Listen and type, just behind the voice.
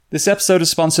This episode is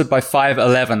sponsored by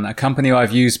 511, a company who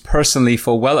I've used personally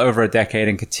for well over a decade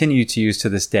and continue to use to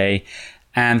this day.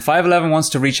 And 511 wants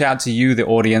to reach out to you, the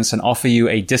audience, and offer you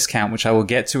a discount, which I will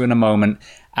get to in a moment.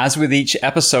 As with each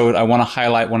episode, I want to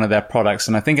highlight one of their products.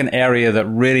 And I think an area that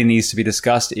really needs to be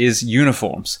discussed is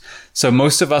uniforms. So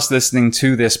most of us listening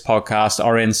to this podcast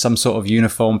are in some sort of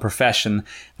uniform profession.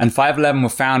 And 511 were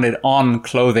founded on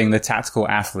clothing the tactical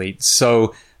athlete.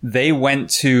 So they went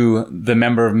to the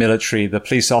member of military, the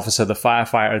police officer, the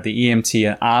firefighter, the EMT,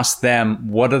 and asked them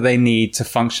what do they need to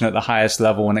function at the highest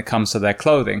level when it comes to their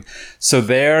clothing. So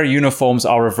their uniforms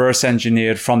are reverse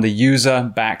engineered from the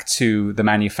user back to the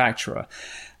manufacturer.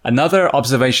 Another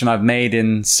observation I've made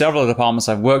in several departments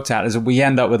I've worked at is that we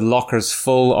end up with lockers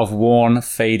full of worn,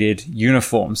 faded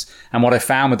uniforms. And what I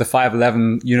found with the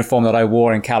 511 uniform that I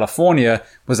wore in California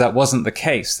was that wasn't the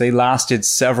case. They lasted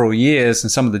several years,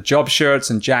 and some of the job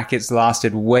shirts and jackets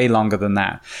lasted way longer than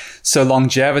that. So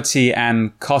longevity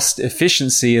and cost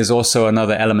efficiency is also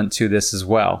another element to this as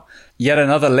well. Yet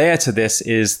another layer to this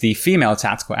is the female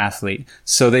tactical athlete.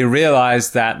 So they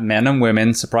realized that men and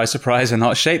women, surprise, surprise, are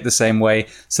not shaped the same way.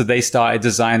 So they started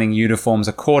designing uniforms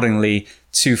accordingly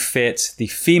to fit the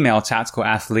female tactical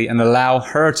athlete and allow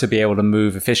her to be able to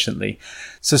move efficiently.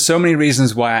 So many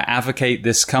reasons why I advocate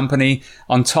this company.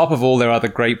 On top of all their other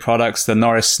great products, the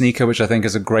Norris sneaker, which I think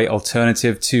is a great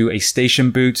alternative to a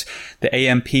station boot, the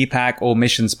AMP pack, All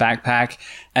Missions backpack,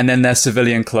 and then their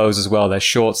civilian clothes as well, their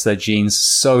shorts, their jeans,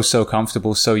 so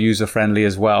comfortable, so user-friendly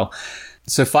as well.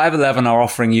 So 511 are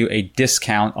offering you a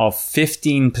discount of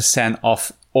 15%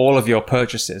 off all of your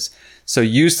purchases. So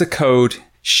use the code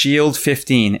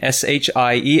SHIELD15,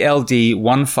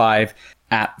 SHIELD15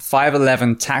 at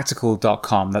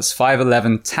 511tactical.com. That's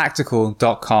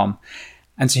 511tactical.com.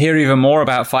 And to hear even more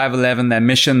about 511, their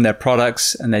mission, their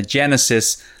products, and their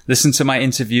genesis, listen to my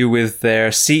interview with their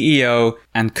CEO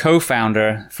and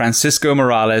co-founder, Francisco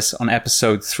Morales, on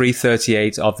episode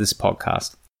 338 of this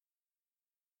podcast.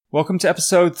 Welcome to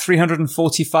episode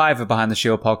 345 of Behind the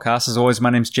Shield podcast. As always,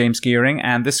 my name's James Gearing,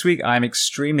 and this week I'm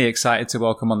extremely excited to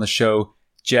welcome on the show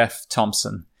Jeff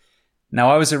Thompson.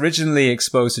 Now, I was originally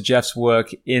exposed to Jeff's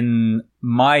work in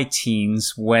my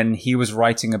teens when he was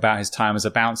writing about his time as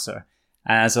a bouncer.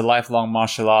 As a lifelong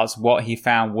martial arts, what he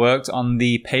found worked on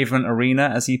the pavement arena,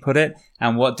 as he put it,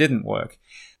 and what didn't work.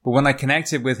 But when I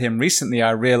connected with him recently, I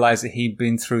realized that he'd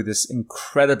been through this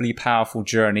incredibly powerful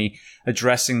journey,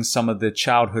 addressing some of the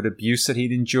childhood abuse that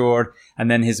he'd endured,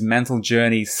 and then his mental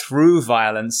journey through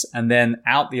violence, and then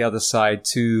out the other side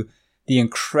to the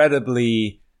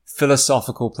incredibly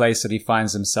philosophical place that he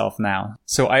finds himself now.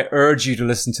 So I urge you to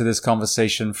listen to this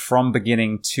conversation from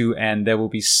beginning to end. There will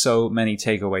be so many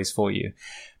takeaways for you.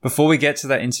 Before we get to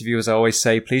that interview, as I always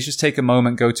say, please just take a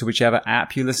moment, go to whichever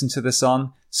app you listen to this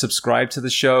on, subscribe to the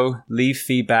show, leave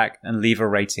feedback, and leave a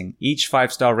rating. Each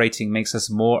 5-star rating makes us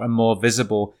more and more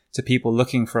visible to people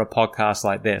looking for a podcast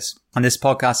like this. And this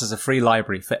podcast is a free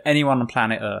library for anyone on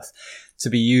planet Earth to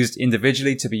be used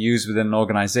individually, to be used within an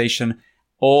organization.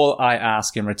 All I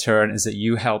ask in return is that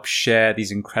you help share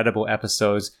these incredible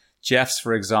episodes. Jeff's,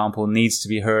 for example, needs to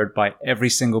be heard by every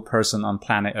single person on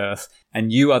planet Earth,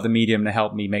 and you are the medium to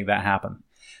help me make that happen.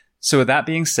 So with that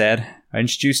being said, I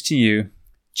introduce to you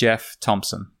Jeff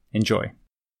Thompson. Enjoy.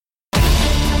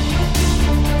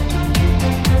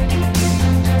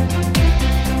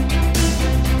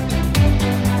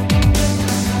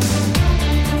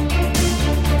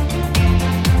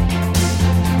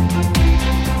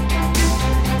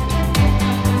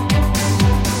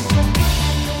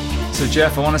 So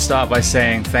Jeff, I want to start by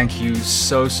saying thank you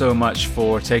so much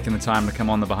for taking the time to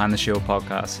come on the Behind the Shield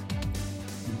podcast.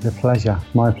 The pleasure,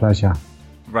 my pleasure.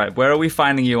 Right, where are we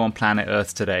finding you on planet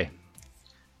Earth today?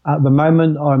 At the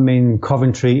moment, I'm in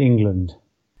Coventry, England.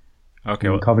 Okay,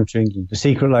 well, Coventry, England, the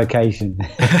secret location.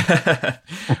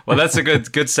 Well, that's a good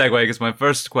segue, because my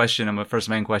first question and my first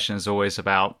main question is always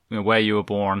about where you were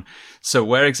born. So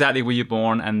where exactly were you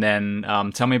born? And then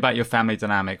tell me about your family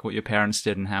dynamic, what your parents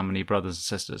did and how many brothers and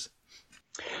sisters.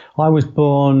 I was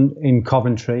born in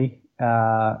Coventry.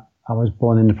 I was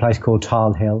born in a place called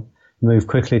Tile Hill, moved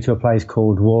quickly to a place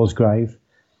called Walsgrave.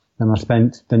 And I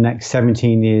spent the next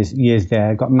 17 years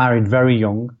there. Got married very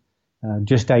young,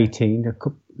 just 18, a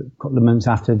couple of months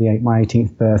after my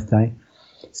 18th birthday.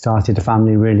 Started a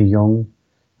family really young.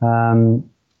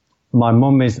 My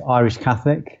mum is Irish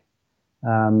Catholic,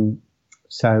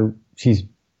 so she's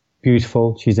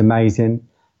beautiful, she's amazing.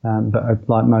 But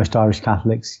like most Irish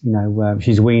Catholics,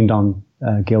 she's weaned on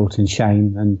guilt and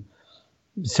shame, and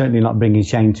certainly not bringing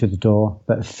shame to the door.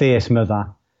 But a fierce mother.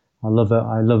 I love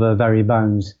her very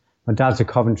bones. My dad's a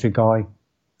Coventry guy.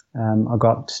 I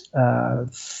got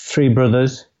 3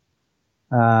 brothers,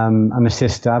 and a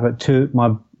sister, but two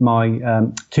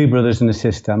brothers and a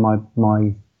sister.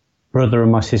 My brother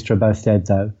and my sister are both dead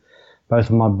though. Both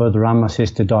of my brother and my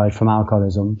sister died from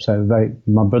alcoholism. So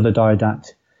my brother died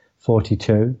at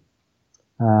 42,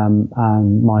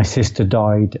 and my sister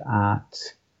died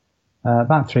at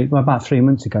about 3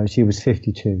 months ago. She was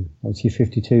 52. Was she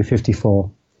 52,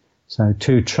 54? So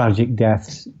two tragic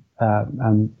deaths.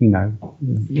 And you know,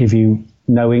 if you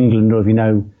know England or if you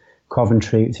know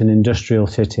Coventry, it's an industrial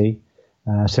city.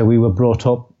 So we were brought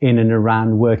up in and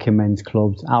around working men's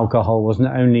clubs. Alcohol was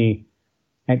not only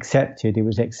accepted, it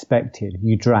was expected.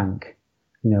 You drank.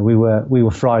 You know, we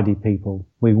were Friday people.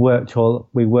 We worked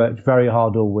very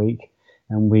hard all week,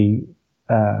 and we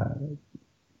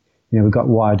got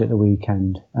wired at the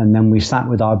weekend. And then we sat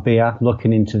with our beer,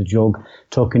 looking into the jug,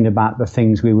 talking about the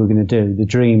things we were going to do, the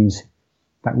dreams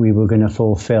that we were going to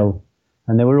fulfill.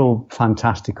 And they were all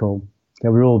fantastical. They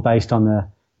were all based on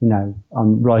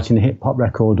on writing a hip hop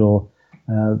record or,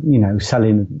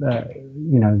 selling,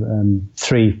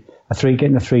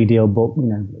 getting a 3 deal book,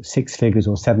 6 figures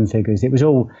or 7 figures. It was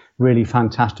all really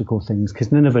fantastical things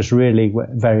because none of us really were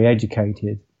very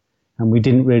educated, and we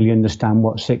didn't really understand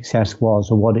what success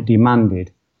was or what it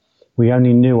demanded. We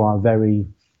only knew our very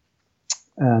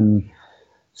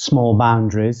small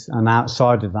boundaries, and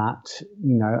outside of that,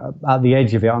 at the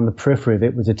edge of it, on the periphery of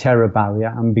it, was a terror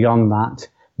barrier, and beyond that,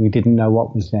 we didn't know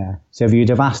what was there. So if you'd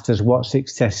have asked us what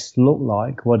success looked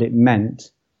like, what it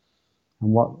meant,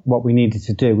 and what we needed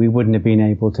to do, we wouldn't have been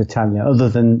able to tell you, other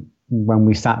than when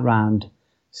we sat round,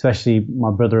 especially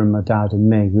my brother and my dad and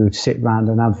me, we would sit round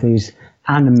and have these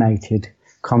animated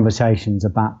conversations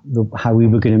about how we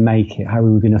were going to make it, how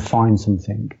we were going to find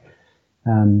something.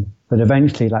 But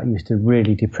eventually that used to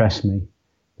really depress me,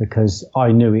 because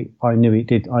I knew it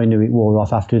wore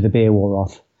off after the beer wore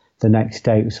off. The next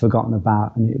day it was forgotten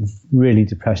about, and it really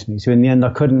depressed me. So in the end, I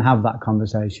couldn't have that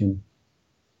conversation.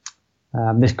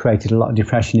 This created a lot of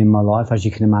depression in my life, as you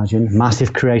can imagine.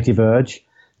 Massive creative urge,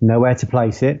 nowhere to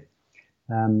place it.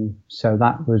 So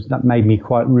that made me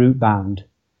quite root bound.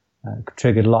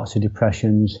 Triggered lots of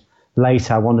depressions.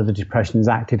 Later, one of the depressions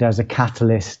acted as a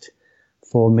catalyst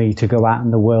for me to go out in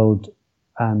the world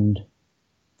and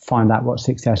find out what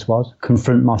success was,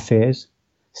 confront my fears,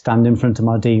 stand in front of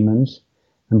my demons,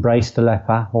 embrace the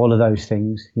leper, all of those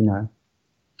things,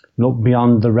 look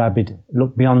beyond the rabid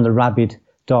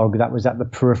dog that was at the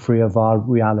periphery of our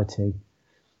reality,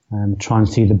 and try and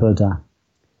see the Buddha.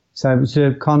 So it was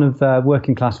a kind of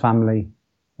working class family,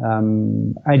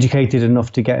 educated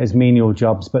enough to get us menial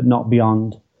jobs, but not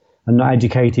beyond, and not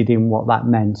educated in what that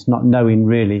meant, not knowing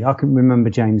really. I can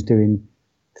remember James doing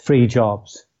 3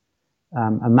 jobs,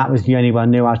 and that was the only way I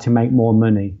knew how to make more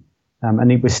money.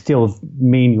 And it was still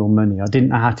menial money. I didn't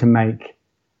know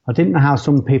how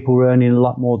some people were earning a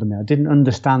lot more than me. I didn't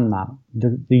understand that.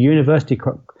 The university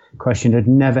question had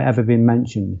never ever been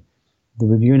mentioned.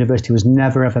 The university was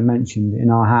never ever mentioned in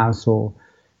our house or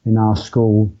in our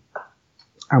school.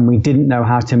 And we didn't know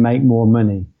how to make more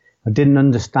money. I didn't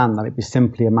understand that it was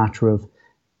simply a matter of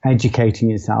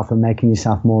educating yourself and making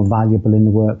yourself more valuable in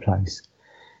the workplace.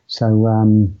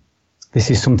 So this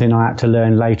is something I had to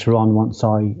learn later on once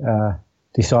I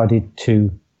decided to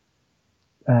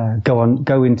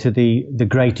go into the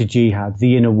greater jihad,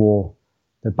 the inner war,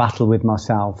 the battle with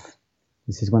myself.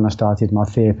 This is when I started my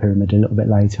fear pyramid a little bit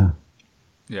later.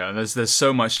 Yeah, there's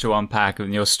so much to unpack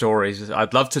in your stories.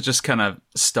 I'd love to just kind of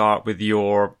start with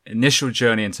your initial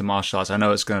journey into martial arts. I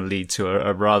know it's going to lead to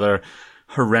a rather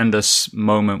horrendous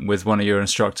moment with one of your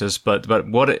instructors, but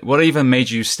what even made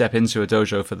you step into a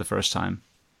dojo for the first time?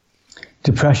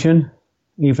 Depression,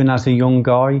 even as a young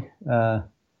guy,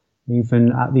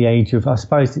 even at the age of, I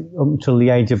suppose, up until the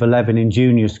age of 11 in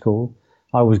junior school,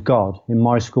 I was God. In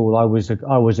my school, I was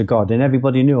a God, and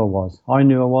everybody knew I was. I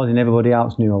knew I was, and everybody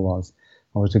else knew I was.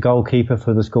 I was the goalkeeper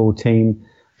for the school team.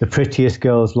 The prettiest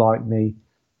girls liked me.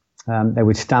 They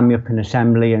would stand me up in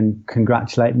assembly and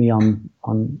congratulate me on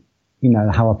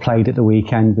how I played at the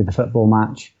weekend with the football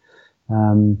match.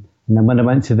 And then when I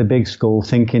went to the big school,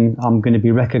 thinking I'm going to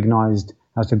be recognised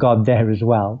as a god there as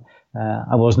well,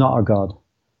 I was not a god.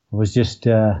 I was just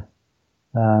a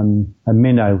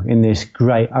minnow in this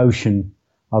great ocean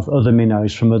of other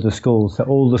minnows from other schools. So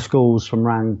all the schools from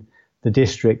around the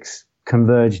districts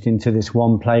converged into this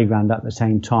one playground at the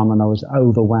same time, and I was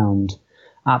overwhelmed,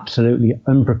 absolutely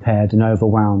unprepared and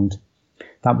overwhelmed.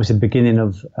 That was the beginning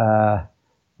of,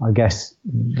 I guess,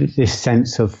 this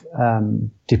sense of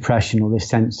depression, or this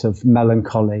sense of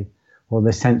melancholy, or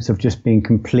this sense of just being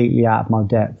completely out of my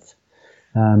depth.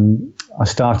 I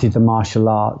started the martial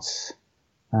arts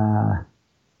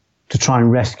to try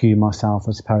and rescue myself,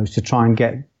 I suppose, to try and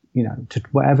get to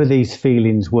whatever these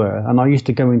feelings were. And I used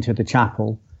to go into the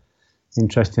chapel.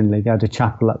 Interestingly, they had a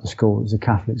chapel at the school. It was a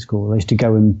Catholic school. I used to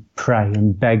go and pray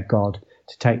and beg God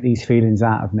to take these feelings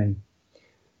out of me.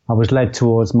 I was led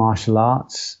towards martial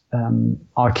arts,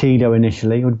 Aikido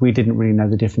initially. We didn't really know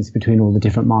the difference between all the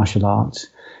different martial arts.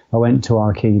 I went to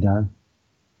Aikido,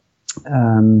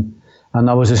 and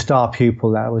I was a star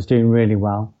pupil there. I was doing really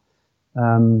well.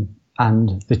 And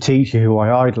the teacher who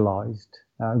I idolized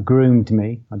groomed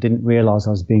me. I didn't realize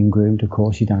I was being groomed. Of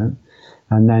course, you don't.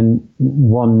 And then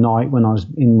one night when I was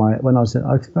in my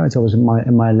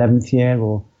 11th year,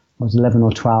 or I was 11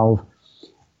 or 12,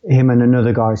 him and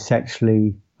another guy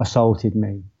sexually assaulted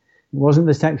me. It wasn't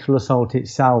the sexual assault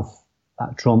itself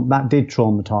that did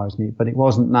traumatize me, but it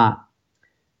wasn't that.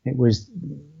 It was,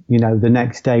 the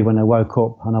next day when I woke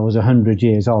up and I was 100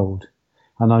 years old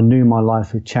and I knew my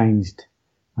life had changed.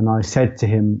 And I said to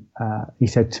him, he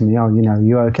said to me, "Oh,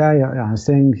 you okay? How's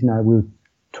things?" We were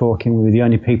talking. We were the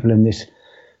only people in this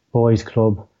boys'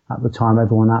 club at the time.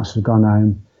 Everyone else had gone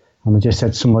home. And I just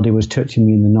said somebody was touching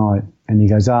me in the night. And he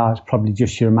goes, "It's probably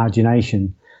just your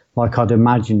imagination," like I'd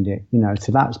imagined it,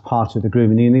 So that's part of the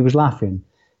grooming. And he was laughing.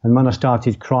 And when I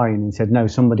started crying and said, "No,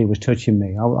 somebody was touching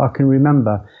me," I can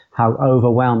remember how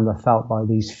overwhelmed I felt by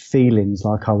these feelings,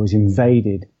 like I was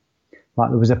invaded, like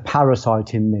there was a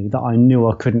parasite in me that I knew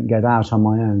I couldn't get out on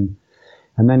my own.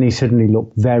 And then he suddenly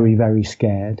looked very, very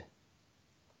scared.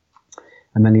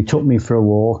 And then he took me for a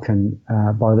walk, and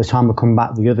by the time I come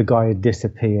back, the other guy had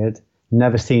disappeared,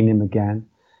 never seen him again.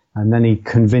 And then he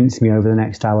convinced me over the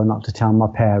next hour not to tell my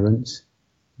parents.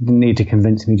 Didn't need to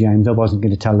convince me, James. I wasn't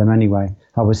going to tell them anyway.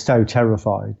 I was so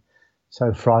terrified,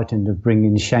 so frightened of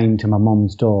bringing shame to my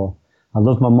mum's door. I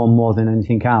loved my mum more than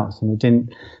anything else, and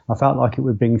I felt like it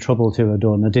would bring trouble to her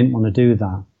door, and I didn't want to do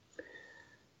that.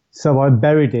 So I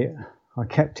buried it. I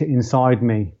kept it inside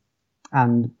me,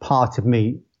 and part of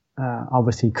me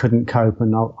obviously couldn't cope,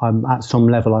 and I'm at some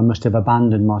level I must have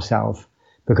abandoned myself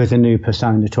because a new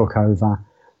persona took over,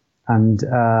 and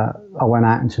I went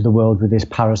out into the world with this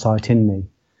parasite in me.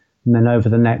 And then over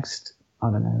the next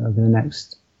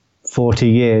 40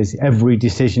 years, every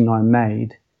decision I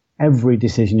made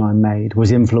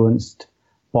was influenced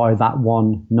by that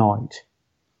one night.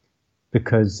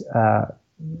 Because,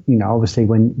 obviously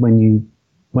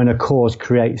when a cause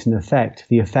creates an effect,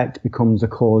 the effect becomes a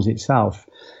cause itself.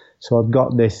 So I've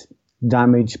got this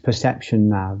damaged perception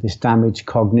now, this damaged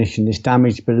cognition, this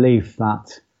damaged belief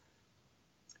that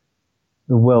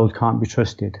the world can't be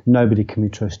trusted. Nobody can be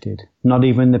trusted. Not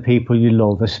even the people you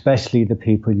love, especially the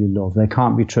people you love. They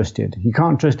can't be trusted. You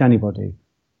can't trust anybody.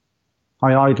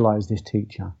 I idolized this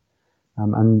teacher.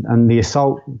 And the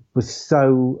assault was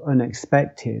so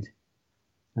unexpected,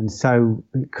 and so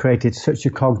it created such a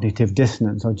cognitive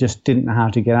dissonance. I just didn't know how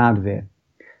to get out of it.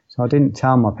 So I didn't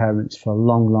tell my parents for a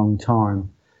long, long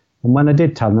time. And when I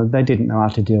did tell them, they didn't know how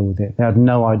to deal with it. They had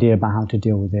no idea about how to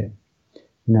deal with it.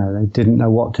 They didn't know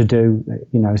what to do.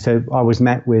 So I was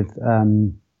met with,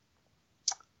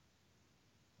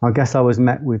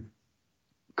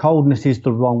 coldness is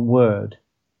the wrong word,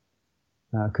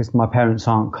 because my parents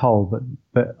aren't cold,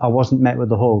 but I wasn't met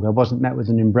with a hug. I wasn't met with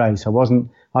an embrace.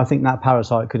 I think that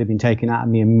parasite could have been taken out of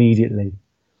me immediately.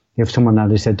 If someone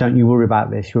had said, "Don't you worry about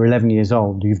this. You're 11 years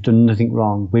old. You've done nothing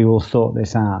wrong. We will sort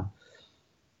this out."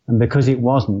 And because it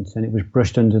wasn't, and it was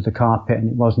brushed under the carpet and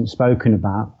it wasn't spoken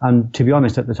about, and to be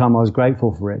honest, at the time I was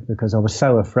grateful for it because I was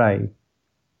so afraid.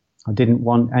 I didn't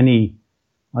want any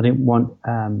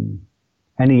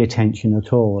attention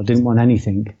at all. I didn't want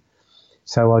anything.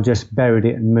 So I just buried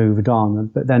it and moved on.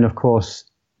 But then, of course,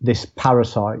 this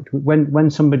parasite, when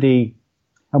somebody,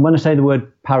 and when I say the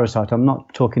word parasite, I'm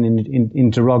not talking in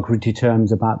derogatory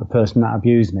terms about the person that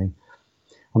abused me.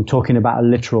 I'm talking about a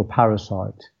literal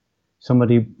parasite.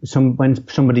 When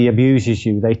somebody abuses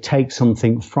you, they take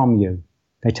something from you.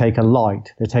 They take a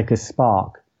light, they take a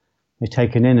spark, they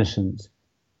take an innocence,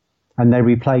 and they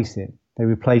replace it. They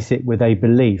replace it with a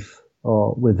belief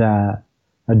or with a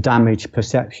damaged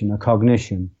perception, a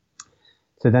cognition.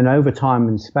 So then over time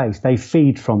and space, they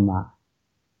feed from that.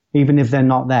 Even if they're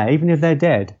not there, even if they're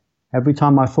dead, every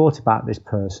time I thought about this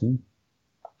person,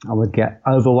 I would get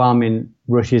overwhelming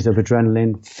rushes of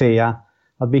adrenaline, fear.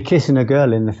 I'd be kissing a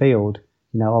girl in the field.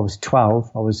 I was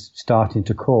 12. I was starting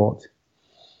to court.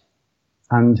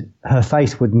 And her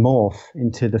face would morph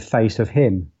into the face of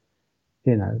him,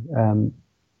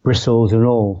 bristles and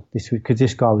all. Because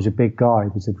this guy was a big guy.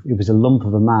 He was a lump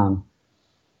of a man.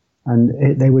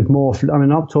 And they would morph. I mean, I'm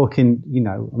not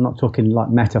talking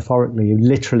like metaphorically. It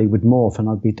literally would morph, and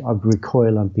I'd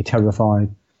recoil. I'd be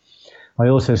terrified. I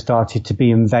also started to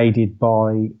be invaded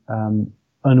by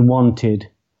unwanted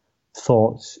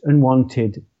thoughts,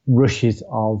 unwanted rushes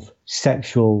of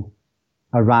sexual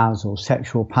arousal,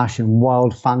 sexual passion,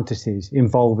 wild fantasies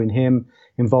involving him,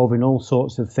 involving all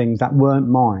sorts of things that weren't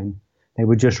mine. They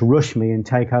would just rush me and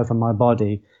take over my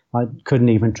body. I couldn't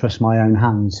even trust my own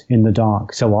hands in the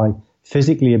dark. So I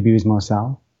physically abused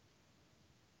myself.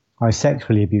 I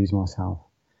sexually abused myself.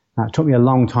 Now, it took me a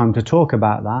long time to talk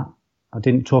about that. I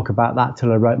didn't talk about that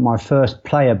till I wrote my first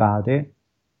play about it.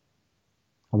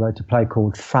 I wrote a play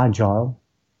called Fragile.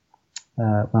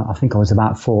 I think I was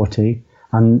about 40.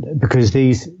 And because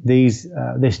the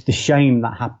shame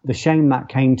that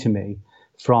came to me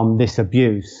from this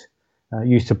abuse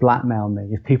used to blackmail me.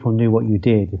 If people knew what you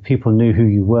did, if people knew who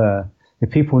you were, if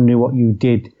people knew what you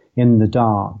did in the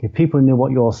dark, if people knew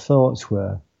what your thoughts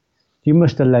were, you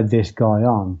must have led this guy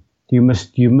on. You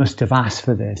must have asked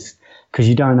for this, because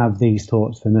you don't have these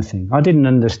thoughts for nothing. I didn't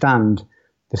understand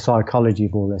the psychology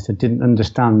of all this. I didn't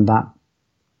understand that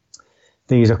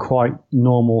these are quite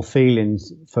normal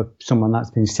feelings for someone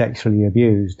that's been sexually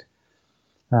abused.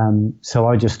 So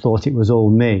I just thought it was all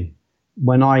me.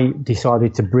 When I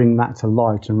decided to bring that to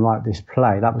light and write this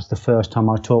play, that was the first time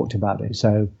I talked about it.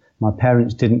 So my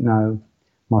parents didn't know,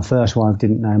 my first wife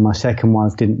didn't know, my second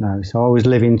wife didn't know. So I was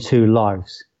living two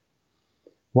lives.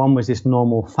 One was this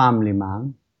normal family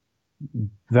man,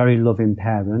 very loving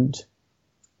parent,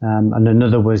 and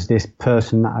another was this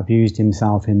person that abused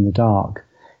himself in the dark.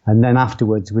 And then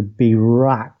afterwards would be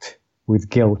racked with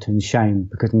guilt and shame,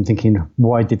 because I'm thinking,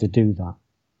 why did I do that?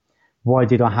 Why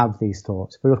did I have these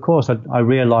thoughts? But of course, I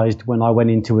realized when I went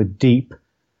into a deep,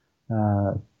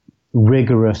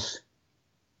 rigorous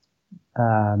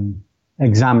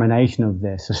examination of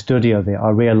this, a study of it, I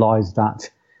realized that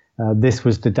this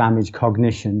was the damaged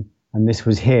cognition, and this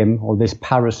was him, or this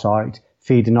parasite,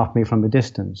 feeding off me from a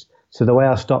distance. So the way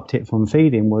I stopped it from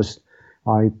feeding was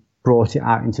I brought it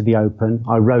out into the open.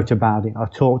 I wrote about it. I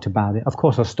talked about it. Of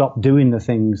course, I stopped doing the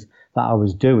things that I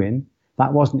was doing.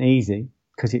 That wasn't easy,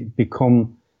 because it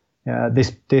become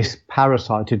this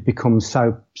parasite had become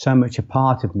so much a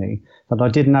part of me that I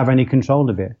didn't have any control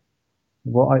of it.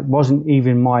 Well, it wasn't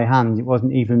even my hands. It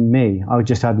wasn't even me. I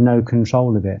just had no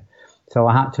control of it. So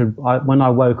I had to. When I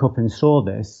woke up and saw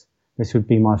this would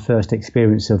be my first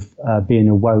experience of being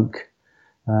awoke.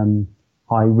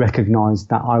 I recognized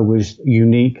that I was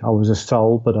unique. I was a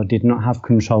soul, but I did not have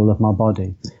control of my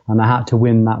body, and I had to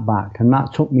win that back. And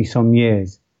that took me some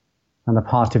years. And a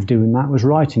part of doing that was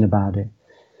writing about it.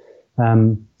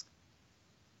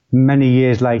 Many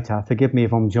years later, forgive me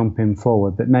if I'm jumping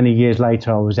forward, but many years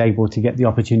later, I was able to get the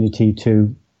opportunity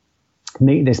to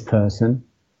meet this person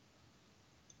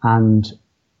and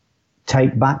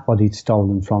take back what he'd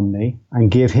stolen from me and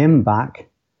give him back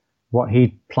what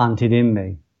he'd planted in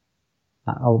me.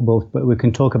 But we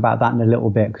can talk about that in a little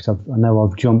bit, because I know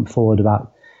I've jumped forward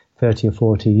about 30 or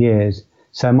 40 years.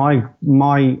 So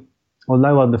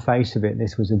although on the face of it,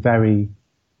 this was a very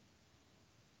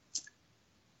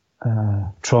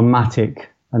traumatic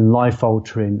and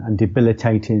life-altering and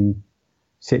debilitating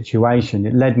situation,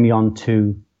 it led me on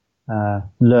to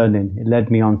learning. It led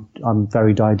me on, I'm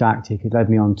very didactic, it led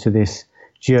me on to this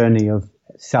journey of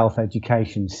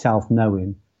self-education,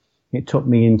 self-knowing. It took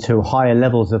me into higher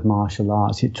levels of martial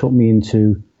arts. It took me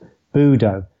into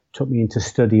Budo, took me into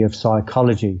study of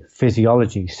psychology,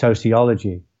 physiology,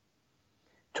 sociology.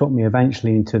 Took me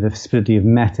eventually into the study of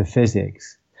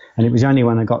metaphysics. And it was only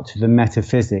when I got to the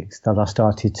metaphysics that I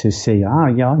started to see, yeah,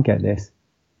 I get this.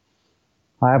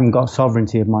 I haven't got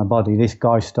sovereignty of my body. This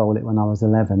guy stole it when I was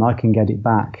 11. I can get it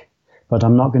back. But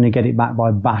I'm not going to get it back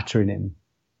by battering him.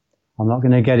 I'm not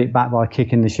going to get it back by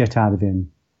kicking the shit out of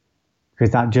him.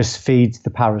 Because that just feeds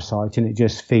the parasite, and it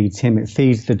just feeds him. It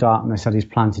feeds the darkness that is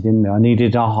planted in me. I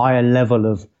needed a higher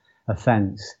level of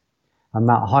offense. And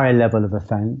that higher level of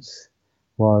offense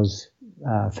was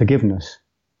forgiveness,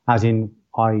 as in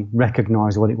I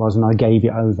recognized what it was and I gave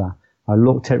it over. I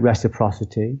looked at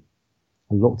reciprocity,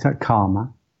 I looked at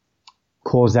karma,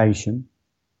 causation,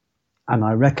 and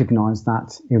I recognized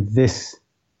that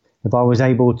if I was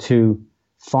able to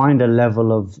find a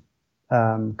level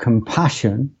of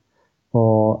compassion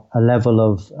or a level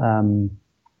of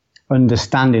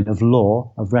understanding of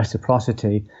law, of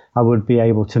reciprocity, I would be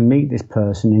able to meet this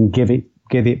person and give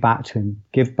it back to him,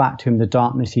 give back to him the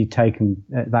darkness he'd taken,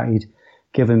 that he'd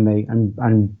given me,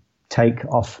 and take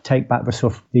back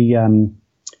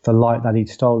the light that he'd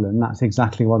stolen. That's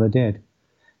exactly what I did.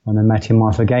 When I met him,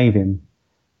 I forgave him,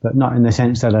 but not in the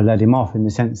sense that I let him off, in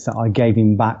the sense that I gave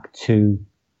him back to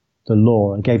the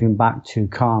law, I gave him back to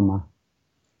karma.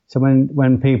 So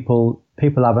when people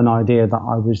have an idea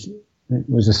that it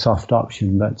was a soft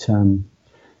option, but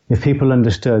if people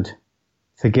understood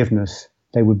forgiveness,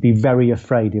 they would be very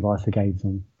afraid if I forgave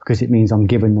them, because it means I'm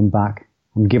giving them back.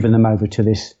 I'm giving them over to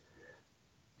this,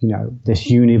 this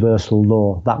universal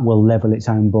law that will level its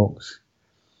own books.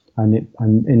 And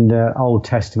in the Old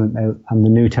Testament and the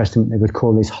New Testament, they would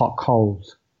call this hot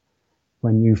coals.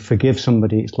 When you forgive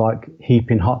somebody, it's like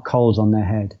heaping hot coals on their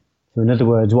head. So in other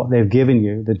words, what they've given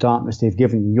you, the darkness they've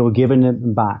given you, you're giving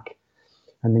them back,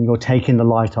 and then you're taking the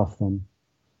light off them.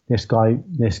 This guy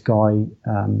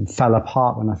fell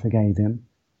apart when I forgave him,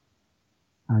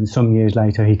 and some years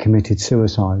later he committed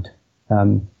suicide.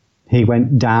 He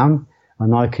went down,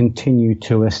 and I continued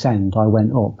to ascend. I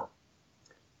went up.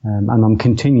 And I'm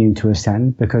continuing to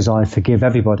ascend because I forgive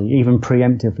everybody, even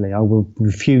preemptively. I will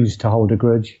refuse to hold a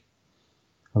grudge.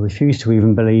 I refuse to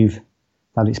even believe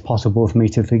that it's possible for me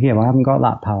to forgive. I haven't got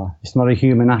that power. It's not a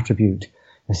human attribute.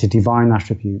 It's a divine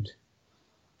attribute.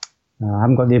 I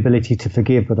haven't got the ability to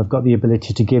forgive, but I've got the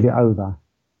ability to give it over.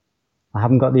 I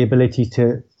haven't got the ability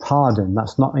to pardon.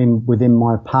 That's not within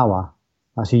my power.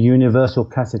 That's a universal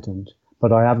precedent.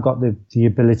 But I have got the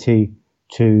ability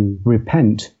to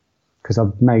repent, because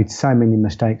I've made so many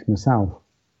mistakes myself.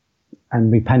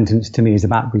 And repentance to me is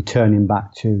about returning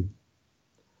back to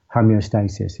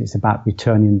homeostasis. It's about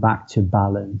returning back to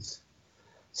balance.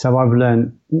 So I've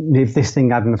learned, if this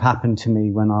thing hadn't have happened to me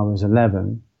when I was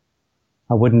 11,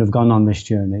 I wouldn't have gone on this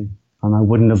journey, and I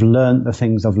wouldn't have learned the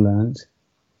things I've learned.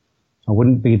 I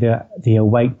wouldn't be the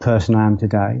awake person I am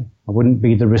today. I wouldn't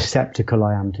be the receptacle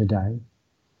I am today.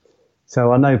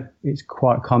 So I know it's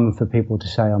quite common for people to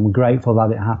say, I'm grateful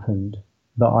that it happened,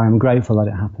 but I am grateful that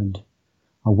it happened.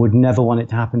 I would never want it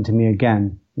to happen to me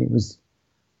again. It was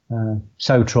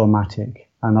so traumatic.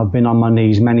 And I've been on my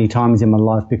knees many times in my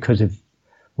life because of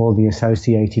all the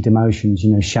associated emotions,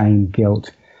 shame,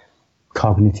 guilt,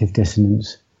 cognitive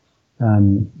dissonance,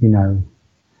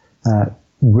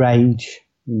 rage.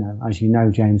 As you know,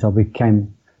 James,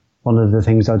 one of the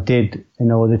things I did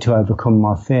in order to overcome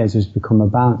my fears was become a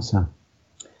bouncer.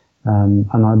 And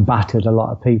I battered a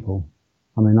lot of people.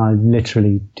 I mean, I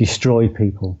literally destroyed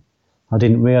people. I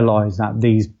didn't realize that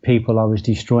these people I was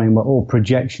destroying were all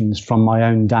projections from my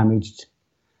own damaged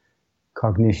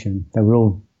cognition. They were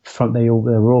all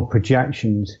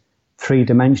projections,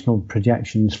 three-dimensional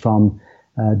projections from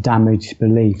damaged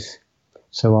beliefs.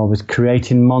 So I was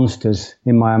creating monsters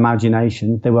in my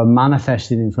imagination. They were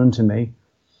manifested in front of me.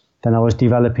 Then I was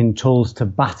developing tools to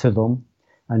batter them,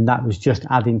 and that was just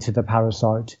adding to the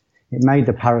parasite. It made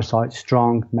the parasite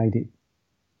strong, made it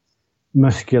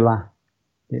muscular,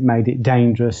 it made it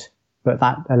dangerous, but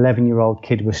that 11-year-old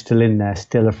kid was still in there,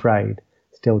 still afraid,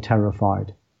 still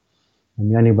terrified. And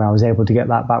the only way I was able to get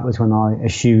that back was when I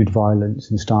eschewed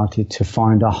violence and started to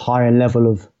find a higher level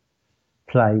of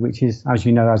play, which is, as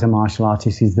you know, as a martial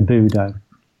artist, is the Budo.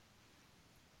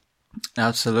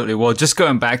 Absolutely. Well, just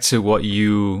going back to what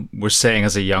you were saying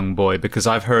as a young boy, because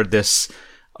I've heard this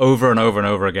over and over and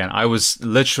over again. I was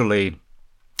literally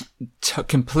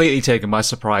completely taken by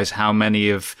surprise how many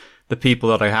of the people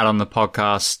that I had on the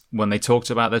podcast, when they talked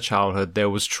about their childhood, there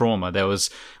was trauma. There was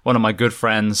one of my good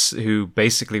friends who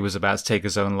basically was about to take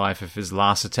his own life if his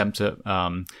last attempt at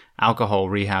alcohol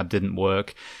rehab didn't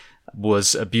work,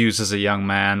 was abused as a young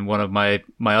man. One of my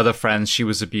other friends, she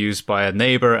was abused by a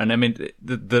neighbor. And I mean,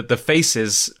 the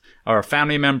faces are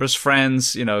family members,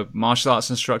 friends, martial arts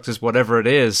instructors, whatever it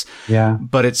is. Yeah.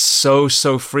 But it's so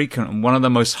frequent. And one of the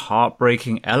most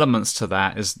heartbreaking elements to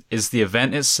that is the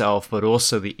event itself, but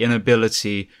also the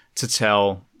inability to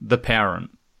tell the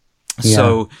parent. Yeah.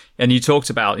 So, and you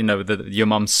talked about, your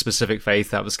mom's specific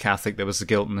faith, that was Catholic, there was the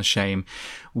guilt and the shame.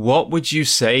 What would you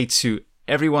say to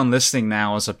everyone listening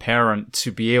now as a parent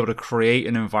to be able to create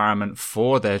an environment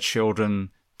for their children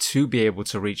to be able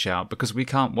to reach out, because we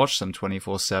can't watch them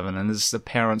 24/7, and it's the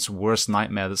parent's worst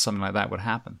nightmare that something like that would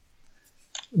happen?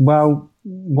 Well,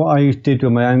 what I did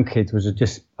with my own kids was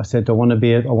I said, I want to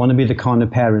be the kind of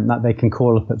parent that they can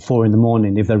call up at 4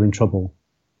 a.m. if they're in trouble.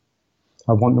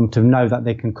 I want them to know that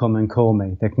they can come and call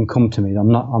me. They can come to me. I'm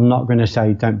not going to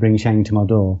say, don't bring shame to my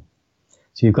door.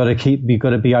 So you've got to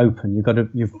be open.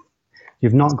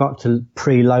 You've not got to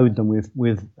preload them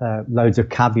with loads of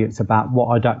caveats about what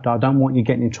I don't want you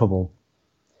getting in trouble.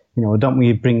 I don't want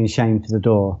you bringing shame to the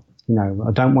door.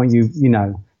 I don't want you,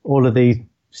 all of these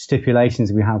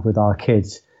stipulations we have with our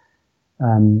kids.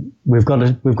 We've got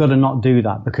to not do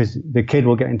that, because the kid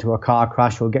will get into a car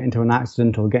crash or get into an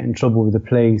accident or get in trouble with the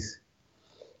police.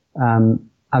 And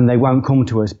they won't come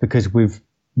to us because we've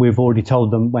already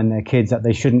told them when they're kids that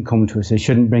they shouldn't come to us. They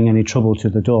shouldn't bring any trouble to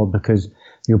the door because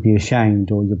you'll be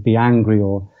ashamed or you'll be angry.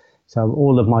 So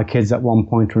all of my kids at one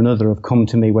point or another have come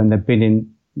to me when they've been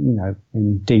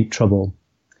in deep trouble.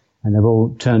 and they've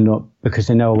all turned up because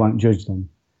they know I won't judge them.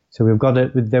 So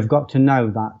they've got to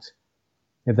know that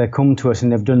if they come to us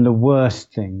and they've done the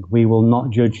worst thing, we will not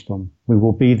judge them. We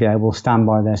will be there, we'll stand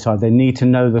by their side. They need to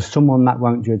know there's someone that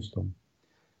won't judge them.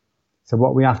 So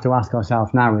what we have to ask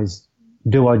ourselves now is,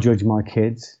 do I judge my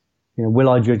kids? Will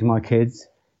I judge my kids?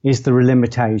 Is there a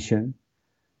limitation?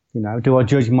 Do I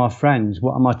judge my friends?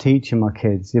 What am I teaching my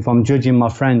kids? If I'm judging my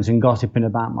friends and gossiping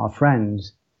about my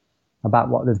friends, about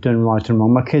what they've done right and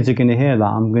wrong, my kids are going to hear that.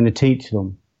 I'm going to teach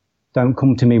them. Don't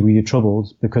come to me with your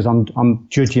troubles, because I'm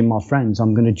judging my friends.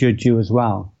 I'm going to judge you as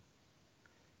well.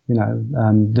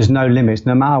 There's no limits.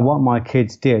 No matter what my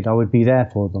kids did, I would be there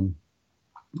for them.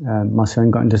 My son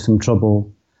got into some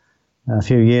trouble a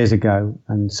few years ago,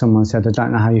 and someone said, I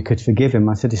don't know how you could forgive him.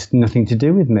 I said, it's nothing to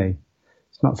do with me.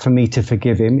 It's not for me to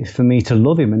forgive him. It's for me to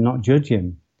love him and not judge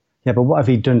him. Yeah, but what if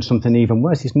he'd done something even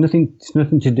worse? It's nothing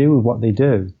to do with what they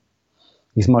do.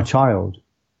 He's my child.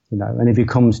 And if he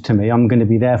comes to me, I'm going to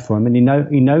be there for him. And he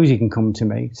knows he can come to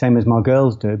me, same as my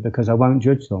girls do, because I won't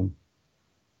judge them.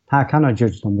 How can I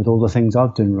judge them with all the things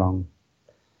I've done wrong?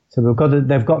 So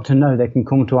they've got to know they can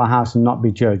come to our house and not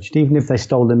be judged, even if they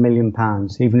stole £1 million,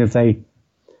 even if they,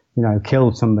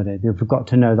 killed somebody. They've got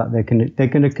to know that they're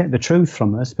going to get the truth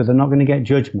from us, but they're not going to get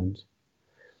judgment.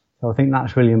 So I think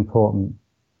that's really important.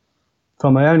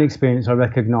 From my own experience, I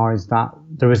recognise that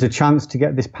there is a chance to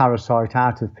get this parasite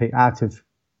out of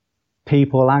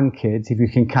people and kids if you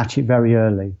can catch it very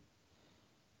early.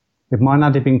 If mine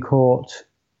had been caught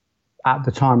at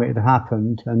the time it had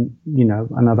happened, and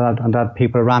I'd had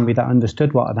people around me that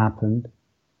understood what had happened,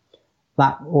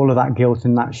 that all of that guilt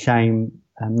and that shame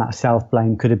and that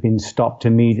self-blame could have been stopped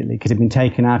immediately, could have been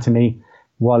taken out of me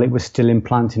while it was still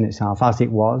implanting itself. As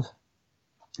it was,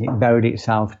 it buried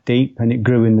itself deep and it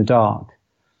grew in the dark.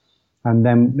 And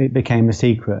then it became a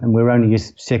secret, and we're only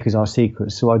as sick as our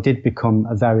secrets. So I did become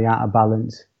a very out of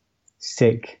balance,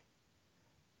 sick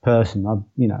person.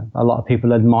 A lot of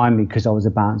people admire me because I was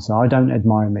a bouncer. I don't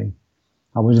admire me.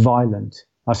 I was violent.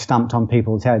 I stamped on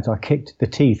people's heads. I kicked the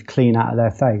teeth clean out of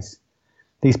their face.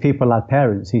 These people had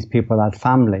parents. These people had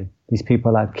family. These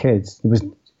people had kids.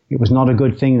 It was not a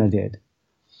good thing I did.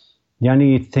 The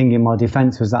only thing in my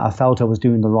defense was that I felt I was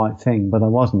doing the right thing, but I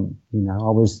wasn't.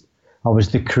 I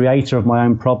was the creator of my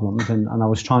own problems, and I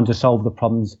was trying to solve the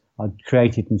problems I'd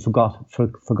created and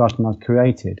forgotten I'd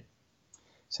created.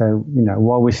 So,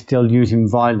 while we're still using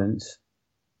violence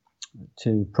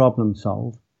to problem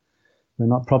solve, we're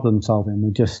not problem solving.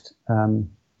 We're just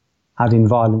adding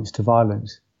violence to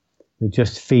violence. We're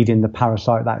just feeding the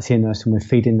parasite that's in us, and we're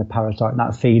feeding the parasite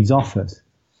that feeds off us.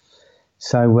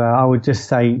 So I would just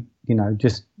say,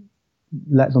 just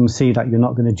let them see that you're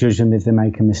not going to judge them if they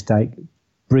make a mistake.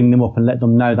 Bring them up and let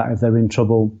them know that if they're in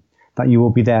trouble, that you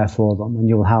will be there for them and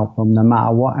you'll help them. No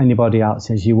matter what anybody else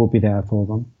says, you will be there for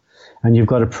them. And you've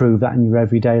got to prove that in your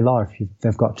everyday life.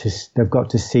 They've got to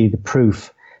see the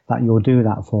proof that you'll do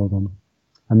that for them.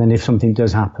 And then if something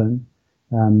does happen,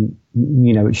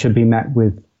 it should be met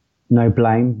with no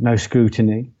blame, no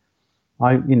scrutiny.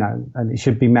 And it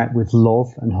should be met with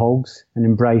love and hugs and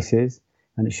embraces.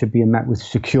 And it should be met with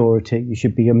security. You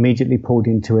should be immediately pulled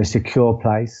into a secure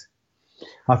place.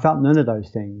 I felt none of those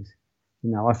things.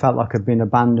 I felt like I'd been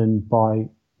abandoned by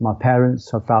my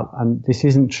parents. I felt, and this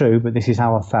isn't true, but this is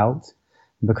how I felt.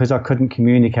 And because I couldn't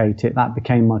communicate it, that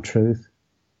became my truth.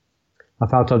 I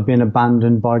felt I'd been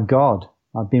abandoned by God.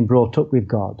 I'd been brought up with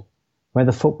God. Where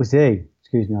the fuck was he?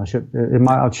 Excuse me, I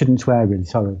shouldn't swear, really,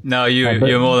 sorry. No,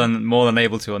 you're more than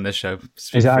able to on this show.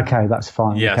 Is that okay? That's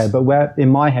fine. Yes. Okay, but in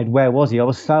my head, where was he? I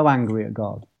was so angry at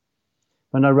God.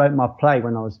 When I wrote my play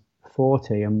when I was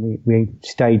 40 and we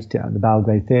staged it at the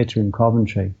Belgrade Theatre in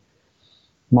Coventry,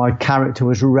 my character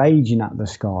was raging at the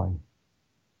sky.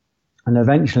 And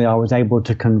eventually I was able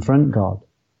to confront God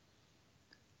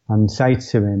and say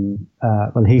to him,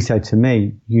 he said to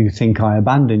me, "You think I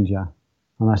abandoned you?"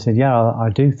 And I said, "Yeah, I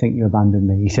do think you abandoned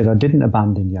me." He said, "I didn't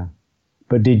abandon you,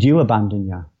 but did you abandon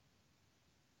you?"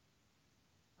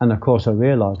 And of course I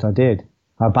realised I did.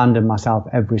 I abandoned myself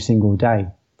every single day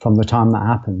from the time that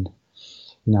happened.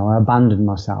 I abandoned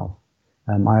myself.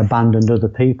 I abandoned other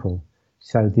people.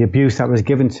 So the abuse that was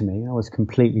given to me, I was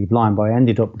completely blind, but I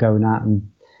ended up going out and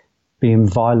being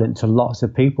violent to lots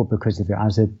of people because of it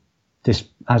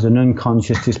as an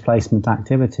unconscious displacement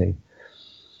activity.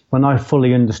 When I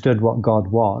fully understood what God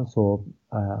was,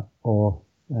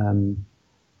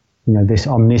 this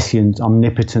omniscient,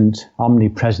 omnipotent,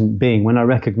 omnipresent being, when I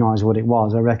recognized what it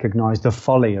was, I recognized the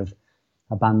folly of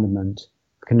abandonment.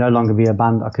 I can no longer be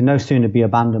abandoned. I can no sooner be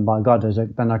abandoned by God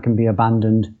than I can be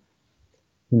abandoned,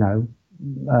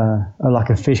 like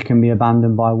a fish can be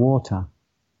abandoned by water.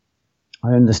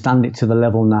 I understand it to the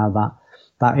level now that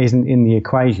that isn't in the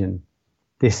equation.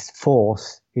 This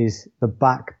force is the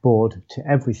backboard to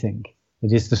everything.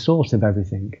 It is the source of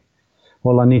everything.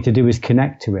 All I need to do is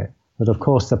connect to it. But of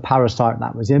course, the parasite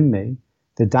that was in me,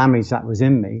 the damage that was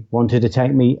in me, wanted to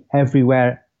take me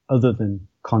everywhere other than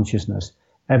consciousness,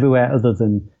 everywhere other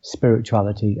than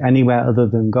spirituality, anywhere other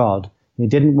than God. It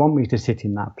didn't want me to sit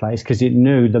in that place because it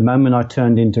knew the moment I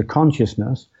turned into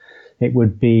consciousness, it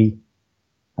would be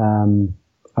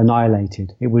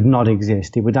annihilated. It would not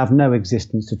exist. It would have no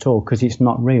existence at all because it's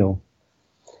not real.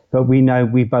 But we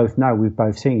both know, we've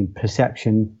both seen,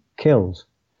 perception kills.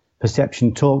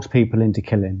 Perception talks people into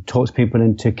killing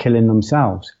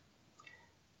themselves.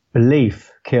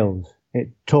 Belief kills.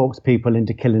 It talks people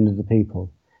into killing other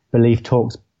people. Belief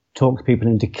talks people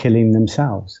into killing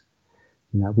themselves.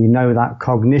 We know that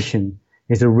cognition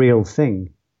is a real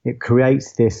thing. It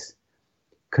creates this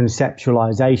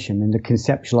conceptualization, and the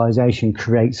conceptualization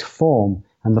creates form,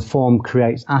 and the form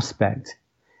creates aspect.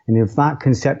 And if that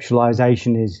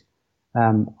conceptualization is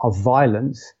of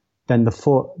violence, then the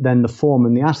form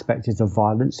and the aspect is of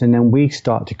violence, and then we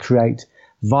start to create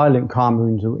violent karma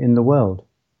in the world.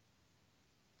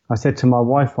 I said to my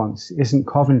wife once, isn't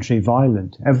Coventry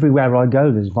violent? Everywhere I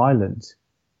go, there's violence.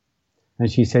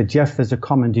 And she said, Jeff, there's a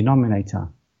common denominator.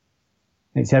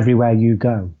 It's everywhere you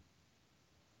go.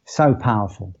 So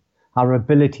powerful. Our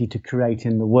ability to create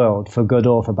in the world, for good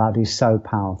or for bad, is so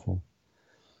powerful.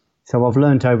 So I've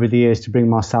learned over the years to bring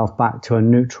myself back to a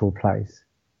neutral place.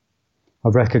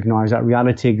 I've recognized that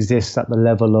reality exists at the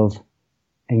level of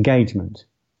engagement.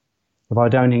 If I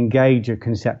don't engage a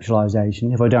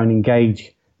conceptualization, if I don't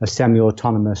engage a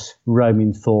semi-autonomous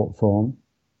roaming thought form,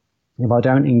 if I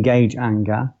don't engage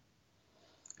anger,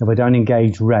 if I don't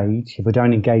engage rage, if I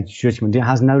don't engage judgment, it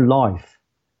has no life.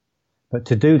 But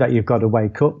to do that, you've got to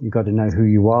wake up, you've got to know who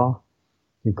you are,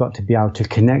 you've got to be able to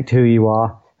connect who you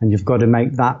are, and you've got to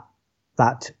make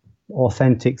that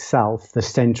authentic self the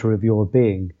center of your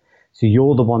being. So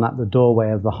you're the one at the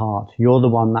doorway of the heart. You're the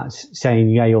one that's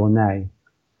saying yay or nay.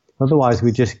 Otherwise,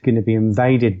 we're just going to be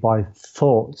invaded by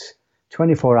thoughts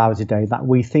 24 hours a day that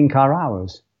we think are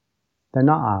ours. They're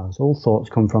not ours. All thoughts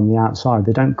come from the outside.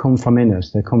 They don't come from in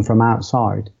us. They come from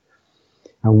outside.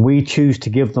 And we choose to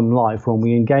give them life when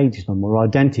we engage them or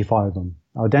identify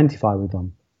with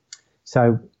them.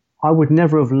 So I would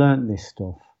never have learnt this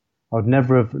stuff. I would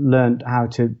never have learnt how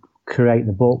to create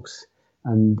the books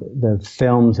and the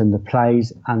films and the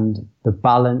plays and the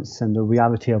balance and the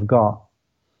reality I've got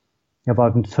if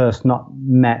I'd first not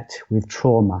met with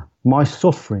trauma. My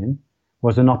suffering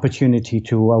was an opportunity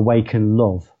to awaken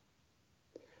love.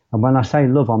 And when I say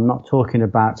love, I'm not talking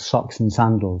about socks and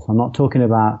sandals. I'm not talking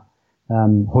about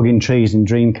hugging trees and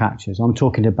dream catchers. I'm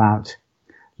talking about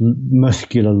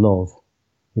muscular love.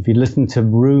 If you listen to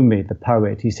Rumi, the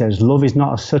poet, he says, love is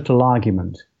not a subtle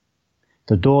argument.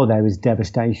 The door there is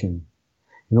devastation.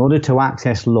 In order to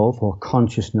access love or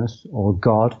consciousness or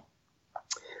God,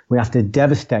 we have to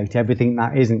devastate everything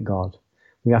that isn't God.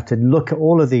 We have to look at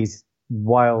all of these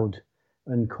wild,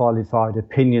 unqualified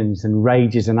opinions and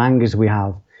rages and angers we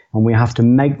have, and we have to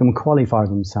make them qualify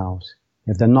themselves.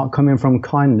 If they're not coming from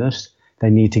kindness, they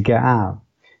need to get out.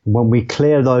 And when we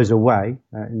clear those away,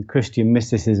 in Christian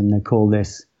mysticism, they call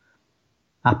this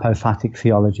apophatic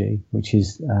theology, which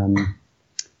is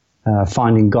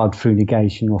finding God through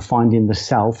negation or finding the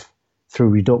self through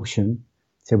reduction.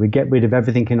 So we get rid of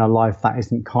everything in our life that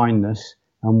isn't kindness,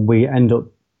 and we end up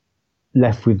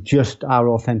left with just our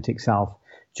authentic self,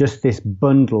 just this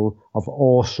bundle of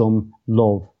awesome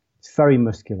love. It's very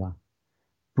muscular.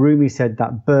 Rumi said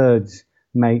that birds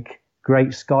make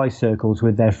great sky circles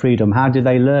with their freedom. How do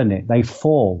they learn it? They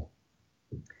fall.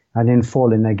 And in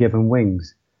falling, they're given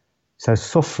wings. So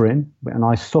suffering, and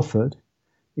I suffered,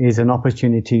 is an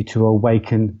opportunity to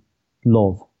awaken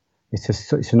love.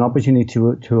 It's an opportunity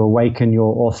to awaken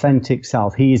your authentic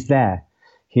self. He is there.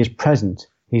 He is present.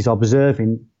 He's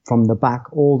observing from the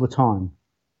back all the time.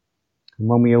 And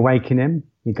when we awaken him,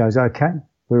 he goes, okay,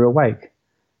 we're awake.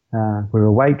 We're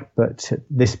awake, but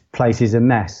this place is a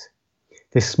mess.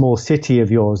 This small city of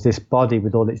yours, this body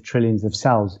with all its trillions of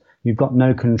cells, you've got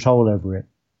no control over it.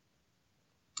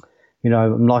 You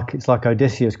know, it's like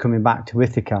Odysseus coming back to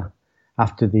Ithaca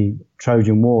after the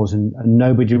Trojan Wars, and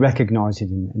nobody recognizes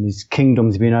him, and his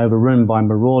kingdom's been overrun by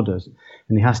marauders,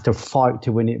 and he has to fight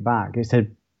to win it back. It's a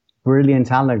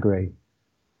brilliant allegory.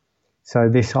 So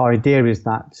this idea is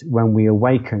that when we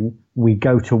awaken, we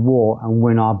go to war and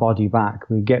win our body back.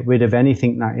 We get rid of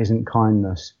anything that isn't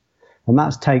kindness, and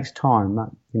that takes time.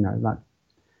 That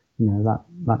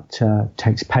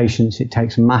takes patience. It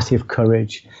takes massive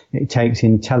courage. It takes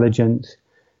intelligence.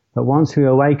 But once we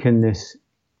awaken this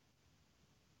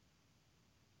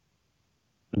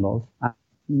love,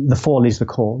 the fall is the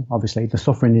call, obviously, the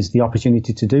suffering is the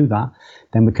opportunity to do that,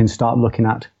 then we can start looking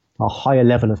at a higher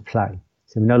level of play.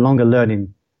 So we're no longer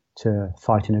learning to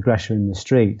fight an aggressor in the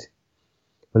street.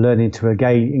 We're learning to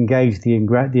engage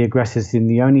the aggressors in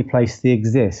the only place they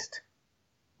exist,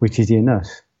 which is in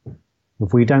us.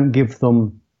 If we don't give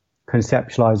them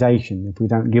conceptualization, if we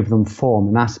don't give them form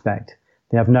and aspect,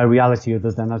 they have no reality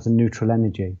other than as a neutral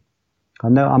energy.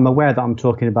 I'm aware that I'm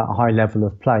talking about a high level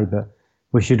of play, but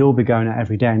we should all be going out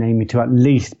every day and aiming to at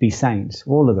least be saints,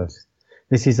 all of us.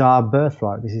 This is our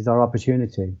birthright. This is our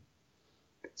opportunity.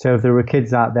 So if there are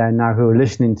kids out there now who are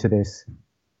listening to this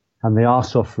and they are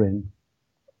suffering,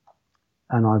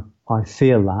 and I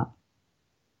feel that,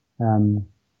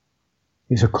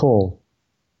 it's a call.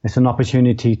 It's an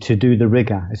opportunity to do the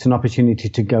rigor. It's an opportunity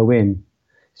to go in.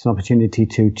 It's an opportunity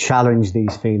to challenge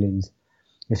these feelings.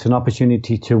 It's an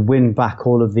opportunity to win back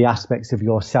all of the aspects of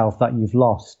yourself that you've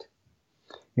lost.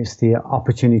 It's the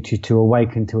opportunity to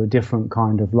awaken to a different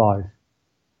kind of life.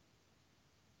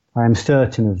 I am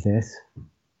certain of this,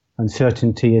 and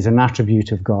certainty is an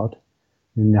attribute of God.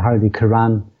 In the Holy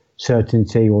Quran,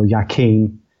 certainty, or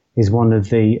yaqeen, is one of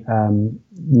the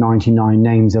 99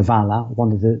 names of Allah,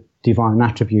 one of the divine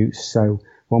attributes. So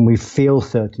when we feel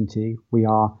certainty, we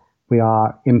are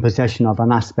in possession of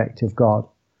an aspect of God.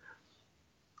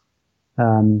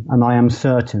 And I am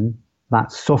certain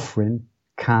that suffering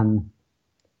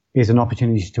is an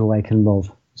opportunity to awaken love.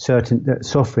 Certain that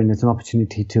suffering is an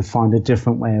opportunity to find a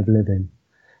different way of living.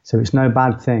 So it's no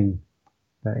bad thing.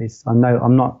 But I know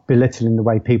I'm not belittling the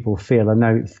way people feel. I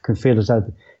know it can feel as though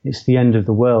it's the end of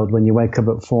the world when you wake up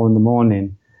at 4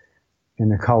 a.m.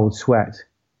 in a cold sweat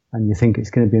and you think it's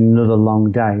going to be another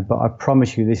long day. But I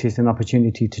promise you, this is an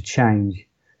opportunity to change.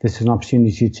 This is an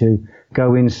opportunity to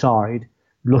go inside,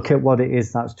 look at what it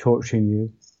is that's torturing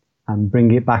you, and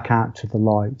bring it back out to the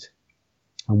light.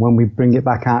 And when we bring it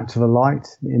back out to the light,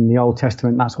 in the Old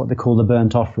Testament, that's what they call the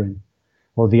burnt offering,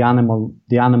 or the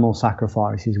animal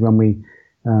sacrifice, is when we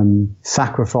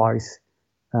sacrifice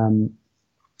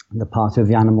the part of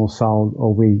the animal soul,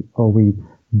 or we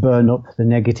burn up the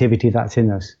negativity that's in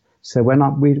us. So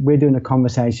we're doing a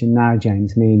conversation now,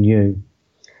 James, me and you,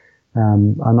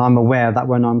 and I'm aware that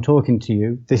when I'm talking to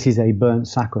you, this is a burnt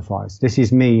sacrifice. This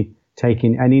is me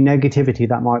taking any negativity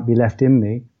that might be left in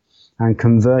me and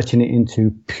converting it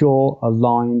into pure,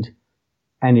 aligned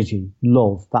energy,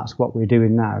 love. That's what we're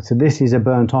doing now. So this is a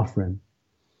burnt offering.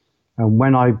 And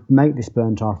when I make this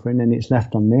burnt offering and it's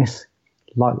left on this,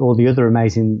 like all the other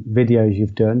amazing videos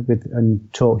you've done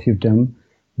and talks you've done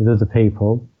with other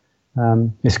people,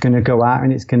 it's going to go out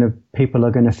and people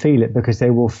are going to feel it, because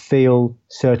they will feel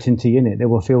certainty in it. They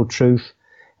will feel truth,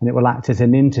 and it will act as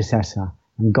an intercessor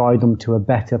and guide them to a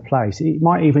better place. It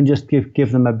might even just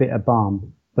give them a bit of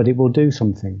balm, but it will do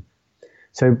something.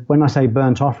 So when I say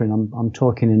burnt offering, I'm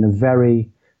talking in a very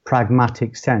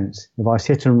pragmatic sense. If I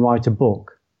sit and write a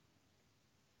book,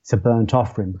 it's a burnt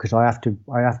offering, because I have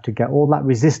to get all that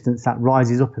resistance that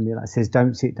rises up in me that says,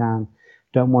 don't sit down,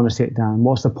 don't want to sit down.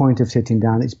 What's the point of sitting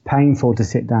down? It's painful to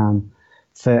sit down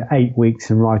for 8 weeks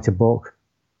and write a book.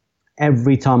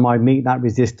 Every time I meet that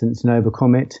resistance and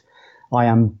overcome it, I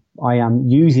am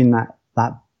using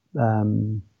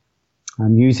I'm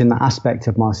using that aspect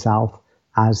of myself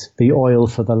as the oil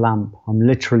for the lamp. I'm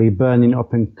literally burning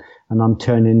up and I'm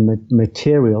turning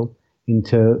material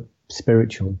into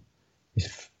spiritual.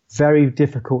 It's very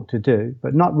difficult to do,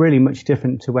 but not really much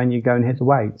different to when you go and hit the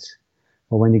weights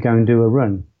or when you go and do a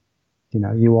run. You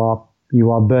know,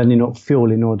 you are burning up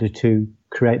fuel in order to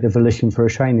create the volition for a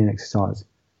training exercise.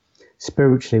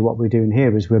 Spiritually, what we're doing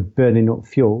here is we're burning up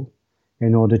fuel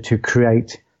in order to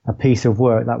create a piece of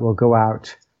work that will go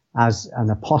out as an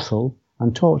apostle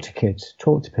and talk to kids,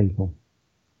 talk to people.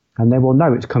 And they will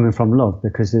know it's coming from love,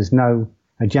 because there's no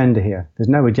agenda here. There's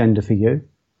no agenda for you.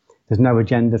 There's no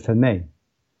agenda for me.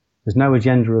 There's no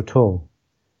agenda at all,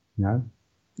 you know,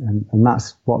 and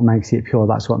that's what makes it pure.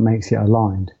 That's what makes it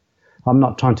aligned. I'm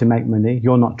not trying to make money.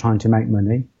 You're not trying to make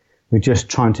money. We're just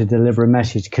trying to deliver a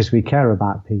message because we care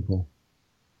about people.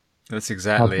 That's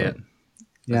exactly it.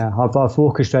 Yeah, I've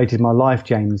orchestrated my life,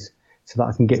 James, so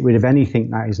that I can get rid of anything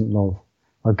that isn't love.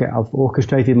 I've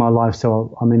orchestrated my life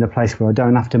so I'm in a place where I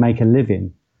don't have to make a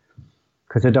living,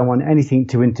 because I don't want anything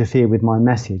to interfere with my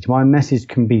message. My message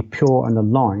can be pure and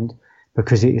aligned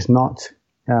because it is not,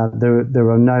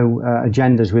 there are no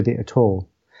agendas with it at all.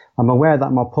 I'm aware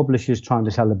that my publisher's trying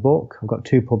to sell a book. I've got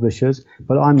 2 publishers,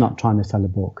 but I'm not trying to sell a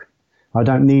book. I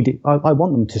don't need it. I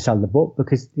want them to sell the book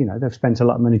because, you know, they've spent a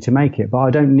lot of money to make it, but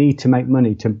I don't need to make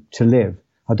money to live.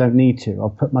 I don't need to.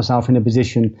 I've put myself in a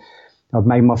position, I've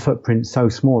made my footprint so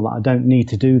small that I don't need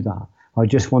to do that. I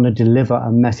just want to deliver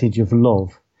a message of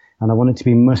love, and I want it to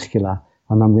be muscular.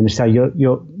 And I'm going to say,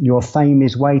 your fame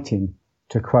is waiting,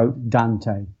 to quote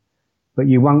Dante, but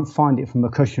you won't find it from a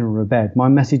cushion or a bed. My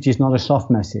message is not a soft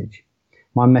message.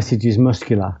 My message is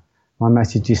muscular. My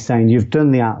message is saying, you've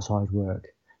done the outside work.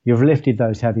 You've lifted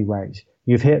those heavy weights.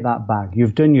 You've hit that bag.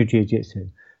 You've done your jiu-jitsu.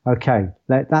 Okay,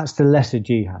 that's the lesser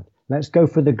jihad. Let's go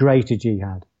for the greater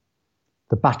jihad,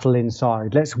 the battle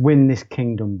inside. Let's win this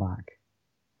kingdom back.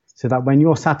 So that when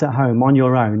you're sat at home on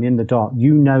your own in the dark,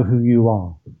 you know who you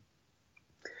are.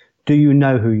 Do you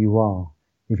know who you are?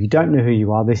 If you don't know who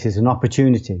you are, this is an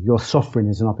opportunity. Your suffering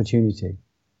is an opportunity.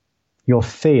 Your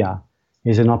fear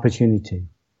is an opportunity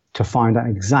to find out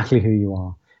exactly who you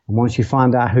are. And once you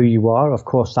find out who you are, of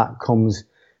course, that comes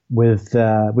with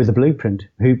a blueprint.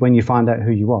 When you find out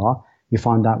who you are, you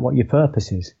find out what your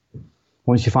purpose is.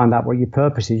 Once you find out what your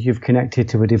purpose is, you've connected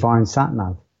to a divine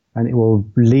sat-nav, and it will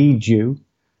lead you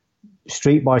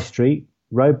street by street,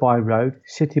 road by road,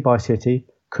 city by city,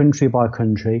 country by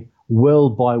country,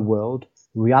 world by world,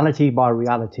 reality by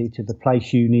reality, to the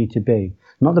place you need to be.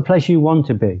 Not the place you want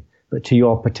to be, but to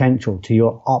your potential, to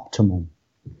your optimum.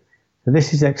 So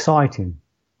this is exciting.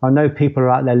 I know people are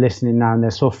out there listening now and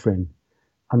they're suffering.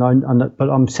 But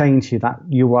I'm saying to you that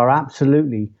you are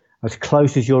absolutely as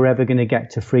close as you're ever going to get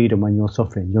to freedom when you're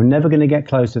suffering. You're never going to get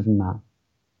closer than that.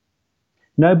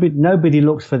 Nobody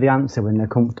looks for the answer when they're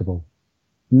comfortable.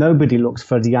 Nobody looks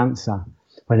for the answer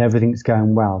when everything's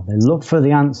going well. They look for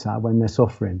the answer when they're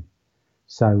suffering.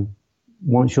 So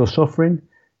once you're suffering,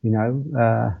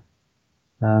 you're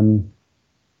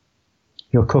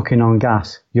cooking on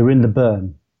gas. You're in the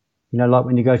burn. Like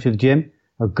when you go to the gym,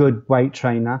 a good weight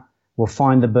trainer will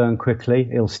find the burn quickly.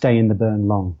 He'll stay in the burn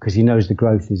long because he knows the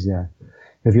growth is there.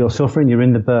 If you're suffering, you're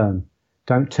in the burn.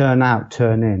 Don't turn out,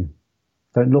 turn in.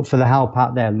 Don't look for the help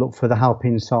out there. Look for the help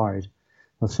inside.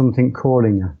 There's something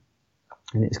calling you,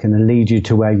 and it's going to lead you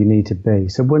to where you need to be.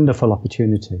 It's a wonderful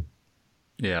opportunity.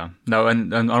 Yeah. No,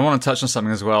 and I want to touch on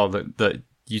something as well that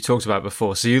you talked about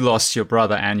before. So you lost your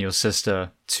brother and your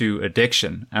sister to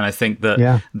addiction. And I think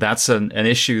that that's an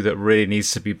issue that really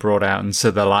needs to be brought out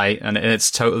into the light. And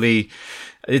it's totally,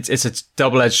 it's a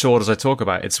double-edged sword as I talk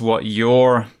about. It's what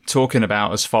you're talking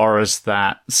about as far as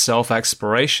that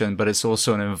self-exploration, but it's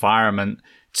also an environment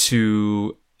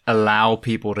to allow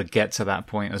people to get to that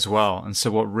point as well. And so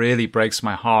what really breaks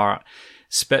my heart,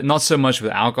 not so much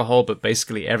with alcohol, but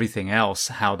basically everything else,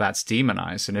 how that's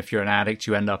demonized. And if you're an addict,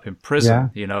 you end up in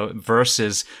prison,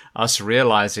 versus us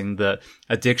realizing that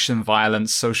addiction,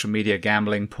 violence, social media,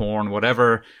 gambling, porn,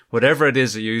 whatever it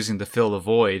is that you're using to fill the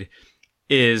void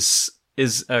is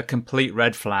a complete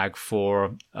red flag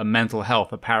for a mental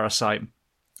health, a parasite,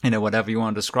 whatever you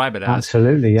want to describe it as.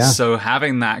 Absolutely, yeah. So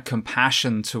having that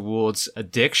compassion towards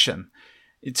addiction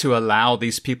to allow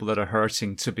these people that are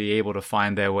hurting to be able to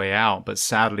find their way out. But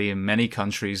sadly, in many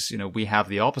countries, we have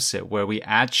the opposite, where we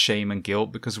add shame and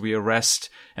guilt because we arrest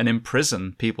and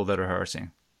imprison people that are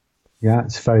hurting. Yeah,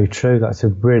 it's very true. That's a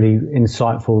really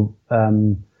insightful,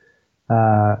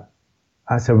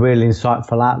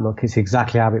 outlook. It's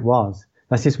exactly how it was.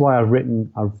 That's just why I've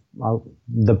written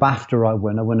the BAFTA I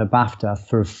won a BAFTA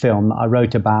for a film that I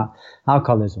wrote about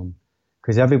alcoholism.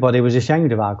 Because everybody was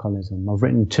ashamed of alcoholism. I've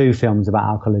written 2 films about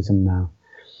alcoholism now.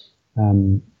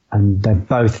 And they're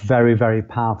both very, very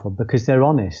powerful because they're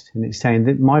honest. And it's saying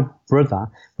that my brother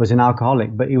was an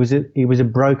alcoholic, but he was a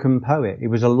broken poet. He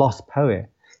was a lost poet.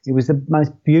 He was the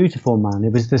most beautiful man. He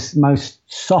was the most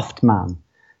soft man.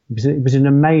 He was an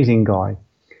amazing guy.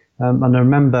 And I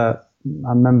remember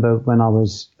when I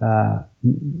was,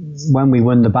 when we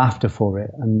won the BAFTA for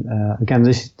it, and again,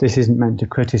 this isn't meant to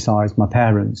criticize my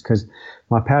parents, because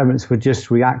my parents were just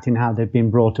reacting how they'd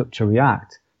been brought up to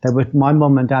react. My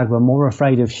mum and dad were more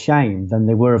afraid of shame than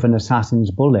they were of an assassin's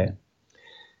bullet.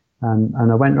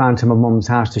 And I went round to my mum's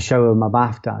house to show her my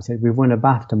BAFTA. I said, "We've won a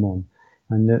BAFTA, Mum."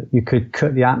 And you could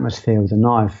cut the atmosphere with a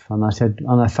knife. And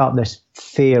I felt this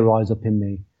fear rise up in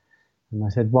me. And I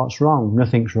said, "What's wrong?"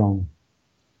 "Nothing's wrong."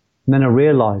 And then I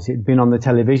realised it'd been on the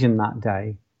television that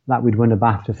day that we'd won a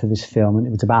BAFTA for this film, and it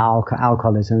was about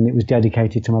alcoholism, and it was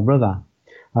dedicated to my brother.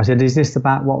 I said, "Is this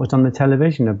about what was on the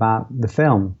television about the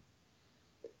film?"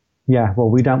 "Yeah, well,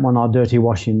 we don't want our dirty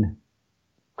washing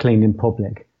cleaned in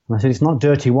public." And I said, "It's not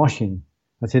dirty washing."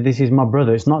 I said, "This is my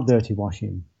brother. It's not dirty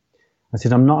washing." I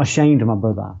said, "I'm not ashamed of my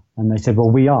brother." And they said, "Well,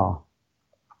 we are."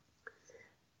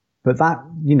 But that,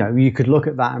 you could look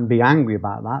at that and be angry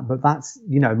about that. But that's,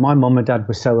 my mum and dad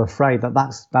were so afraid that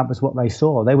was what they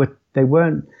saw. They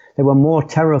were more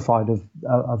terrified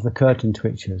of the curtain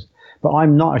twitchers. But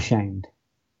I'm not ashamed.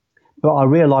 But I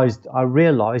realized,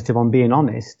 if I'm being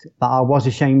honest, that I was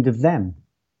ashamed of them.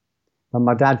 When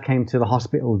my dad came to the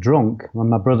hospital drunk, when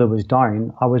my brother was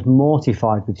dying, I was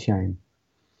mortified with shame.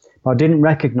 But I didn't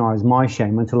recognize my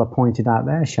shame until I pointed out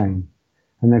their shame.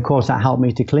 And of course that helped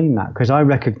me to clean that, because I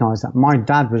recognized that my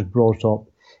dad was brought up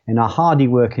in a hardy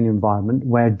working environment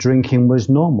where drinking was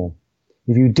normal.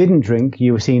 If you didn't drink,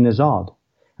 you were seen as odd.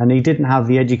 And he didn't have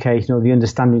the education or the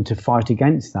understanding to fight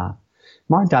against that.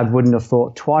 My dad wouldn't have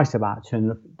thought twice about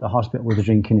turning up at the hospital with a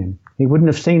drink in him. He wouldn't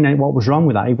have seen what was wrong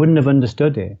with that. He wouldn't have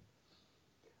understood it.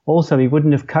 Also, he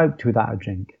wouldn't have coped without a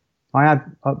drink. I had,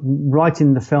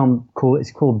 writing the film,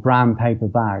 it's called Brown Paper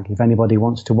Bag. If anybody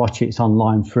wants to watch it, it's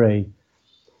online free.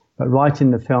 But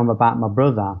writing the film about my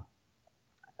brother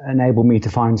enabled me to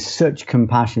find such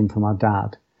compassion for my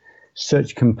dad,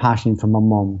 such compassion for my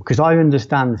mum, because I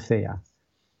understand fear.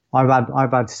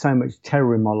 I've had so much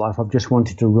terror in my life. I've just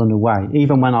wanted to run away.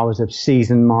 Even when I was a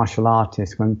seasoned martial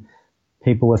artist, when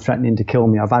people were threatening to kill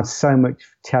me, I've had so much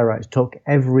terror. It took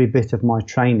every bit of my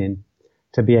training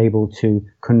to be able to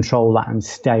control that and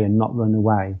stay and not run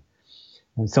away.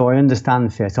 And so I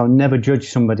understand fear. So I never judge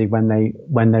somebody when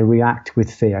they react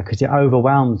with fear, because it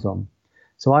overwhelms them.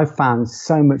 So I've found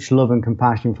so much love and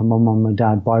compassion from my mum and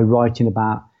dad by writing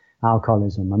about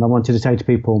alcoholism. And I wanted to say to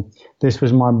people, this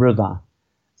was my brother.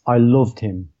 I loved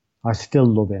him. I still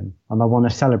love him. And I want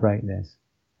to celebrate this.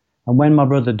 And when my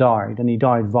brother died, and he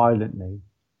died violently,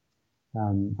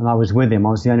 and I was with him,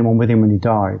 I was the only one with him when he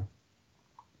died.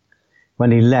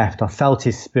 When he left, I felt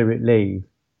his spirit leave.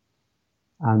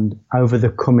 And over the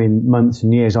coming months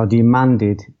and years, I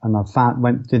demanded,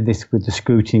 and did this with the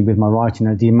scrutiny, with my writing,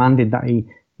 I demanded that he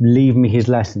leave me his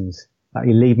lessons, that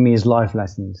he leave me his life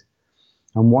lessons.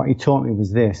 And what he taught me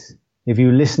was this: if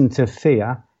you listen to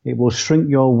fear, it will shrink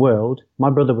your world. My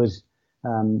brother was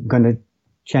going to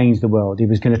change the world. He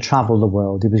was going to travel the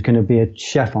world. He was going to be a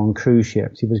chef on cruise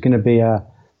ships. He was going to be a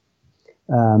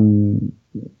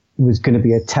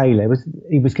tailor.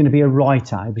 He was going to be a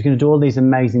writer. He was going to do all these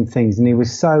amazing things. And he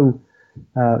was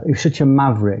such a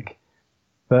maverick.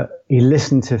 But he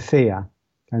listened to fear.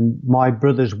 And my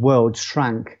brother's world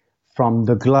shrank from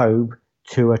the globe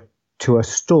to a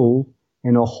stool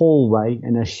in a hallway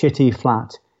in a shitty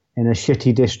flat in a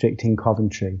shitty district in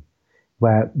Coventry,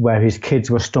 where his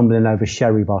kids were stumbling over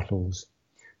sherry bottles.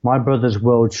 My brother's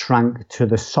world shrank to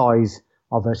the size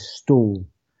of a stool.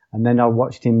 And then I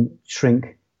watched him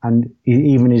shrink, and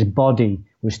even his body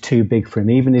was too big for him.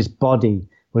 Even his body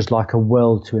was like a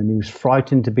world to him. He was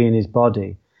frightened to be in his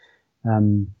body.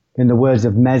 In the words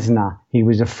of Mesner, he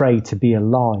was afraid to be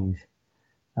alive.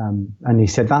 And he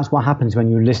said, that's what happens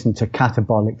when you listen to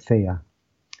catabolic fear.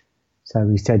 So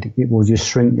he said, it will just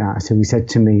shrink that. So he said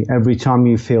to me, every time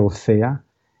you feel fear,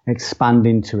 expand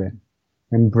into it,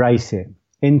 embrace it,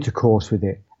 intercourse with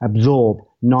it, absorb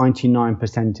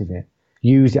 99% of it,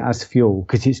 use it as fuel,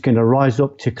 because it's going to rise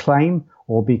up to claim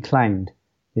or be claimed.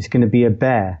 It's going to be a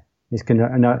bear. It's going to,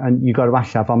 and you got to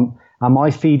ask yourself, am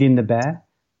I feeding the bear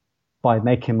by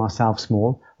making myself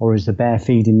small, or is the bear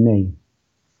feeding me?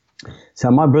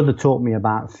 So my brother taught me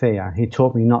about fear. He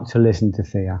taught me not to listen to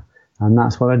fear. And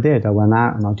that's what I did. I went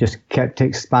out and I just kept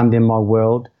expanding my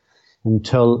world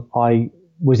until I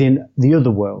was in the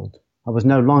other world. I was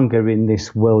no longer in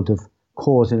this world of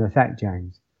cause and effect,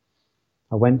 James.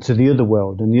 I went to the other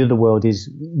world, and the other world is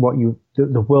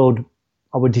the world,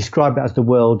 I would describe it as the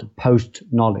world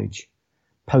post-knowledge,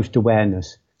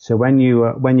 post-awareness. So when you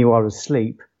are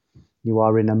asleep, you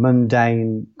are in a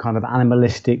mundane, kind of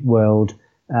animalistic world,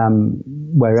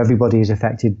 where everybody is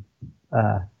affected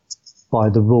by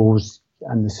the rules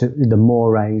and the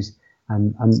mores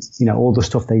and all the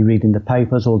stuff they read in the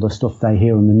papers, all the stuff they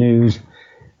hear on the news.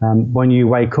 When you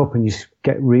wake up and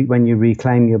when you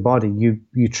reclaim your body,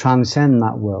 you transcend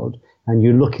that world, and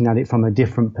you're looking at it from a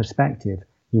different perspective.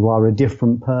 You are a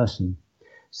different person.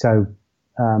 So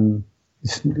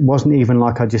it wasn't even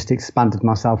like I just expanded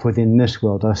myself within this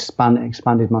world. I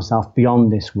expanded myself beyond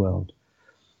this world.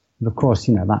 And of course,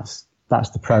 that's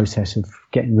the process of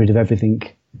getting rid of everything.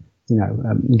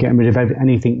 Getting rid of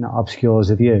anything that obscures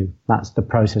the view. That's the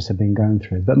process I've been going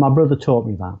through. But my brother taught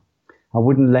me that. I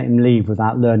wouldn't let him leave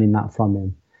without learning that from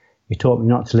him. He taught me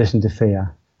not to listen to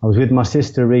fear. I was with my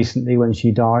sister recently when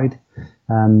she died,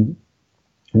 and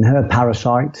her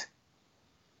parasite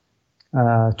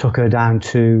took her down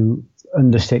to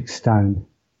under 6 stone.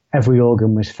 Every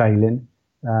organ was failing.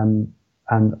 And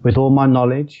with all my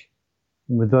knowledge,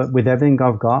 with everything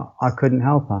I've got, I couldn't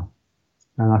help her.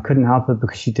 And I couldn't help her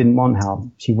because she didn't want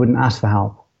help. She wouldn't ask for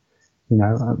help.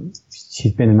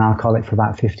 She's been an alcoholic for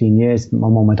about 15 years. My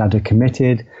mum and dad are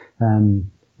committed.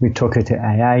 We took her to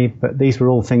AA, but these were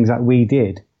all things that we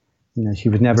did. She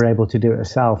was never able to do it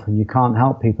herself, and you can't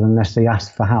help people unless they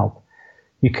ask for help.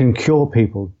 You can cure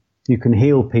people, you can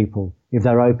heal people if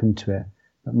they're open to it.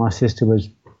 But my sister was,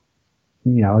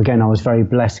 again, I was very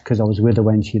blessed because I was with her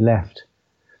when she left.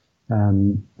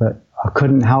 But I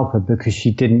couldn't help her because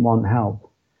she didn't want help.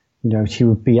 She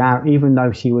would be out, even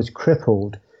though she was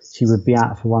crippled, she would be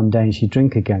out for one day and she'd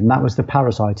drink again. That was the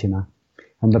parasite in her.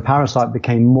 And the parasite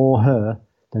became more her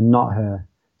than not her.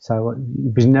 So it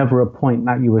was never a point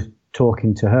that you were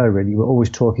talking to her, really. You were always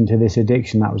talking to this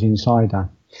addiction that was inside her.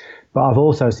 But I've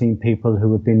also seen people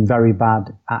who have been very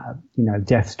bad at,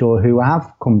 death's door, who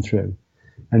have come through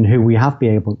and who we have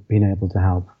been able to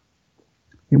help.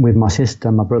 With my sister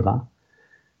and my brother,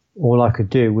 all I could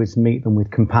do was meet them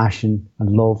with compassion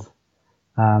and love,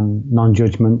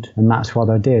 non-judgment, and that's what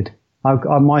I did.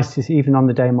 My sister, even on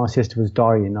the day my sister was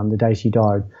dying, on the day she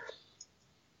died,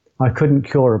 I couldn't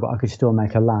cure her, but I could still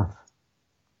make her laugh.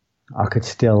 I could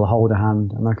still hold her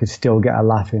hand, and I could still get her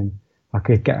laughing. I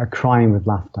could get her crying with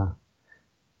laughter.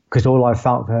 Because all I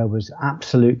felt for her was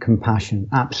absolute compassion,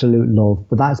 absolute love.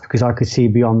 But that's because I could see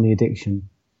beyond the addiction.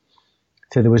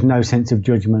 So there was no sense of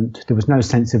judgment. There was no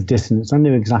sense of dissonance. I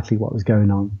knew exactly what was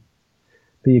going on.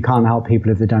 But you can't help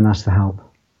people if they don't ask for help.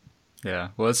 Yeah,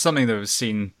 well, it's something that we've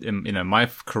seen in my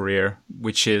career,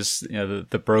 which is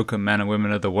the broken men and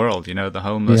women of the world. The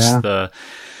homeless, yeah.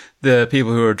 The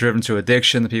people who are driven to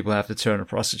addiction, the people who have to turn to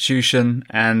prostitution,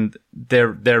 and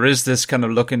there is this kind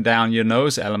of looking down your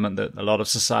nose element that a lot of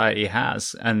society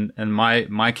has. And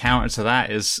my counter to that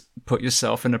is put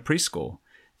yourself in a preschool.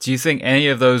 Do you think any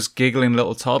of those giggling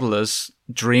little toddlers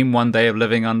dream one day of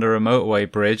living under a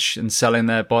motorway bridge and selling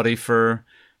their body for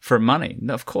money?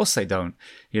 No, of course they don't.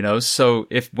 So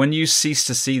when you cease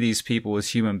to see these people as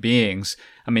human beings,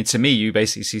 to me, you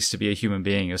basically cease to be a human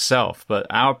being yourself. But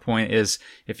our point is,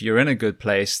 if you're in a good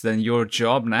place, then your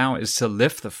job now is to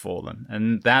lift the fallen.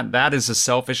 And that is a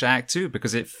selfish act too,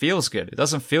 because it feels good. It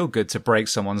doesn't feel good to break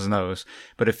someone's nose,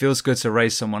 but it feels good to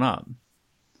raise someone up.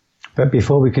 But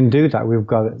before we can do that, we've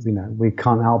got, we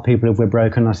can't help people if we're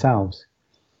broken ourselves.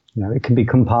 It can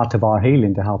become part of our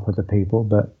healing to help other people,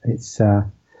 but it's no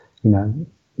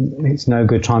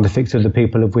good trying to fix other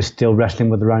people if we're still wrestling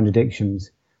with our own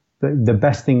addictions. But the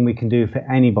best thing we can do for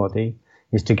anybody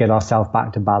is to get ourselves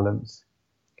back to balance.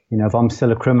 If I'm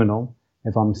still a criminal,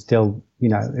 if I'm still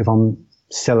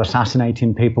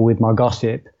assassinating people with my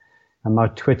gossip and my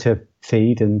Twitter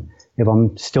feed, and if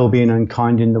I'm still being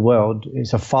unkind in the world,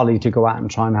 it's a folly to go out and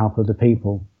try and help other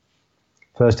people.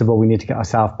 First of all, we need to get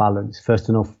ourselves balanced. First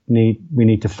enough, we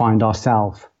need to find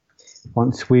ourselves.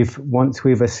 Once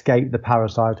we've escaped the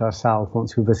parasite ourselves,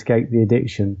 once we've escaped the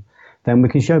addiction, then we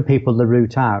can show people the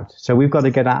route out. So we've got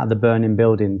to get out of the burning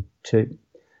building, to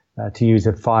use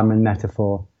a fireman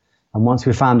metaphor. And once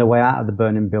we've found a way out of the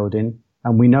burning building,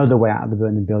 and we know the way out of the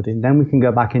burning building, then we can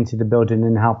go back into the building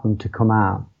and help them to come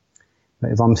out.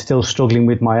 But if I'm still struggling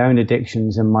with my own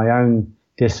addictions and my own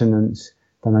dissonance,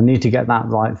 then I need to get that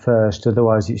right first.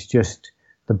 Otherwise, it's just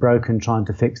the broken trying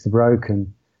to fix the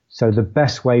broken. So the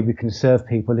best way we can serve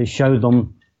people is show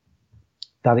them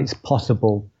that it's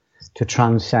possible to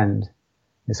transcend.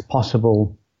 It's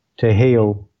possible to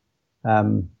heal,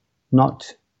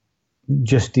 not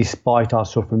just despite our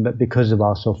suffering, but because of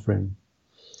our suffering.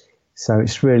 So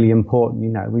it's really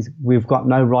important, we've got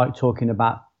no right talking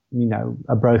about,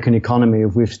 a broken economy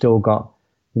if we've still got,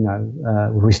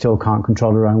 we still can't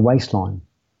control our own waistline.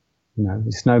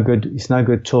 It's no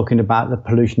good talking about the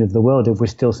pollution of the world if we're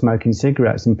still smoking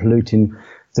cigarettes and polluting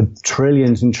the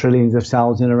trillions and trillions of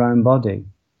cells in our own body.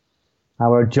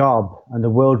 Our job, and the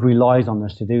world relies on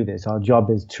us to do this, our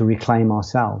job is to reclaim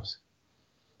ourselves.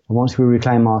 And once we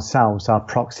reclaim ourselves, our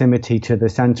proximity to the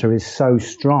center is so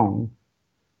strong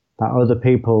that other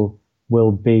people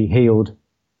will be healed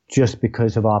just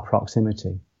because of our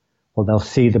proximity, or they'll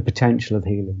see the potential of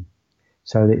healing.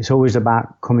 So it's always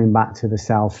about coming back to the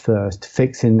self first,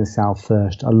 fixing the self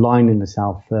first, aligning the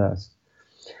self first.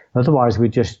 Otherwise, we're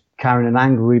just carrying an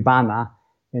angry banner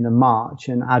in a march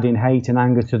and adding hate and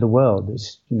anger to the world.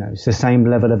 It's the same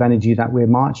level of energy that we're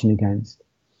marching against.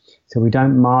 So we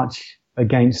don't march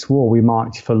against war, we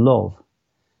march for love.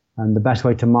 And the best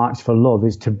way to march for love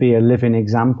is to be a living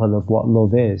example of what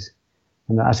love is.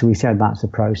 And as we said, that's a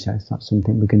process. That's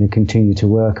something we're going to continue to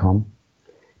work on.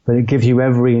 But it gives you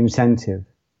every incentive,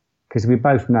 because we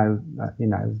both know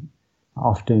that,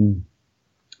 often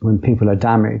when people are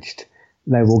damaged,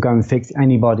 they will go and fix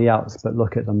anybody else but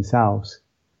look at themselves.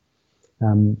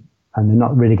 And they're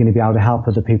not really going to be able to help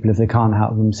other people if they can't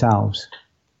help themselves.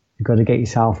 You've got to get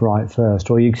yourself right first,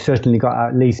 or you've certainly got to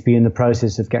at least be in the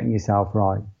process of getting yourself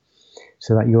right.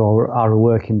 so that you are a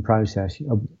work in process,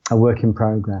 a work in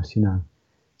progress, you know.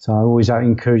 So I always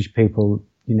encourage people,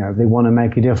 you know, if they want to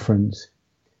make a difference,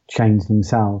 change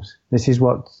themselves. This is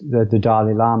what the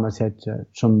Dalai Lama said to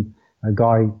a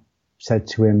guy said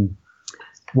to him,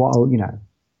 what, you know,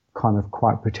 kind of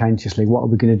quite pretentiously, what are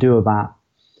we going to do about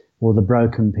all the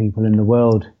broken people in the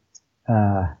world,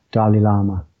 Dalai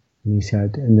Lama? And he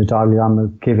said, and the Dalai Lama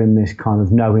gave him this kind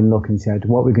of knowing look and said,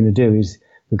 what we're going to do is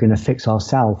we're going to fix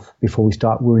ourselves before we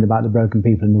start worrying about the broken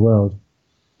people in the world.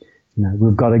 You know,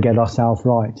 we've got to get ourselves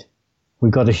right.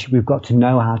 We've got to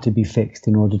know how to be fixed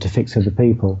in order to fix other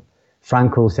people. Viktor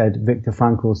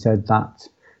Frankl said that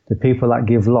the people that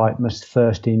give light must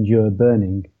first endure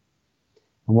burning.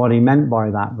 And what he meant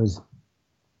by that was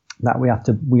that we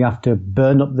have to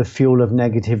burn up the fuel of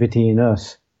negativity in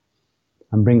us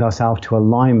and bring ourselves to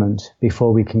alignment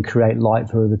before we can create light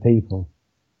for other people.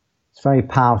 It's very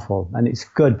powerful, and it's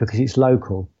good because it's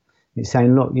local. It's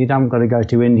saying, look, you haven't got to go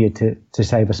to India to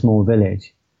save a small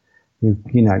village.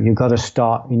 You've got to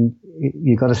start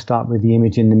with the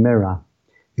image in the mirror.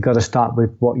 You've got to start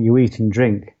with what you eat and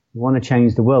drink. We want to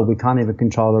change the world. We can't even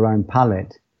control our own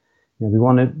palate. You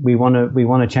know, we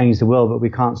want to change the world, but we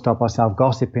can't stop ourselves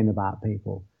gossiping about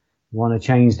people. We want to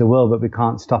change the world, but we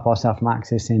can't stop ourselves from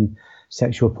accessing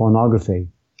sexual pornography.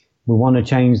 We want to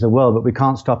change the world, but we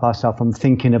can't stop ourselves from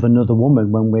thinking of another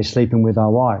woman when we're sleeping with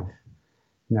our wife.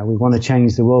 You know, we want to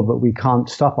change the world, but we can't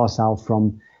stop ourselves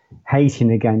from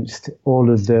hating against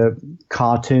all of the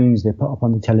cartoons they put up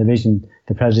on the television,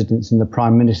 the presidents and the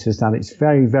prime ministers. That it's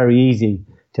very, very easy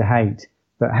to hate,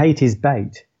 but hate is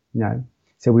bait, you know.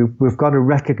 So we've got to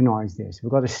recognize this.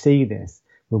 We've got to see this.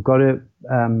 We've got to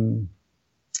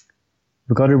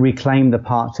reclaim the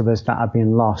parts of us that have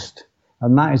been lost.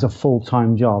 And that is a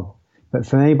full-time job. But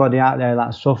for anybody out there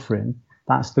that's suffering,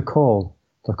 that's the call.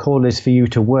 The call is for you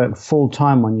to work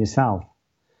full-time on yourself.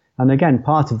 And again,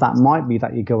 part of that might be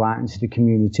that you go out into the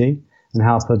community and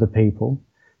help other people.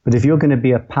 But if you're going to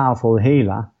be a powerful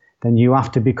healer, then you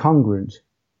have to be congruent.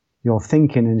 Your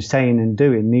thinking and saying and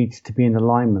doing needs to be in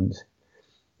alignment.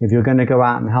 If you're going to go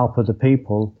out and help other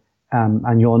people,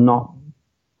 and you're not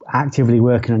actively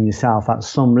working on yourself, at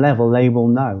some level they will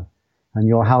know. And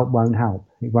your help won't help.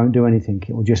 It won't do anything.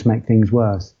 It will just make things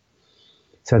worse.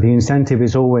 So the incentive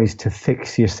is always to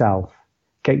fix yourself,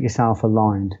 get yourself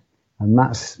aligned. And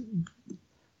that's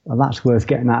worth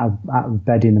getting out of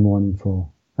bed in the morning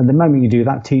for. And the moment you do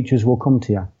that, teachers will come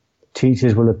to you.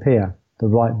 Teachers will appear. The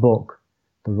right book,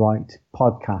 the right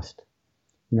podcast,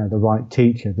 you know, the right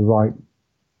teacher, the right,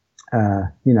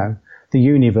 the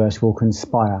universe will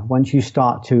conspire. Once you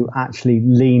start to actually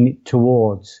lean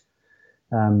towards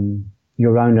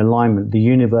your own alignment, the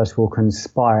universe will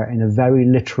conspire in a very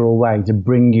literal way to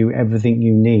bring you everything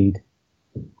you need.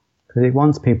 Because it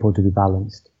wants people to be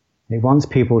balanced. It wants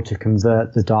people to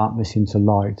convert the darkness into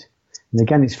light. And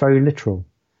again, it's very literal.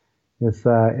 If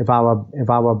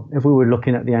we were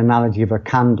looking at the analogy of a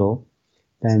candle,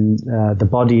 then the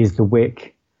body is the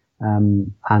wick,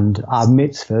 and our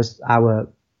mitzvahs, our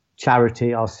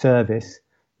charity, our service,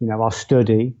 you know, our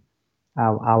study,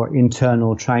 our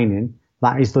internal training,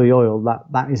 that is the oil,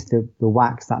 that is the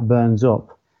wax that burns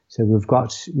up. So we've got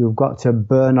to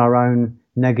burn our own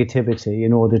negativity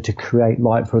in order to create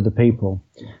light for other people.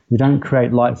 We don't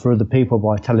create light for other people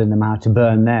by telling them how to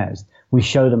burn theirs. We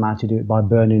show them how to do it by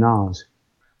burning ours.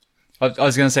 I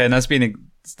was going to say, and that's been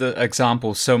the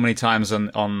example so many times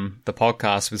on the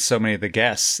podcast with so many of the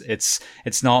guests.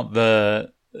 It's not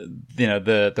the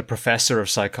professor of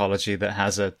psychology that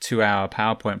has a 2-hour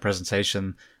PowerPoint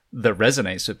presentation that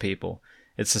resonates with people.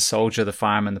 It's the soldier, the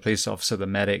fireman, the police officer, the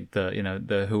medic,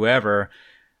 the whoever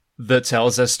that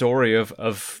tells their story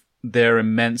of their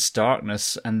immense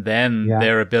darkness and then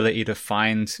their ability to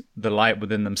find the light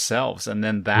within themselves. And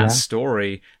then that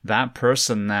story, that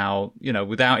person now, you know,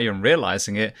 without even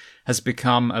realizing it, has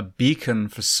become a beacon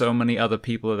for so many other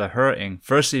people that are hurting.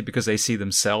 Firstly, because they see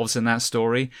themselves in that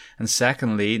story. And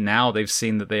secondly, now they've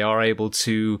seen that they are able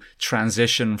to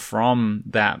transition from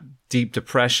that deep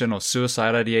depression or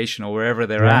suicide ideation or wherever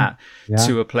they're at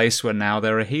to a place where now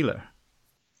they're a healer.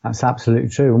 That's absolutely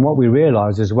true. And what we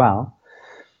realize as well,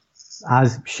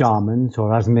 as shamans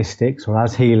or as mystics or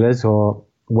as healers or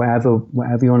whatever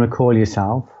you want to call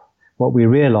yourself, what we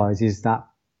realize is that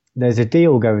there's a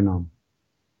deal going on.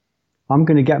 I'm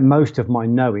going to get most of my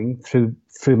knowing through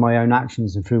my own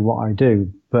actions and through what I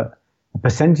do, but a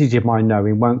percentage of my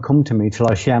knowing won't come to me till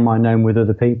I share my knowing with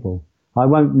other people. I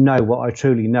won't know what I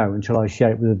truly know until I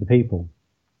share it with other people.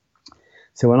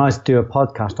 So when I do a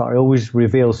podcast, I always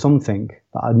reveal something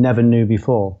that I never knew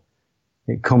before.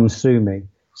 It comes through me.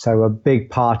 So a big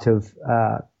part of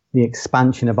the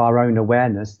expansion of our own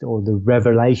awareness or the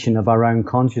revelation of our own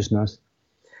consciousness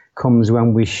comes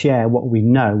when we share what we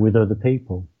know with other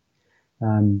people.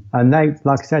 And they,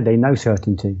 like I said, they know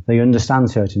certainty. They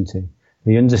understand certainty.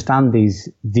 They understand these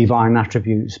divine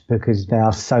attributes because they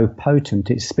are so potent.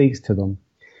 It speaks to them.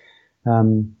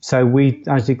 So we,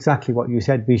 as exactly what you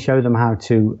said, we show them how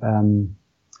to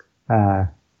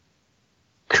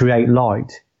create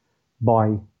light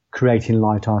by creating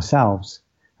light ourselves.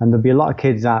 And there'll be a lot of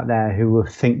kids out there who will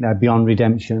think they're beyond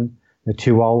redemption. They're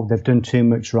too old. They've done too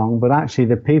much wrong. But actually,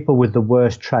 the people with the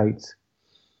worst traits,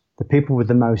 the people with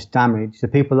the most damage, the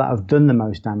people that have done the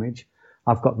most damage,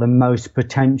 have got the most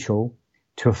potential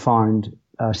to find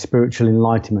spiritual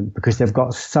enlightenment because they've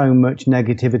got so much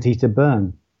negativity to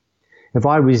burn. If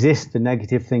I resist the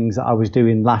negative things that I was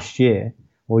doing last year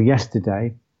or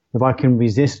yesterday, if I can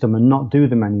resist them and not do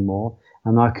them anymore,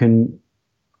 and I can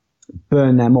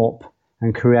burn them up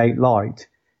and create light,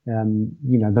 then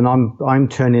I'm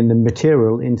turning the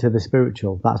material into the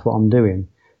spiritual. That's what I'm doing.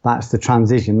 That's the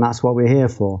transition. That's what we're here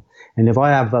for. And if I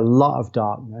have a lot of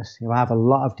darkness, if I have a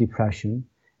lot of depression,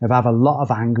 if I have a lot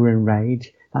of anger and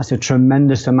rage, that's a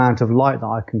tremendous amount of light that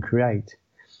I can create.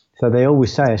 So they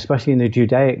always say, especially in the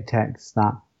Judaic texts,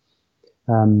 that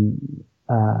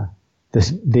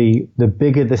the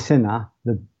bigger the sinner,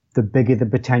 the bigger the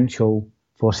potential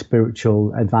for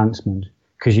spiritual advancement.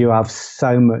 Because you have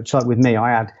so much, like with me,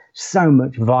 I had so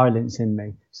much violence in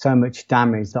me, so much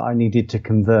damage that I needed to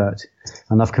convert.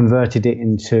 And I've converted it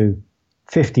into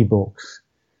 50 books,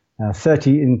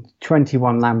 30 in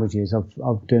 21 languages.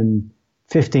 I've done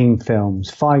 15 films,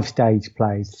 5 stage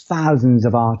plays, thousands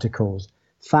of articles,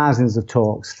 thousands of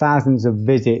talks, thousands of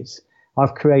visits.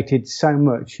 I've created so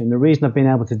much. And the reason I've been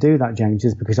able to do that, James,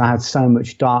 is because I had so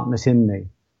much darkness in me.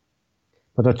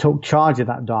 But I took charge of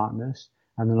that darkness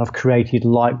and then I've created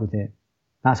light with it.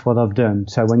 That's what I've done.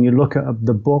 So when you look at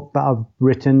the book that I've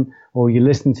written or you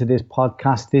listen to this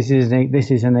podcast, this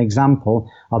is an example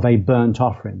of a burnt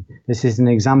offering. This is an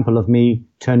example of me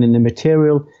turning the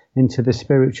material into the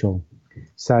spiritual.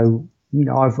 So,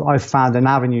 I've found an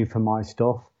avenue for my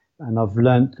stuff, and I've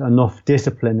learnt enough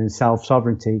discipline and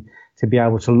self-sovereignty to be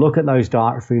able to look at those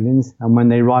dark feelings, and when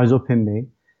they rise up in me,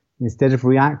 instead of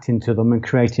reacting to them and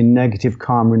creating negative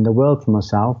karma in the world for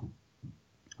myself,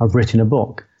 I've written a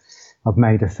book. I've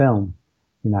made a film.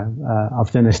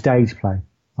 I've done a stage play.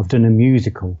 I've done a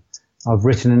musical. I've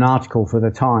written an article for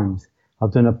the Times.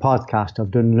 I've done a podcast.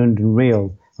 I've done London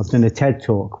Real. I've done a TED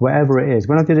Talk, whatever it is.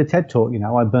 When I did a TED Talk,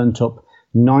 I burnt up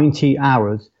 90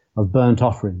 hours of burnt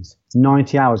offerings.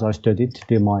 90 hours I studied to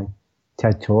do my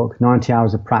TED Talk, 90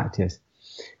 hours of practice.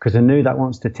 Because I knew that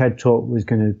once the TED Talk was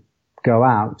going to go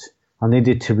out, I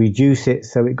needed to reduce it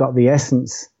so it got the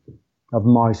essence of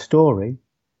my story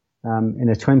in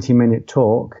a 20-minute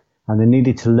talk, and I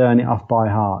needed to learn it off by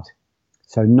heart.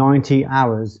 So 90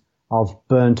 hours of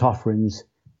burnt offerings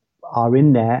are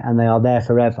in there, and they are there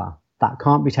forever. That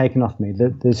can't be taken off me.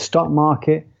 The stock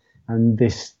market and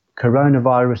this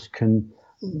coronavirus can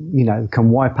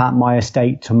wipe out my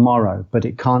estate tomorrow, but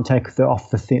it can't take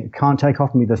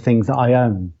off me the things that I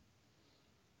own.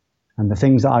 And the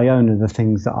things that I own are the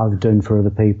things that I've done for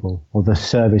other people, or the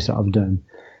service that I've done.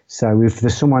 So if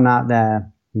there's someone out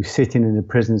there who's sitting in a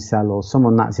prison cell, or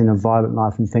someone that's in a violent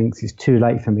life and thinks it's too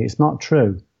late for me, it's not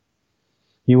true.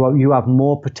 You have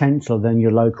more potential than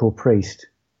your local priest.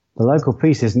 The local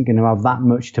priest isn't going to have that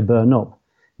much to burn up.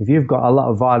 If you've got a lot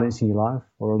of violence in your life,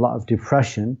 or a lot of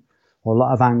depression, or a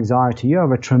lot of anxiety, you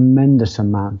have a tremendous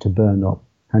amount to burn up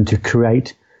and to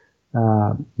create,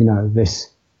 this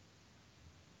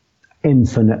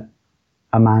infinite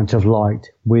amount of light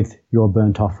with your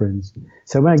burnt offerings.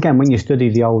 So when you study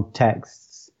the old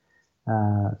texts,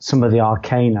 some of the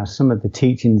arcana, some of the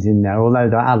teachings in there, although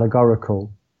they're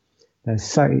allegorical, they're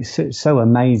so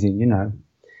amazing.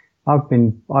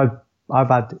 I've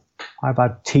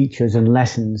had teachers and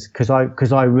lessons because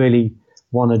I really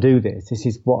want to do this. This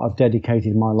is what I've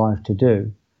dedicated my life to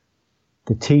do.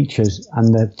 The teachers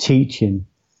and the teaching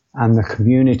and the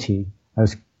community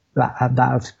that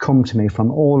has come to me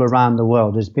from all around the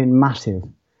world has been massive.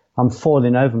 I'm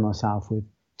falling over myself with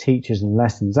teachers and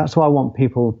lessons. That's why I want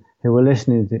people who are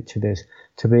listening to this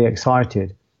to be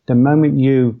excited. The moment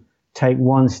you take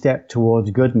one step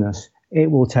towards goodness, it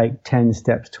will take 10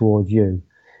 steps towards you.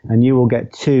 And you will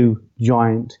get 2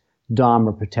 giant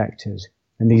Dharma protectors.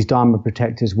 And these Dharma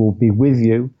protectors will be with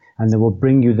you, and they will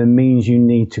bring you the means you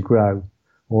need to grow,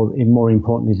 or more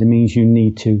importantly, the means you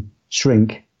need to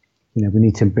shrink. We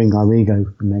need to bring our ego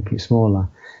and make it smaller.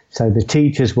 So the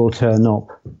teachers will turn up,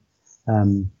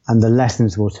 and the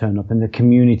lessons will turn up, and the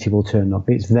community will turn up.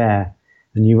 It's there,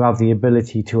 and you have the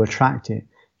ability to attract it.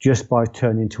 just by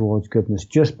turning towards goodness,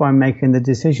 just by making the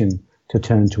decision to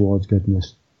turn towards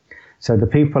goodness. So the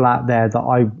people out there that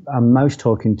I am most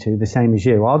talking to, the same as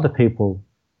you, are the people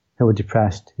who are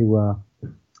depressed, who are,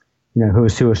 who are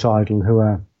suicidal, who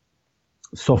are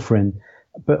suffering,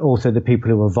 but also the people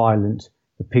who are violent,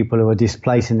 the people who are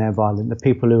displacing their violence, the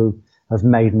people who have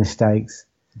made mistakes.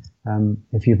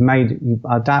 If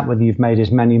I doubt whether you've made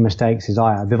as many mistakes as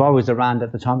I have. If I was around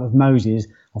at the time of Moses,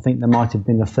 I think there might have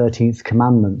been the 13th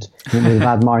commandment. It would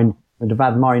have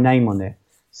had my name on it.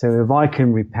 So if I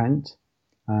can repent,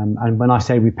 and when I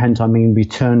say repent, I mean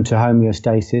return to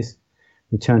homeostasis,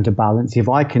 return to balance. If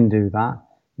I can do that,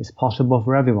 it's possible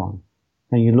for everyone.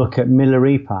 And you look at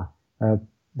Milarepa,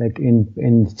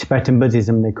 in Tibetan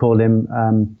Buddhism, they call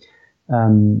him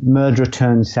murderer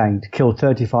turned saint, killed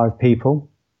 35 people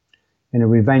in a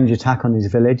revenge attack on his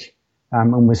village,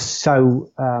 and was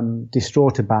so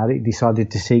distraught about it, he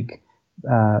decided to seek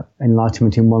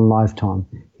enlightenment in one lifetime.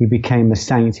 He became a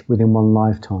saint within one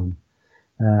lifetime.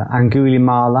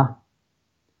 Angulimala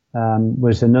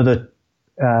was another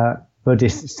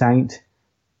Buddhist saint.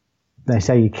 They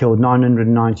say he killed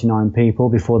 999 people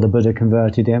before the Buddha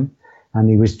converted him, and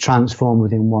he was transformed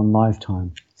within one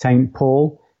lifetime. Saint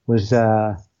Paul was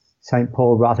I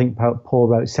think Paul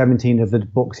wrote 17 of the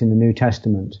books in the New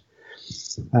Testament,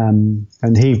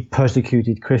 and he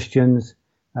persecuted Christians.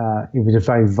 He was a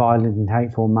very violent and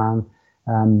hateful man.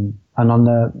 And on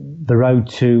the road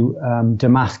to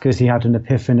Damascus, he had an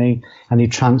epiphany and he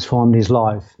transformed his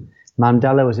life.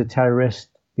 Mandela was a terrorist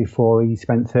before he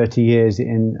spent 30 years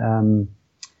in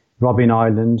Robben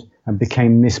Island and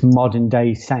became this modern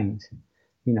day saint.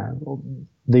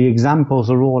 The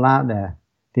examples are all out there.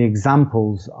 The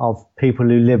examples of people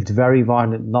who lived very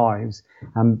violent lives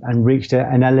and reached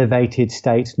an elevated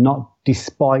state, not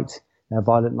despite their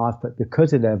violent life, but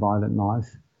because of their violent life.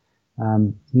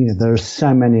 There are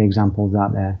so many examples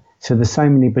out there. So there's so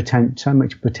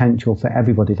much potential for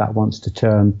everybody that wants to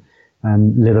turn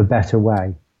and live a better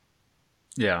way.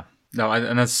 Yeah. No,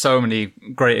 and there's so many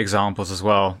great examples as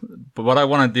well. But what I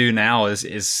want to do now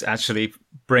is actually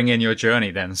bring in your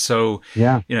journey then. So,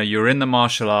 yeah. You're in the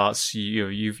martial arts,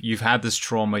 you've had this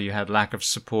trauma, you had lack of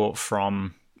support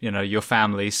from, your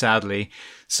family, sadly.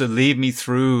 So lead me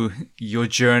through your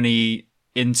journey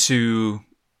into,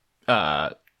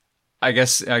 I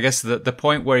guess the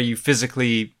point where you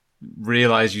physically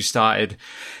realized you started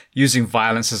using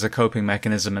violence as a coping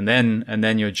mechanism, and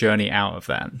then your journey out of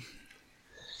that.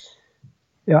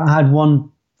 Yeah, I had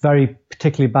one very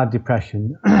particularly bad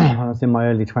depression when I was in my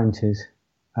early 20s.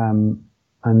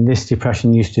 And this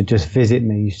depression used to just visit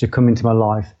me, used to come into my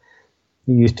life.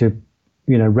 It used to,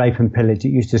 rape and pillage. It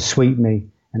used to sweep me,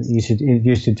 and it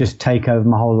used to just take over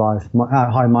my whole life.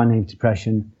 Hi, my name's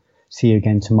depression. See you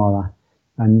again tomorrow.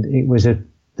 And it was the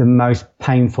most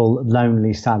painful,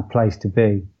 lonely, sad place to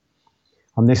be.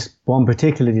 On this one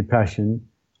particular depression,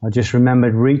 I just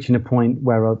remembered reaching a point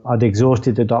where I'd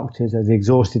exhausted the doctors, I'd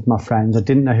exhausted my friends, I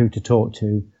didn't know who to talk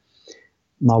to.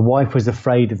 My wife was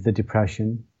afraid of the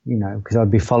depression, because I'd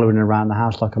be following her around the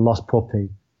house like a lost puppy.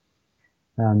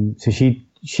 So she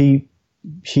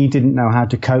didn't know how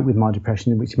to cope with my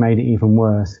depression, which made it even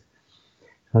worse.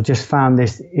 I just found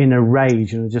this inner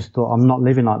rage, and I just thought, I'm not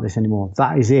living like this anymore.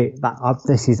 That is it.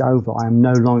 This is over. I am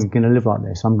no longer going to live like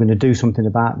this. I'm going to do something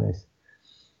about this.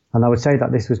 And I would say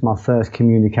that this was my first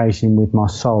communication with my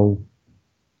soul,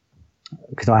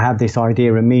 because I had this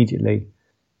idea immediately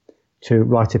to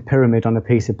write a pyramid on a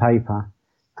piece of paper,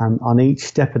 and on each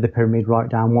step of the pyramid write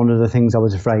down one of the things I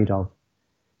was afraid of.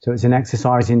 So it's an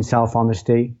exercise in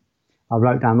self-honesty. I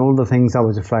wrote down all the things I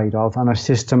was afraid of, and I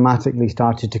systematically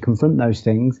started to confront those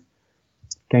things,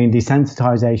 gain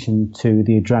desensitization to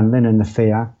the adrenaline and the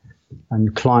fear,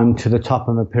 and climb to the top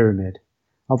of a pyramid.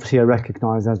 Obviously, I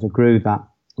recognized as I grew that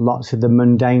lots of the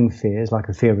mundane fears, like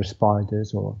a fear of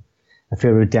spiders or a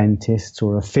fear of dentists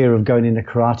or a fear of going in a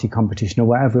karate competition or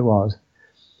whatever it was,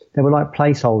 they were like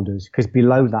placeholders, because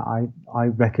below that I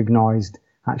recognized,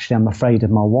 actually, I'm afraid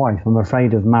of my wife. I'm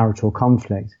afraid of marital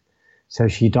conflict. So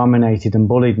she dominated and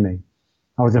bullied me.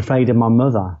 I was afraid of my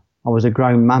mother. I was a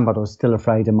grown man, but I was still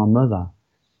afraid of my mother.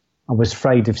 I was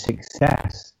afraid of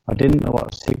success. I didn't know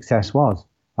what success was.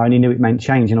 I only knew it meant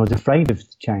change, and I was afraid of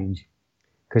change,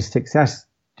 because success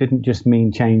didn't just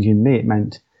mean change in me. It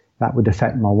meant that would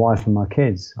affect my wife and my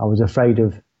kids. I was afraid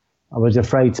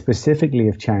specifically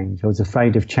of change. I was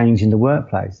afraid of change in the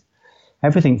workplace.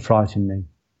 Everything frightened me.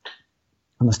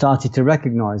 And I started to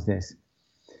recognize this.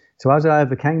 So as I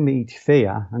overcame each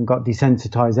fear and got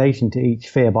desensitization to each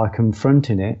fear by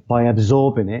confronting it, by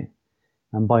absorbing it,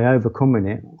 and by overcoming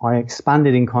it, I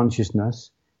expanded in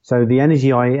consciousness So the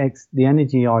energy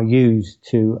I used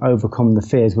to overcome the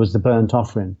fears was the burnt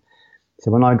offering. So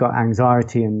when I got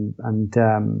anxiety and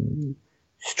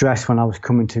stress when I was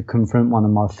coming to confront one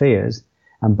of my fears,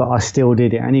 but I still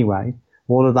did it anyway,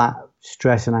 all of that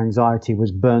stress and anxiety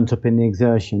was burnt up in the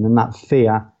exertion, and that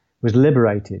fear was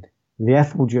liberated. The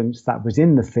effulgence that was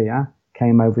in the fear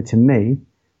came over to me,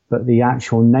 but the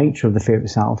actual nature of the fear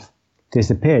itself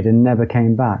disappeared and never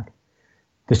came back.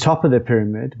 The top of the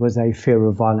pyramid was a fear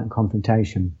of violent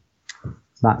confrontation.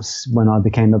 That's when I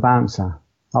became a bouncer.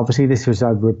 Obviously, this was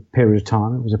over a period of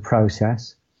time. It was a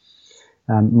process.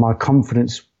 My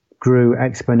confidence grew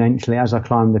exponentially as I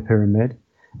climbed the pyramid.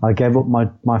 I gave up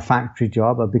my factory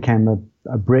job. I became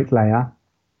a bricklayer.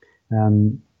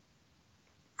 And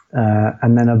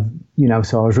then,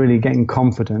 so I was really getting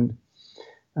confident.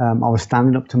 I was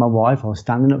standing up to my wife. I was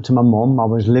standing up to my mum. I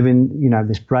was living,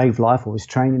 this brave life. I was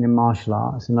training in martial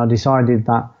arts. And I decided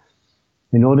that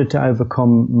in order to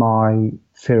overcome my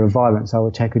fear of violence, I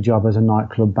would take a job as a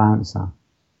nightclub bouncer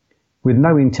with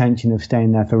no intention of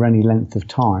staying there for any length of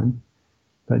time,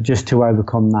 but just to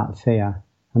overcome that fear.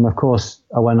 And of course,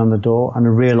 I went on the door and I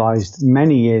realized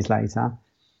many years later,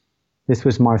 this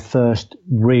was my first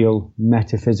real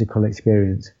metaphysical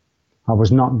experience. I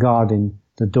was not guarding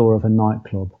the door of a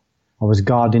nightclub. I was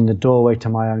guarding the doorway to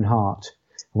my own heart.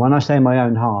 When I say my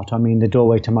own heart, I mean the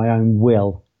doorway to my own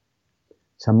will.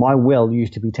 So my will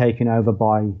used to be taken over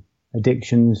by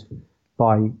addictions,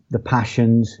 by the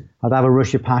passions. I'd have a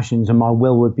rush of passions and my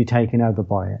will would be taken over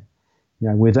by it.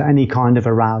 With any kind of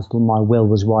arousal, my will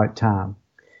was wiped out.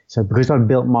 So because I'd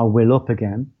built my will up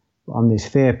again on this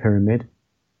fear pyramid,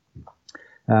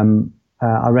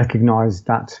 I recognized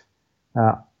that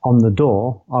on the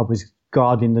door, I was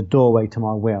guarding the doorway to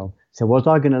my will. So was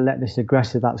I going to let this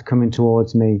aggressor that's coming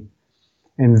towards me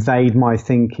invade my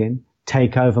thinking,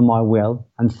 take over my will,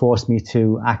 and force me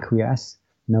to acquiesce?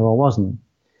 No, I wasn't.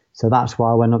 So that's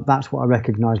why that's what I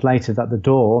recognized later, that the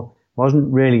door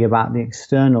wasn't really about the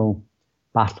external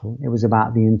battle. It was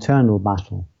about the internal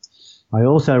battle. I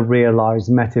also realized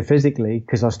metaphysically,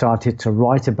 because I started to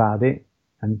write about it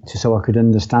and so I could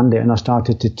understand it, and I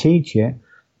started to teach it,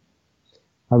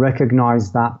 I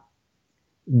recognized that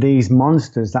these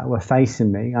monsters that were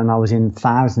facing me, and I was in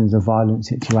thousands of violent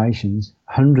situations,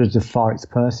 hundreds of fights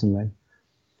personally,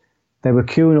 they were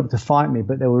queuing up to fight me,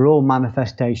 but they were all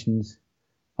manifestations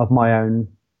of my own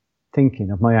thinking,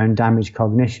 of my own damaged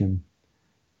cognition.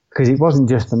 Because it wasn't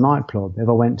just a nightclub. If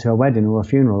I went to a wedding or a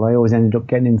funeral, I always ended up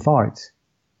getting in fights.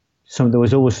 There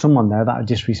was always someone there that had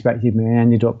disrespected me, and I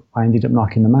ended up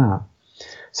knocking them out.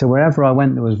 So wherever I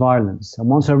went, there was violence. And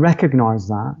once I recognized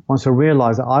that, once I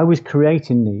realized that I was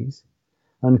creating these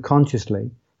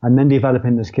unconsciously and then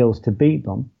developing the skills to beat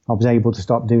them, I was able to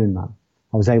stop doing that.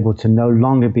 I was able to no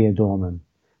longer be a doorman.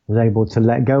 I was able to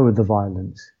let go of the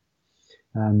violence.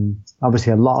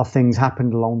 Obviously, a lot of things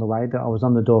happened along the way. That I was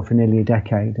on the door for nearly a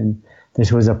decade, and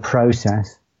this was a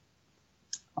process.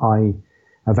 I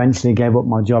eventually gave up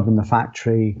my job in the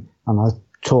factory, and I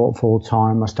taught full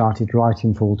time. I started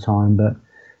writing full time, but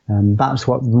that's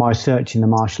what my search in the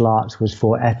martial arts was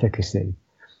for: efficacy.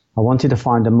 I wanted to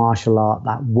find a martial art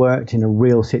that worked in a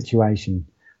real situation.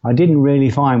 I didn't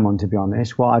really find one, to be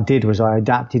honest. What I did was I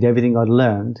adapted everything I'd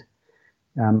learned,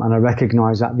 and I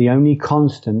recognized that the only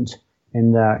constant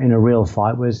in a real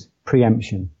fight was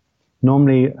preemption.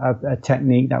 Normally a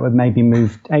technique that would maybe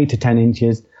move 8 to 10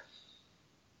 inches,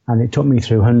 and it took me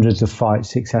through hundreds of fights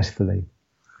successfully.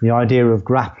 The idea of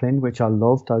grappling, which I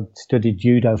loved, I studied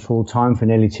judo full time for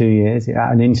nearly 2 years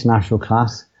at an international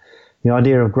class. The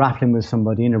idea of grappling with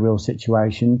somebody in a real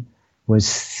situation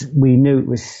we knew it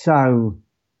was so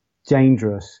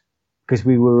dangerous, because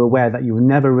we were aware that you were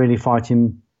never really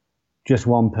fighting just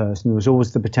one person. There was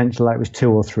always the potential that it was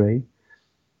 2 or 3.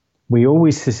 We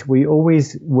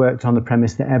always worked on the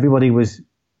premise that everybody was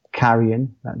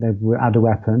carrying, that they had a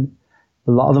weapon.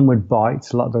 A lot of them would bite.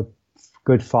 A lot of the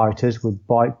good fighters would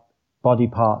bite body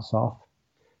parts off.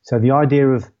 So the idea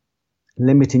of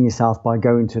limiting yourself by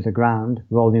going to the ground,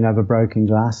 rolling over broken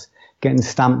glass, getting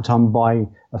stamped on by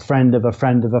a friend of a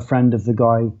friend of a friend of the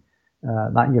guy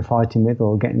that you're fighting with,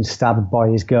 or getting stabbed by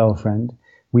his girlfriend,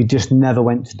 we just never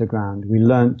went to the ground. We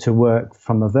learned to work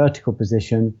from a vertical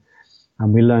position,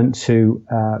 and we learned to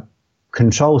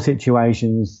control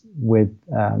situations with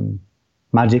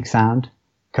magic sound,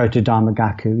 Kotodama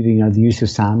Gaku, the use of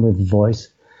sound with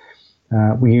voice.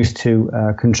 We used to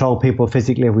control people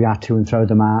physically if we had to and throw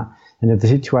them out. And if the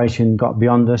situation got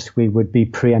beyond us, we would be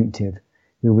preemptive.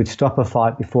 We would stop a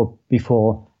fight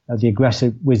before the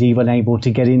aggressor was even able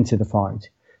to get into the fight.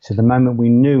 So the moment we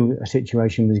knew a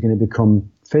situation was going to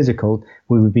become physical,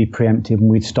 we would be preemptive and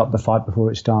we'd stop the fight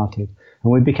before it started.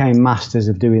 And we became masters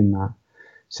of doing that.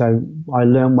 So I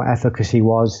learned what efficacy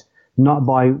was, not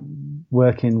by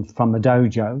working from a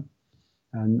dojo,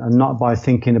 and not by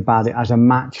thinking about it as a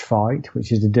match fight,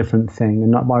 which is a different thing,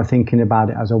 and not by thinking about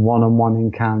it as a one-on-one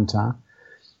encounter.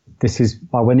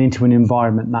 I went into an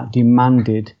environment that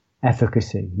demanded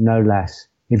efficacy, no less.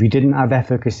 If you didn't have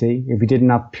efficacy, if you didn't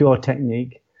have pure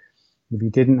technique, if you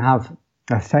didn't have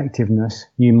effectiveness,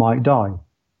 you might die.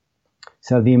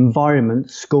 So the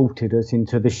environment sculpted us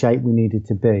into the shape we needed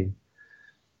to be.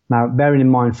 Now, bearing in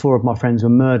mind, 4 of my friends were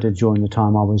murdered during the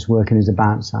time I was working as a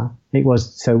bouncer. It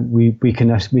was so we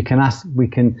can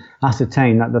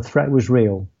ascertain that the threat was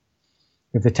real.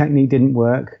 If the technique didn't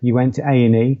work, you went to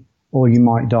A&E or you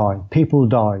might die. People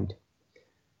died.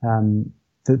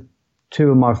 The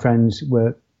 2 of my friends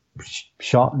were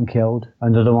shot and killed.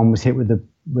 Another one was hit with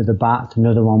a bat.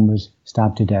 Another one was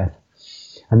stabbed to death.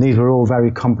 And these were all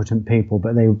very competent people,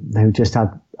 but they just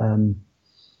had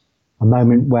a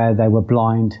moment where they were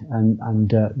blind and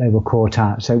they were caught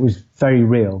out. So it was very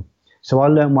real. So I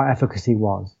learned what efficacy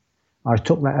was. I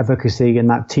took that efficacy and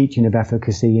that teaching of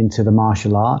efficacy into the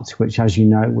martial arts, which, as you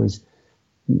know, was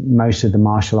most of the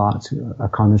martial arts are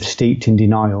kind of steeped in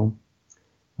denial.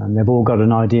 And they've all got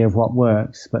an idea of what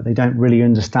works, but they don't really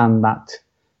understand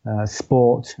that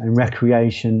sport and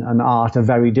recreation and art are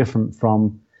very different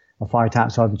from a fight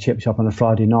outside the chip shop on a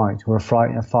Friday night or a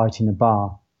fight in a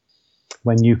bar,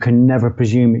 when you can never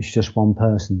presume it's just one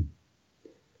person.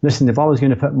 Listen, if I was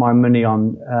going to put my money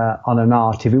on an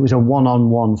art, if it was a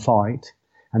one-on-one fight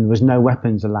and there was no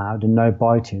weapons allowed and no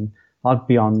biting, I'd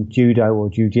be on judo or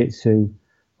jiu-jitsu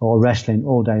or wrestling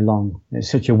all day long. It's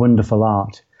such a wonderful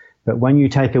art. But when you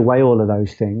take away all of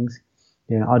those things,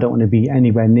 I don't want to be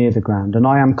anywhere near the ground. And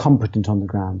I am competent on the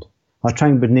ground. I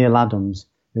trained with Neil Adams,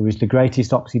 who was the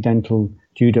greatest Occidental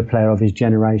judo player of his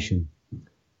generation.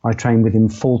 I trained with him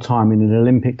full-time in an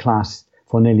Olympic class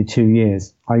for nearly 2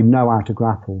 years. I know how to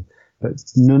grapple, but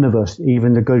none of us,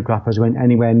 even the good grapplers, went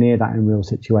anywhere near that in real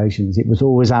situations. It was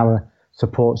always our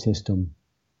support system.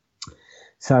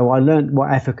 So I learned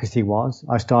what efficacy was.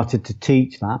 I started to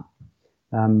teach that.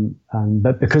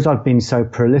 But because I'd been so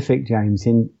prolific, James,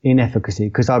 in efficacy,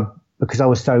 because I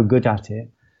was so good at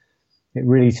it, it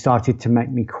really started to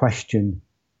make me question,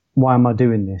 why am I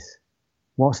doing this?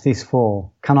 What's this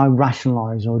for? Can I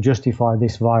rationalize or justify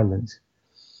this violence?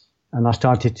 And I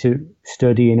started to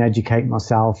study and educate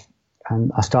myself,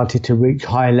 and I started to reach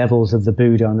higher levels of the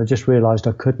Buddha, and I just realized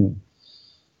I couldn't.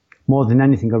 More than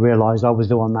anything, I realized I was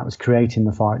the one that was creating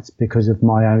the fights because of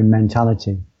my own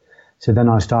mentality. So then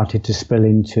I started to spill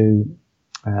into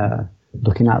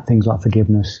looking at things like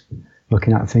forgiveness,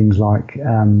 looking at things like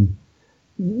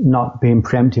not being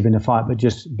preemptive in a fight, but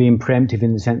just being preemptive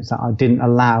in the sense that I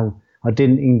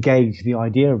didn't engage the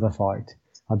idea of a fight.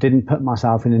 I didn't put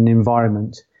myself in an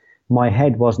environment. My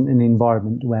head wasn't an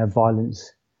environment where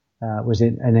violence was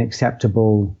an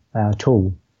acceptable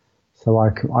tool. So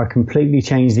I completely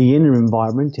changed the inner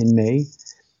environment in me.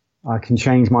 I can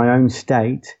change my own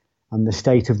state, and the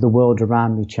state of the world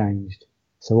around me changed.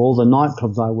 So all the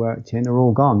nightclubs I worked in are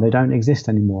all gone. They don't exist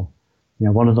anymore.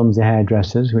 One of them's the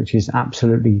hairdressers, which is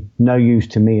absolutely no use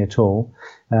to me at all.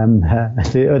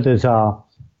 The others are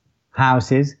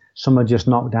houses. Some are just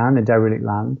knocked down, they're derelict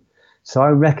land. So I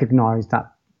recognized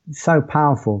that it's so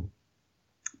powerful.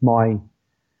 My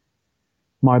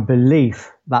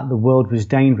belief that the world was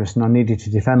dangerous and I needed to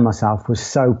defend myself was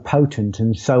so potent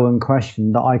and so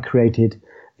unquestioned that I created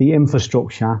the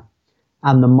infrastructure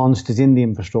and the monsters in the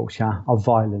infrastructure of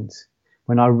violence.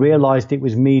 When I realized it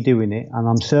was me doing it, and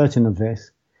I'm certain of this,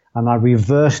 and I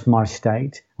reversed my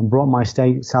state and brought my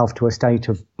self to a state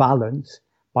of balance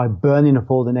by burning up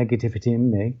all the negativity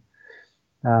in me,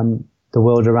 the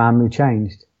world around me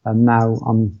changed. And now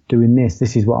I'm doing this.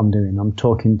 This is what I'm doing. I'm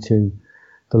talking to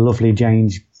the lovely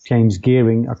James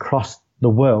Gearing across the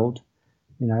world.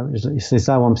 It's as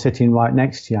though I'm sitting right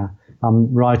next to you.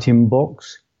 I'm writing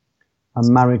books.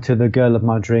 I'm married to the girl of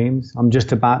my dreams. I'm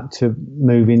just about to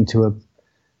move into a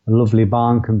lovely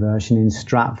barn conversion in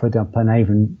Stratford upon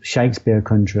Avon, Shakespeare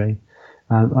country.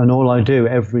 And all I do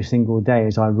every single day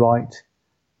is I write,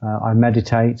 I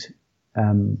meditate,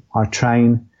 I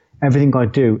train. Everything I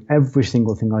do, every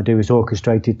single thing I do is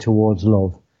orchestrated towards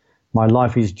love. My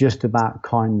life is just about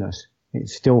kindness.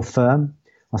 It's still firm.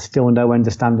 I still know when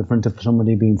to stand in front of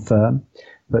somebody being firm,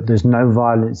 but there's no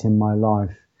violence in my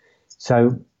life.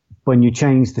 So when you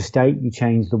change the state, you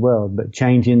change the world. But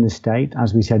changing the state,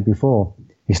 as we said before,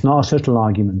 it's not a subtle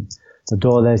argument. The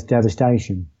door, there's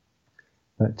devastation.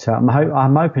 But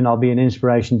I'm hoping I'll be an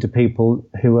inspiration to people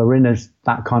who are in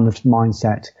that kind of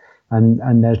mindset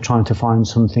and they're trying to find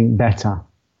something better.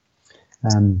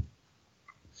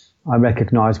 I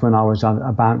recognised when I was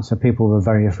a bouncer, people were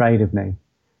very afraid of me.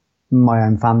 My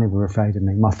own family were afraid of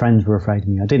me. My friends were afraid of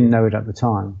me. I didn't know it at the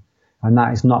time. And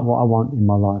that is not what I want in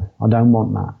my life. I don't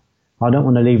want that. I don't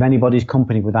want to leave anybody's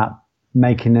company without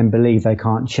making them believe they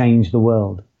can't change the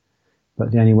world.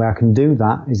 But the only way I can do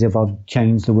that is if I've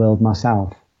changed the world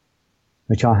myself,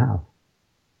 which I have.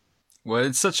 Well,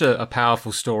 it's such a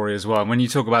powerful story as well. When you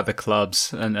talk about the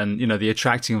clubs and you know, the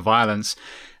attracting violence,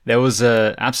 there was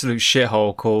a absolute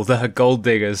shithole called the Gold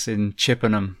Diggers in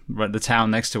Chippenham, the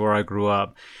town next to where I grew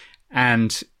up.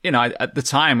 And, you know, at the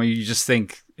time, you just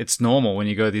think it's normal when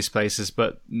you go to these places.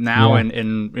 But now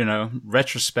in you know,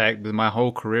 retrospect, with my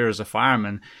whole career as a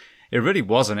fireman, it really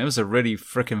wasn't. It was a really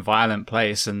freaking violent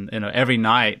place. And, you know, every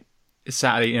night,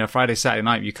 Friday, Saturday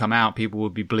night, you come out, people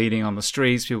would be bleeding on the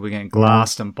streets, people were getting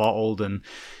glassed and bottled, and,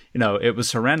 you know, it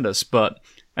was horrendous.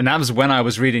 And that was when I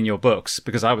was reading your books,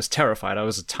 because I was terrified. I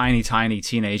was a tiny, tiny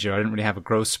teenager. I didn't really have a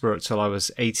growth spurt till I was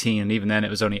 18, and even then it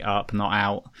was only up, not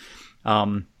out.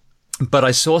 But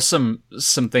I saw some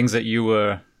things that you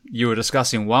were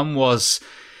discussing. One was,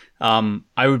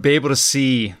 I would be able to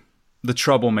see the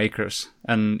troublemakers,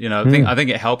 and, you know, I think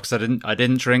it helped because I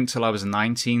didn't drink till I was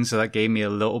 19, so that gave me a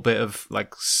little bit of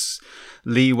like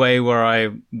leeway where I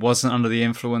wasn't under the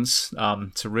influence,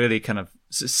 to really kind of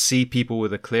see people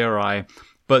with a clear eye.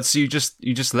 But so you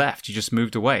just left, you just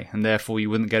moved away, and therefore you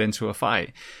wouldn't get into a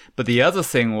fight. But the other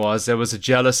thing was, there was a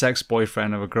jealous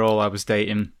ex-boyfriend of a girl I was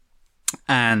dating,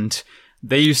 and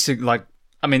they used to, like,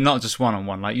 I mean, not just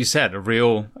one-on-one, like you said, a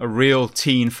real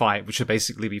teen fight, which would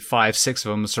basically be 5-6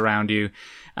 of them surround you.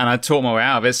 And I taught my way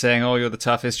out of it, saying, "Oh, you're the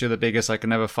toughest, you're the biggest, I can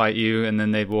never fight you." And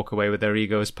then they'd walk away with their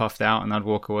egos puffed out, and I'd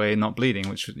walk away not bleeding,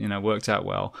 which, you know, worked out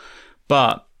well.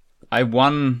 But I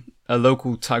won a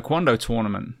local taekwondo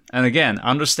tournament. And again,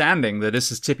 understanding that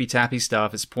this is tippy-tappy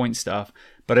stuff, it's point stuff,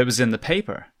 but it was in the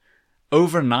paper.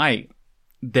 Overnight,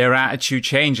 their attitude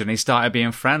changed and they started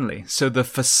being friendly. So the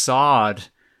facade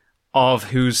of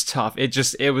who's tough, it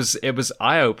was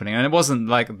eye-opening. And it wasn't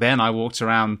like then I walked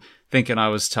around thinking I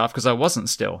was tough, because I wasn't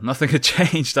still. Nothing had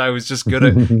changed. I was just good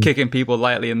at kicking people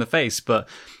lightly in the face. But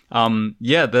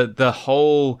the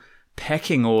whole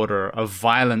pecking order of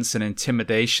violence and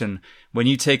intimidation, when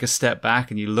you take a step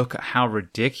back and you look at how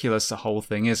ridiculous the whole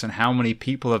thing is and how many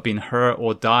people have been hurt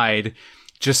or died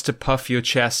just to puff your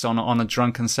chest on a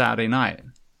drunken Saturday night.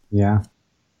 Yeah.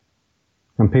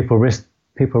 And people risk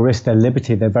their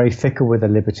liberty. They're very fickle with their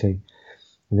liberty.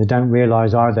 And they don't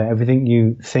realize either everything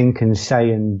you think and say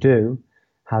and do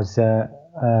has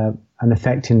an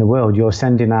effect in the world. You're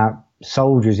sending out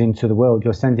soldiers into the world.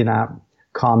 You're sending out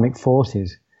karmic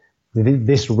forces.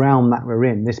 This realm that we're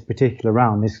in, this particular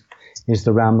realm, is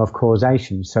the realm of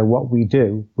causation. So what we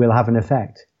do will have an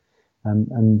effect.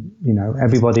 And you know,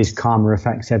 everybody's karma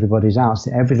affects everybody's else.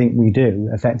 Everything we do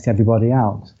affects everybody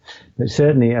else. But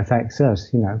certainly it affects us.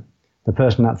 You know, the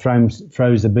person that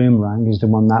throws the boomerang is the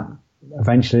one that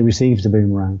eventually receives the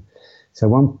boomerang. So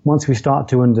once we start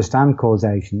to understand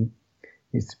causation,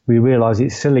 we realize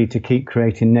it's silly to keep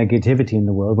creating negativity in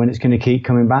the world when it's going to keep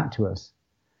coming back to us.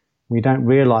 We don't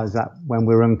realize that when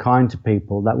we're unkind to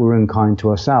people, that we're unkind to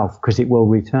ourselves, because it will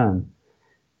return.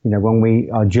 You know, when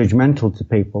we are judgmental to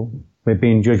people, we're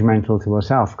being judgmental to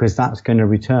ourselves, because that's going to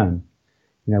return.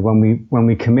 You know, when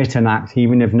we commit an act,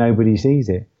 even if nobody sees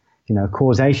it, you know,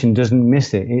 causation doesn't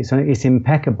miss it. It's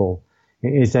impeccable.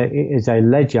 It is a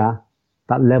ledger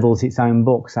that levels its own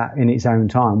books in its own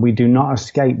time. We do not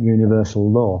escape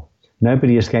universal law.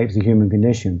 Nobody escapes the human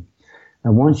condition.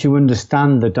 And once you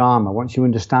understand the Dharma, once you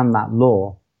understand that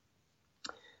law,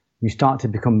 you start to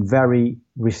become very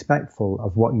respectful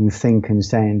of what you think and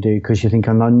say and do, because you think,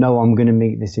 I know I'm going to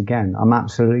meet this again. I'm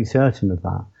absolutely certain of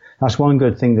that. That's one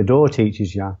good thing the door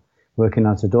teaches you, working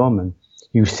as a doorman.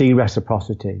 You see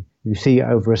reciprocity. You see it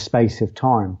over a space of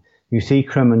time. You see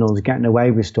criminals getting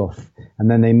away with stuff, and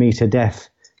then they meet a death,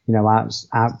 you know,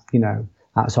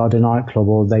 outside a nightclub,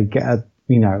 or they get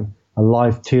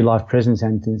two life prison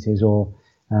sentences, or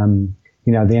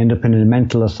they end up in a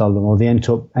mental asylum, or they end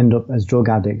up as drug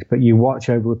addicts. But you watch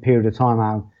over a period of time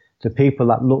how the people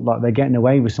that look like they're getting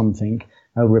away with something,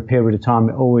 over a period of time,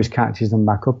 it always catches them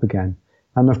back up again.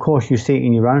 And of course, you see it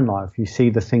in your own life. You see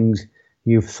the things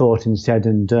you've thought and said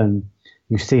and done.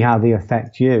 You see how they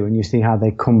affect you, and you see how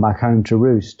they come back home to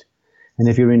roost. And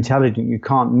if you're intelligent, you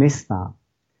can't miss that.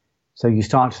 So you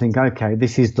start to think, okay,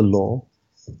 this is the law.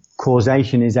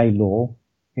 Causation is a law.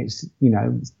 It's,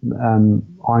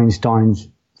 Einstein's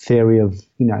theory of,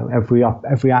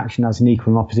 every action has an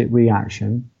equal and opposite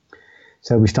reaction.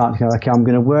 So we start to go, okay, I'm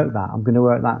going to work that. I'm going to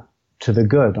work that to the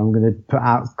good. I'm going to put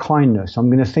out kindness. I'm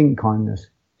going to think kindness.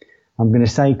 I'm going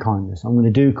to say kindness. I'm going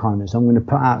to do kindness. I'm going to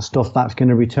put out stuff that's going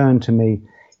to return to me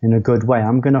in a good way.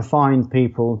 I'm going to find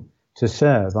people to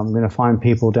serve. I'm going to find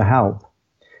people to help.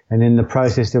 And in the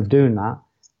process of doing that,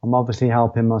 I'm obviously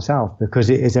helping myself, because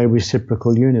it is a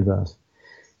reciprocal universe.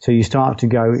 So you start to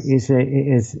go,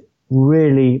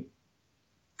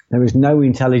 there is no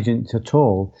intelligence at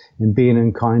all in being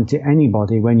unkind to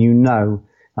anybody when you know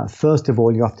that, first of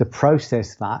all, you have to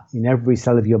process that in every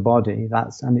cell of your body.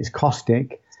 And it's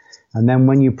caustic. And then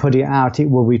when you put it out, it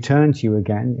will return to you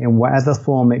again in whatever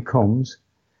form it comes.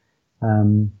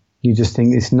 You just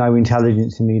think there's no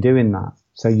intelligence in me doing that.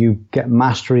 So you get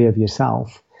mastery of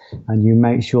yourself, and you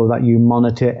make sure that you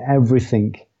monitor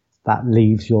everything that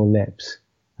leaves your lips.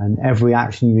 And every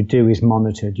action you do is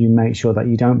monitored. You make sure that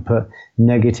you don't put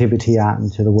negativity out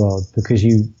into the world, because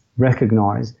you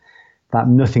recognize that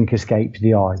nothing escapes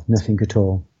the eye, nothing at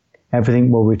all.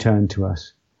 Everything will return to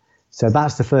us. So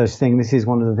that's the first thing. This is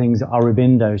one of the things that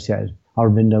Aurobindo said.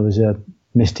 Aurobindo was a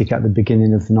mystic at the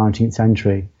beginning of the 19th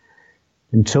century.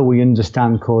 Until we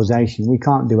understand causation, we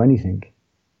can't do anything.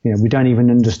 We don't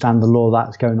even understand the law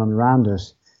that's going on around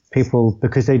us. People,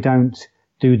 because they don't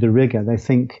do the rigor, they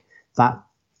think that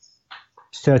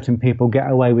certain people get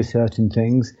away with certain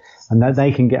things, and that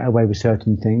they can get away with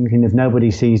certain things. And if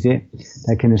nobody sees it,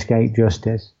 they can escape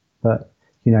justice. But,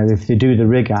 if they do the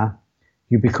rigor,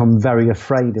 you become very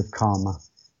afraid of karma,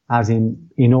 as in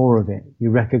awe of it. You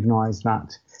recognize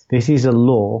that this is a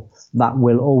law that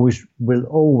will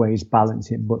always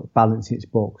balance its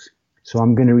books. So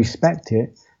I'm going to respect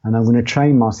it, and I'm going to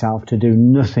train myself to do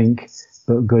nothing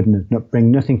but goodness, bring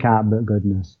nothing out but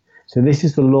goodness. So this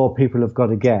is the law people have got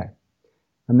to get.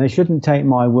 And they shouldn't take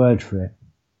my word for it.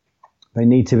 They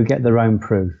need to get their own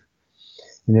proof.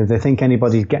 If they think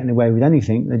anybody's getting away with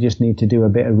anything, they just need to do a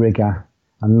bit of rigor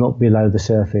and look below the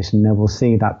surface, and they will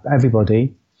see that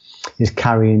everybody is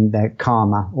carrying their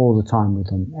karma all the time with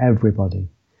them. Everybody.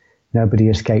 Nobody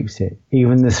escapes it.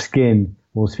 Even the skin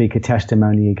will speak a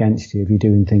testimony against you if you're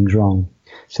doing things wrong.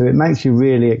 So it makes you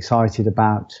really excited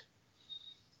about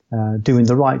doing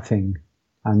the right thing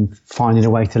and finding a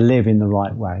way to live in the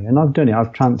right way. And I've done it.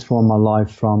 I've transformed my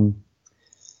life from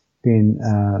being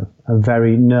a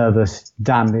very nervous,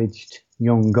 damaged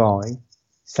young guy,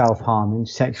 self-harming,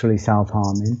 sexually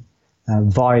self-harming,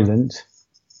 violent.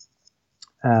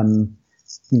 When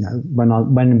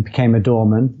I became a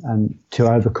doorman, and to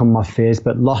overcome my fears,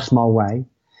 but lost my way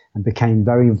and became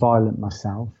very violent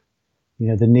myself.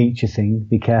 The Nietzsche thing,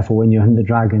 be careful when you're in the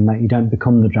dragon that you don't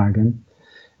become the dragon.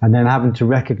 And then having to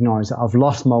recognize that I've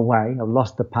lost my way, I've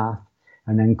lost the path,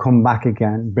 and then come back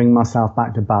again, bring myself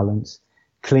back to balance,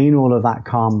 clean all of that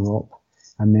karma up,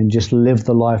 and then just live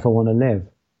the life I want to live.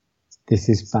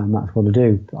 That's what I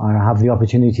do. I have the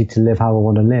opportunity to live how I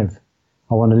want to live.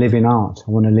 I want to live in art.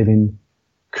 I want to live in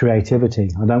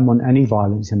creativity. I don't want any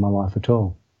violence in my life at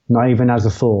all. Not even as a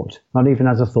thought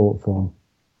form.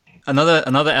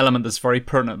 Another element that's very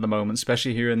pertinent at the moment,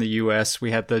 especially here in the US,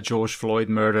 we had the George Floyd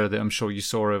murder that I'm sure you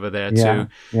saw over there too.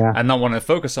 Yeah. I don't want to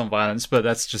focus on violence, but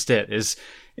that's just it.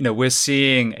 We're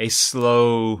seeing a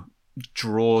slow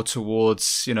draw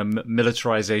towards,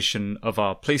 militarization of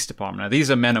our police department. Now, these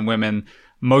are men and women,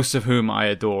 most of whom I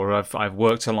adore. I've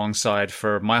worked alongside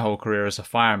for my whole career as a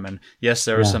fireman. Yes,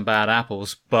 there are some bad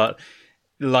apples, but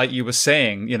like you were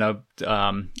saying,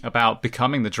 about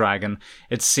becoming the dragon,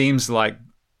 it seems like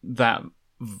that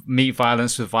meet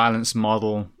violence with violence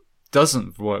model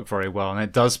doesn't work very well, and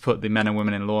it does put the men and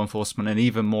women in law enforcement in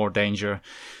even more danger.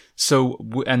 So,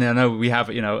 and I know we have,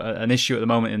 an issue at the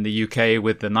moment in the UK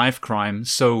with the knife crime.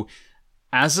 So,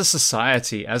 as a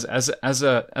society, as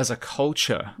a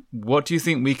culture, what do you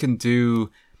think we can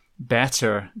do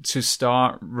better to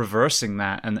start reversing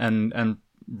that and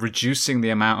reducing the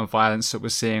amount of violence that we're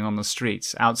seeing on the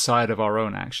streets outside of our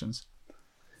own actions?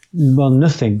 Well,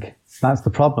 nothing. That's the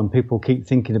problem. People keep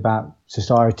thinking about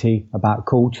society, about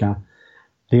culture.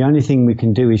 The only thing we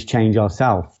can do is change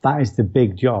ourselves. That is the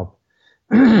big job.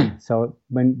 So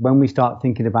when we start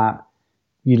thinking about,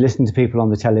 you listen to people on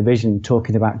the television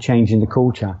talking about changing the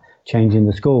culture, changing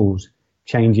the schools,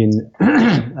 changing,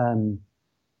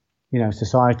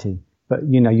 society. But,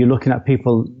 you're looking at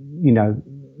people,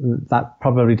 that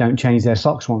probably don't change their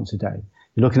socks once a day.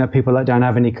 You're looking at people that don't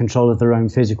have any control of their own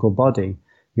physical body.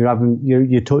 You're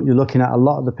looking at a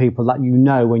lot of the people that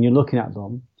when you're looking at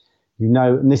them,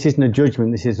 and this isn't a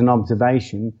judgment, this is an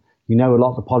observation. A lot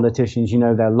of the politicians,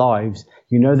 their lives.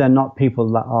 They're not people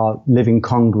that are living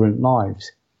congruent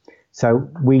lives. So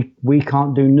we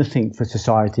can't do nothing for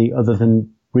society other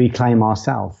than reclaim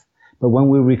ourselves. But when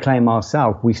we reclaim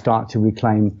ourselves, we start to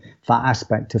reclaim that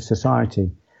aspect of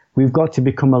society. We've got to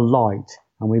become a light,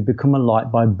 and we become a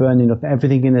light by burning up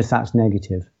everything in us that's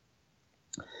negative.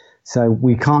 So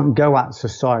we can't go at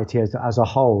society as a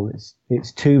whole.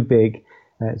 It's too big,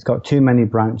 it's got too many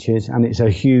branches, and it's a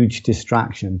huge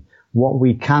distraction. What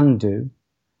we can do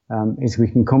is we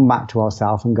can come back to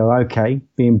ourselves and go, okay,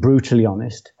 being brutally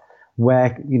honest,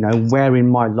 where in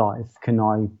my life can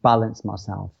I balance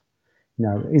myself?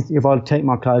 If I take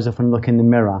my clothes off and look in the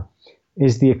mirror,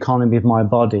 is the economy of my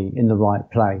body in the right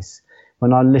place?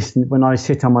 When I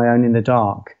sit on my own in the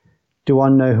dark, do I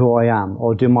know who I am,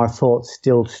 or do my thoughts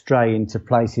still stray into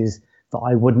places that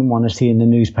I wouldn't want to see in the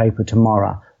newspaper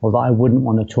tomorrow, or that I wouldn't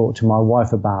want to talk to my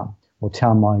wife about, or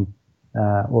tell my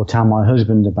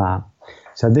husband about?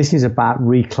 So this is about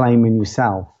reclaiming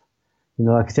yourself.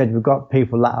 Like I said, we've got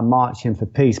people that are marching for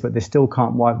peace, but they still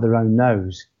can't wipe their own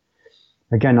nose.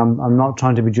 Again, I'm not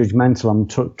trying to be judgmental. I'm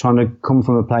trying to come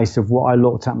from a place of what I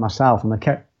looked at myself, and I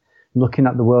kept looking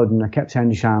at the world, and I kept saying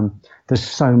to Sham, there's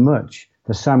so much.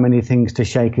 There's so many things to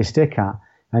shake a stick at.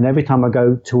 And every time I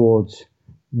go towards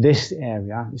this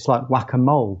area, it's like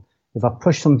whack-a-mole. If I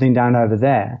push something down over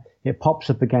there, it pops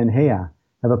up again here.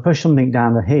 If I push something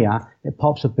down here, it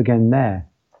pops up again there.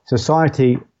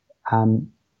 Society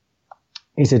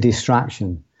is a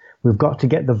distraction. We've got to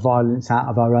get the violence out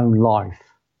of our own life.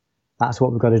 That's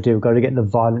what we've got to do. We've got to get the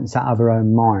violence out of our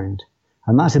own mind.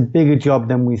 And that's a bigger job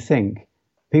than we think.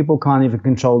 People can't even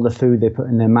control the food they put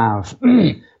in their mouth,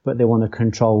 but they want to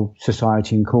control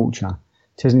society and culture.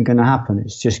 It isn't going to happen.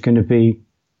 It's just going to be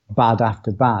bad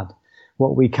after bad.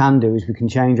 What we can do is we can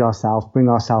change ourselves, bring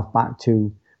ourselves back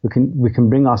to, we can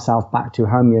bring ourselves back to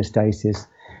homeostasis.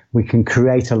 We can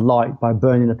create a light by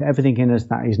burning up everything in us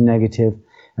that is negative.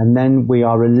 And then we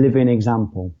are a living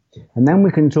example. And then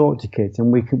we can talk to kids,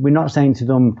 and we're not saying to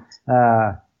them,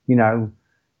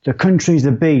 the country's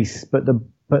a beast, but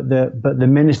the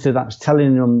minister that's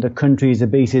telling them the country is a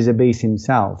beast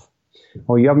himself.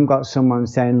 Or you haven't got someone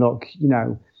saying, look,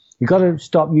 you've got to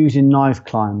stop using knife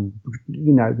crime.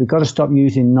 We've got to stop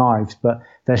using knives, but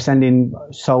they're sending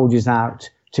soldiers out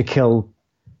to kill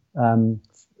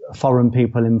foreign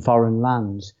people in foreign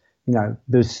lands. There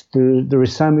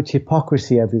is so much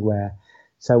hypocrisy everywhere.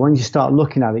 So when you start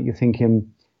looking at it, you're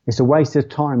thinking it's a waste of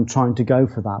time trying to go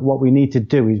for that. What we need to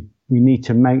do is we need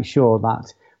to make sure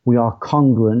that we are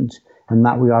congruent and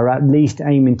that we are at least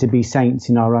aiming to be saints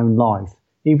in our own life,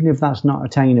 even if that's not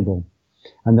attainable.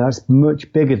 And that's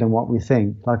much bigger than what we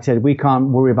think. Like I said, we can't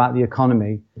worry about the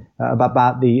economy,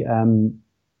 about the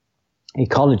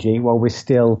ecology, while we're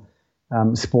still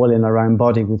spoiling our own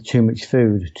body with too much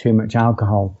food, too much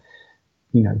alcohol,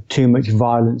 too much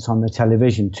violence on the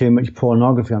television, too much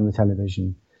pornography on the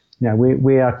television.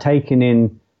 We are taking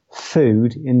in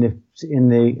food in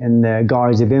the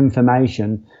guise of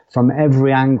information from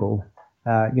every angle,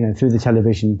 through the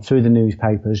television, through the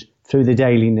newspapers, through the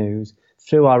daily news,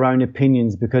 through our own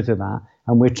opinions because of that.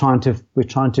 And we're trying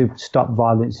to stop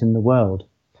violence in the world.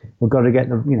 We've got to get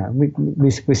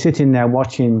we're sitting there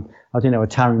watching, a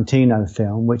Tarantino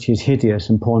film, which is hideous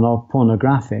and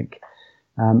pornographic.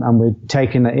 And we're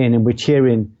taking that in and we're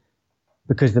cheering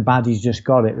because the baddies just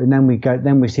got it. And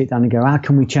then we sit down and go, how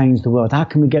can we change the world? How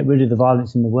can we get rid of the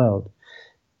violence in the world?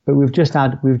 But we've just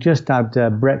had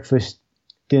breakfast,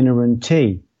 dinner and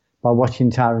tea by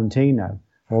watching Tarantino,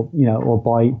 or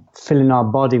by filling our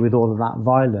body with all of that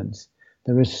violence.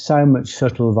 There is so much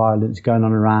subtle violence going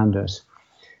on around us.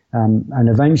 And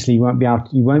eventually you won't be able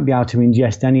to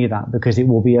ingest any of that because it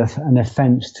will be an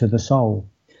offense to the soul.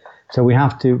 So we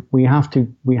have to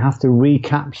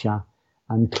recapture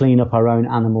and clean up our own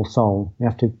animal soul.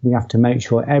 We have to make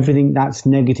sure everything that's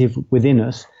negative within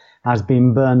us has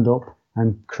been burned up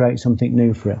and create something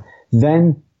new for it.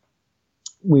 Then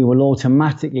we will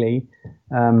automatically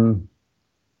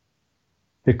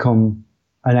become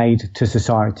an aid to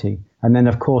society. And then,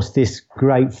 of course, this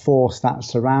great force that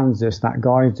surrounds us, that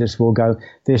guides us, will go,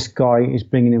 this guy is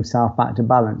bringing himself back to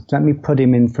balance. Let me put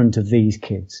him in front of these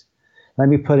kids. Let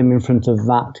me put him in front of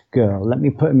that girl. Let me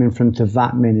put him in front of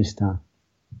that minister.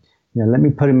 Let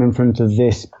me put him in front of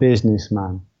this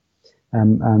businessman.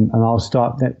 And I'll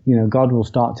start that, God will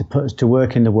start to put us to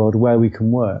work in the world where we can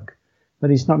work.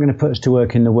 But he's not going to put us to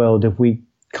work in the world if we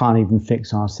can't even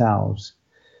fix ourselves.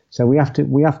 So we have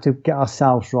to get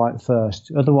ourselves right first.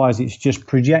 Otherwise, it's just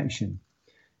projection.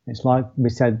 It's like we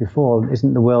said before,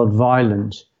 isn't the world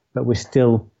violent, but we're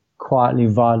still quietly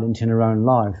violent in our own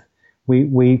life.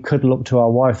 We cuddle up to our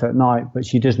wife at night, but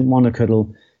she doesn't want to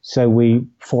cuddle, so we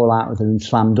fall out with her and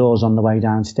slam doors on the way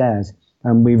downstairs.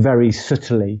 and we very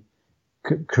subtly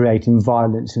creating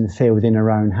violence and fear within our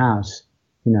own house.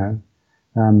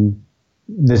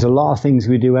 There's a lot of things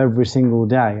we do every single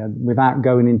day, and without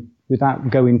going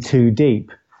too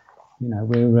deep.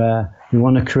 We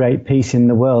want to create peace in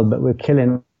the world, but we're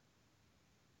killing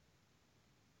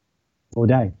all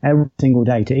day, every single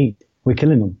day to eat. We're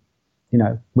killing them.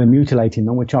 We're mutilating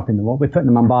them, we're chopping them up, we're putting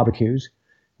them on barbecues,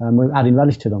 and we're adding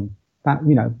relish to them. That,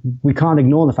 we can't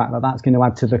ignore the fact that that's going to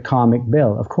add to the karmic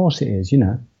bill. Of course it is.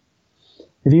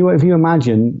 If you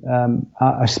imagine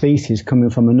a species coming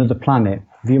from another planet,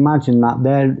 if you imagine that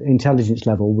their intelligence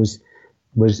level was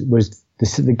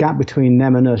the gap between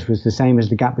them and us was the same as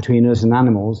the gap between us and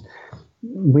animals,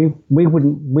 we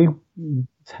wouldn't.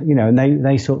 And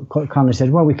they sort of kind of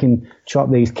said, well, we can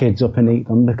chop these kids up and eat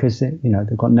them because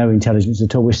they've got no intelligence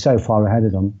at all. We're so far ahead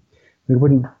of them. We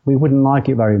wouldn't like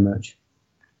it very much.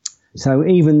 So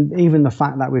even the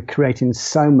fact that we're creating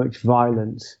so much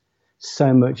violence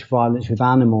with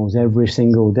animals every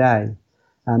single day,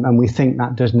 and we think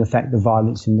that doesn't affect the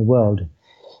violence in the world.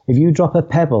 If you drop a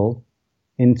pebble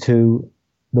into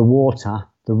the water,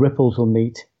 the ripples will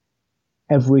meet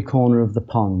every corner of the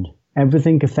pond.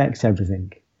 Everything affects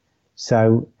everything.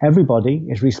 So everybody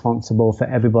is responsible for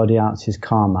everybody else's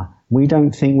karma. We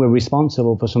don't think we're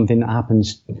responsible for something that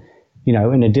happens,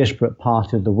 in a disparate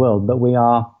part of the world, but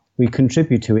we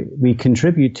contribute to it. We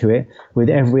contribute to it with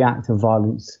every act of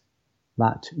violence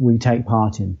that we take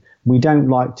part in. We don't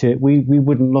like to, we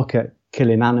wouldn't look at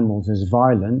killing animals as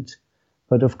violent,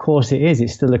 but of course it is.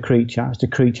 It's still a creature. It's a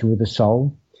creature with a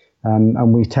soul.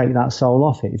 And we take that soul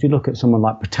off it. If you look at someone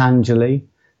like Patanjali,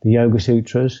 the Yoga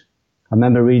Sutras, I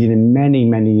remember reading him many,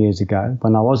 many years ago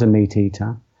when I was a meat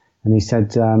eater, and he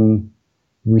said,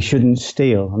 we shouldn't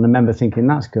steal. And I remember thinking,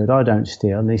 that's good, I don't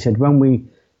steal. And he said, when we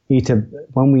eat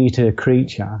a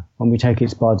creature, when we take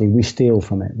its body, we steal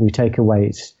from it. We take away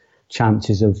its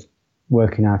chances of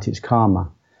working out its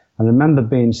karma. And I remember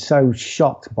being so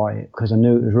shocked by it because I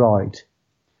knew it was right.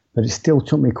 But it still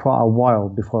took me quite a while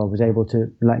before I was able to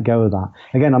let go of that.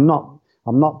 Again, I'm not,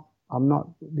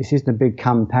 this isn't a big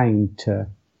campaign to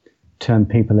turn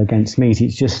people against meat.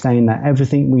 It's just saying that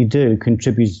everything we do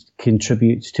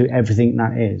contributes to everything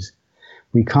that is.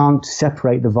 We can't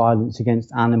separate the violence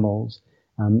against animals.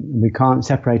 We can't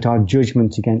separate our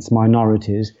judgment against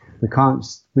minorities. We can't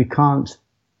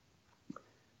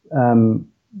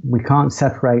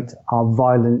separate our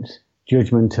violent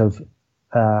judgment of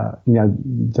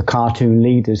the cartoon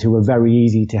leaders who are very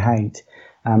easy to hate,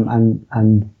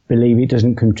 and believe it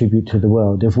doesn't contribute to the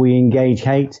world. If we engage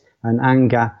hate and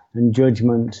anger and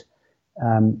judgment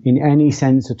in any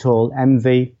sense at all,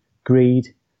 envy,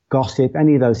 greed, gossip,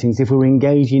 any of those things, if we're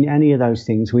engaging in any of those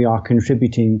things, we are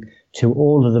contributing to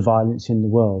all of the violence in the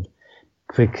world,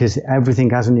 because everything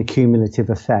has an accumulative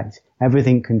effect.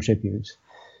 Everything contributes.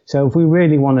 So if we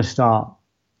really want to start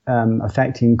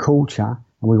affecting culture,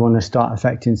 and we want to start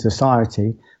affecting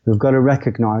society, we've got to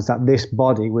recognize that this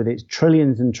body, with its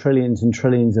trillions and trillions and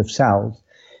trillions of cells,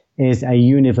 is a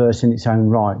universe in its own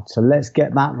right. So let's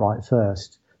get that right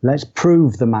first. Let's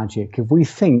prove the magic. If we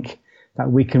think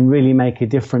that we can really make a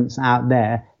difference out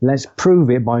there, let's prove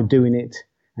it by doing it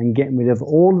and getting rid of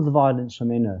all of the violence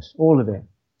from in us, all of it.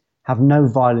 Have no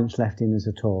violence left in us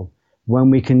at all. When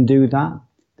we can do that,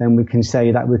 then we can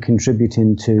say that we're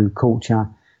contributing to culture,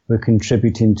 we're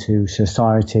contributing to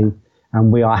society,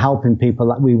 and we are helping people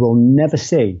that we will never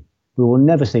see. We will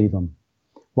never see them.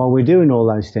 While we're doing all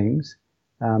those things,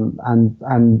 and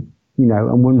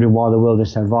wondering why the world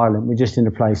is so violent, we're just in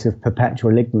a place of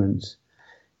perpetual ignorance.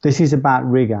 This is about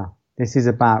rigor. This is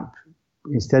about,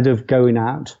 instead of going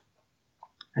out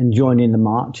and joining the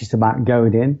march, it's about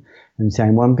going in and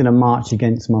saying, well, I'm going to march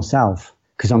against myself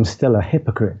because I'm still a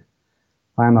hypocrite.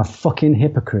 I am a fucking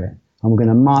hypocrite. I'm going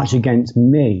to march against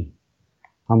me.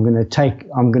 I'm going to take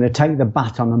the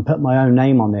baton and put my own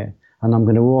name on it, and I'm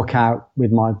going to walk out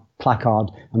with my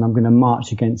placard and I'm going to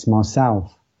march against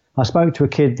myself. I spoke to a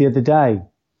kid the other day,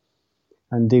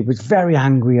 and he was very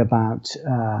angry about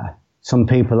some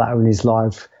people that are in his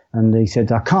life, and he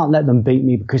said, I can't let them beat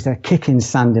me because they're kicking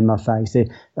sand in my face.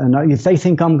 And if they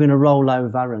think I'm going to roll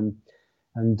over,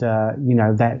 and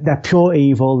they're pure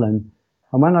evil. And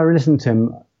when I listened to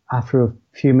him, after a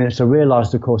few minutes, I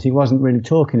realized, of course, he wasn't really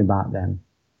talking about them.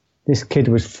 This kid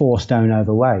was 4 stone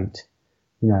overweight,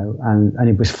 and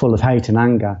he was full of hate and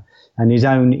anger, and his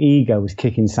own ego was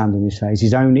kicking sand in his face.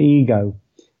 His own ego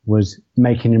was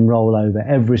making him roll over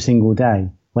every single day.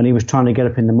 When he was trying to get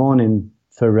up in the morning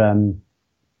for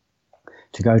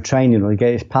to go training or to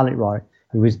get his palate right,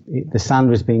 the sand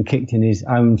was being kicked in his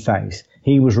own face.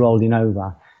 He was rolling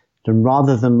over. then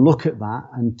rather than look at that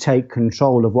and take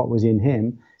control of what was in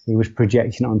him, he was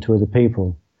projecting it onto other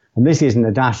people. And this isn't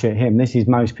a dash at him. This is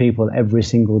most people every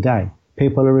single day.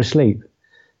 People are asleep.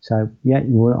 So, yeah,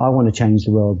 I want to change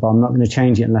the world, but I'm not going to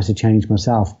change it unless I change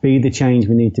myself. Be the change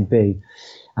we need to be.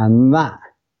 And that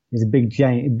is a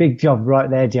big job right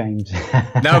there, James.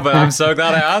 No, but I'm so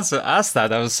glad I asked that.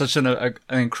 That was such an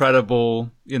incredible,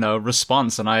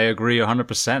 response. And I agree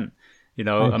 100%.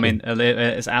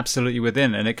 It's absolutely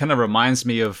within. And it kind of reminds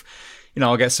me of,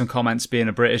 I'll get some comments being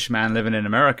a British man living in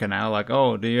America now, like,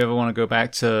 oh, do you ever want to go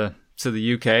back to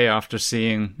the UK after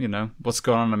seeing, what's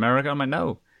going on in America? I'm like,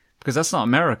 no, because that's not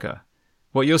America.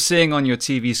 What you're seeing on your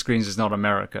TV screens is not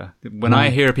America. When I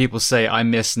hear people say, I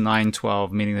miss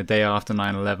 9/12, meaning the day after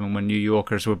 9/11, when New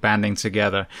Yorkers were banding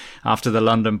together after the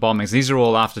London bombings, these are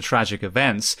all after tragic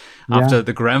events. Yeah. After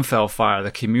the Grenfell fire,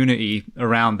 the community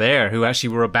around there who actually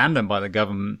were abandoned by the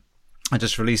government. I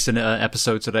just released an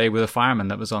episode today with a fireman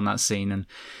that was on that scene.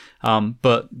 And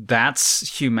but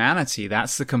that's humanity.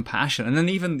 That's the compassion. And then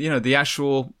even, the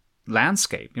actual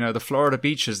landscape, the Florida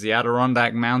beaches, the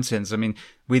Adirondack Mountains. I mean,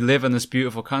 we live in this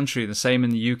beautiful country. The same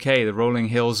in the UK. The rolling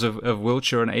hills of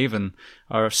Wiltshire and Avon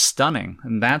are stunning.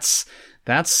 And that's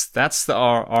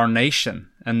our nation.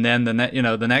 And then the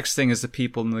next thing is the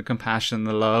people and the compassion,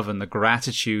 the love and the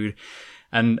gratitude.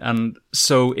 And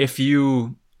so if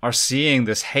you are seeing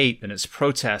this hate and its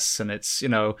protests and it's,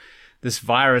 this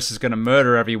virus is going to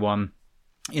murder everyone,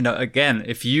 again,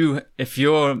 if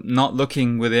you're not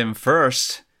looking within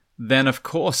first, then of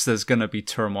course there's going to be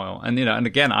turmoil. And, and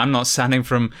again, I'm not standing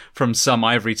from some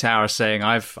ivory tower saying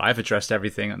I've addressed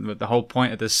everything. And the whole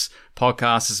point of this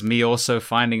podcast is me also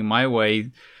finding my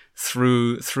way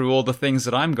through all the things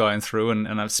that I'm going through.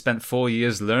 And I've spent 4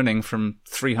 years learning from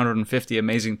 350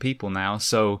 amazing people now.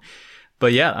 So,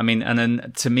 but yeah, I mean, and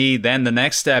then to me, then the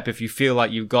next step, if you feel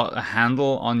like you've got a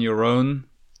handle on your own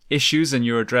issues and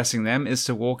you're addressing them, is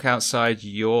to walk outside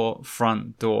your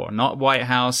front door, not White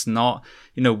House, not,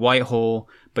 Whitehall,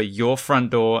 but your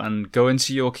front door, and go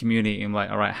into your community and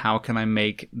like, all right, how can I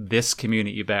make this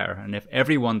community better? And if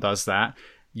everyone does that,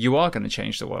 you are going to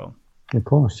change the world. Of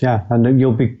course. Yeah. And you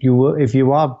will, if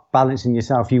you are balancing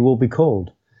yourself, you will be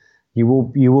called, you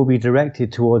will be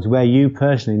directed towards where you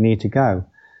personally need to go.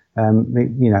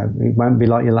 It won't be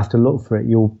like you'll have to look for it.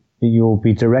 You'll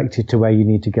be directed to where you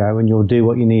need to go, and you'll do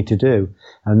what you need to do,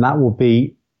 and that will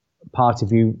be part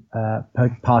of you,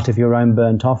 part of your own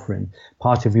burnt offering,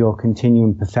 part of your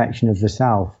continuing perfection of the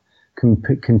self,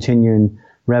 continuing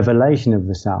revelation of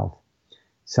the self.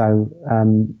 So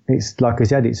it's like I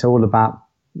said, it's all about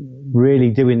really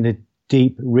doing the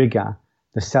deep rigor,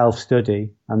 the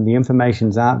self-study, and the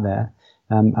information's out there.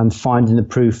 And finding the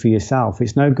proof for yourself.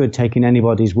 It's no good taking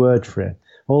anybody's word for it.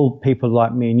 All people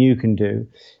like me and you can do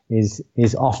is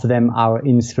offer them our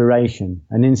inspiration.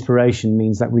 And inspiration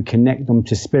means that we connect them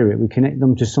to spirit. We connect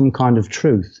them to some kind of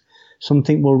truth.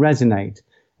 Something will resonate,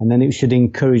 and then it should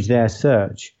encourage their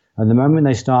search. And the moment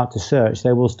they start to search,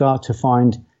 they will start to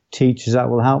find teachers that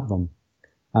will help them.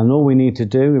 And all we need to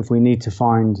do, if we need to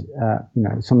find,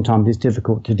 sometimes it's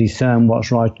difficult to discern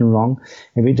what's right and wrong.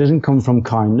 If it doesn't come from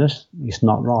kindness, it's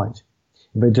not right.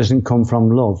 If it doesn't come from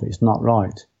love, it's not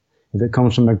right. If it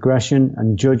comes from aggression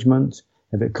and judgment,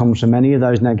 if it comes from any of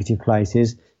those negative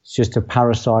places, it's just a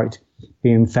parasite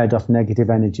being fed off negative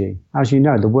energy. As you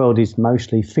know, the world is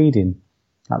mostly feeding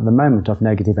at the moment off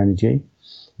negative energy.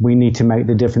 We need to make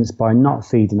the difference by not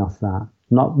feeding off that,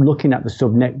 not looking at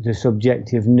the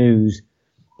subjective news.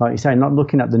 Like you say, not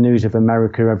looking at the news of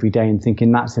America every day and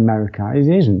thinking that's America. It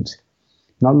isn't.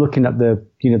 Not looking at the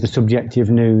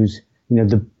subjective news,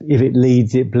 if it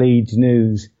leads, it bleeds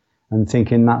news, and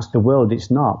thinking that's the world. It's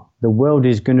not. The world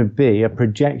is going to be a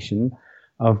projection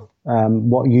of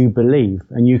what you believe,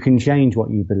 and you can change what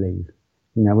you believe.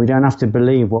 We don't have to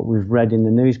believe what we've read in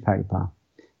the newspaper.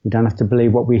 We don't have to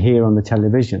believe what we hear on the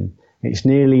television. It's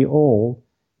nearly all.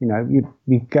 You're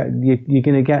going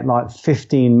to get like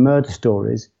 15 murder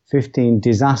stories, 15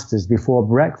 disasters before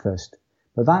breakfast.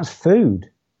 But that's food.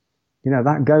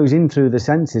 That goes in through the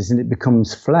senses and it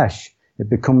becomes flesh. It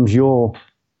becomes your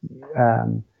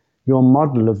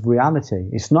model of reality.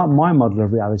 It's not my model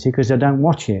of reality because I don't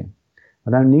watch it.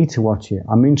 I don't need to watch it.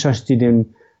 I'm interested in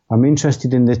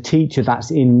the teacher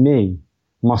that's in me.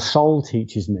 My soul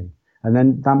teaches me. And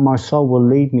then that my soul will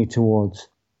lead me towards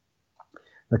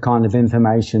the kind of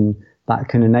information that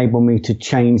can enable me to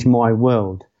change my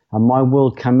world. And my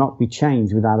world cannot be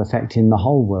changed without affecting the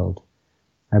whole world.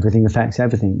 Everything affects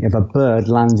everything. If a bird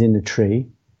lands in a tree,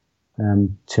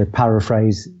 to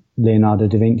paraphrase Leonardo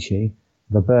da Vinci,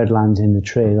 if a bird lands in the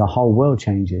tree, the whole world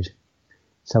changes.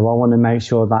 So I want to make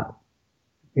sure that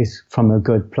is from a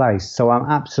good place. So I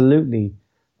absolutely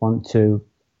want to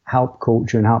help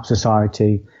culture and help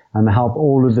society and help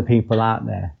all of the people out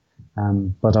there.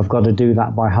 But I've got to do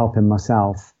that by helping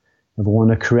myself. If I want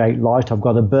to create light, I've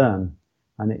got to burn.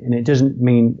 And it doesn't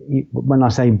mean, when I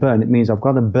say burn, it means I've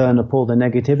got to burn up all the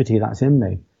negativity that's in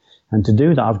me. And to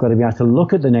do that, I've got to be able to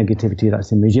look at the negativity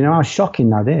that's in me. Do you know how shocking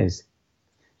that is? Do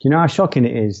you know how shocking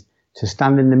it is to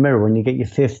stand in the mirror when you get your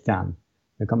fifth dan?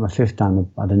 I got my fifth dan,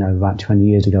 I don't know, about 20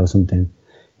 years ago or something.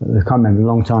 I can't remember, a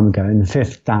long time ago. And the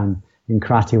fifth dan in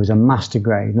karate was a master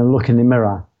grade. And I look in the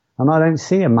mirror and I don't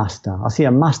see a master. I see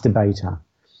a masturbator.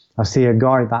 I see a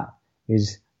guy that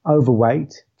is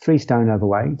overweight, 3 stone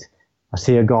overweight. I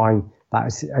see a guy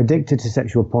that's addicted to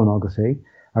sexual pornography,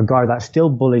 a guy that still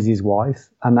bullies his wife,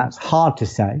 and that's hard to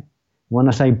say. When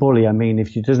I say bully, I mean if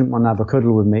she doesn't want to have a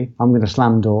cuddle with me, I'm going to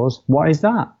slam doors. What is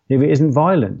that if it isn't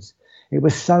violence? It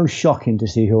was so shocking to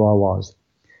see who I was.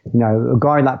 You know, a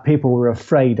guy that people were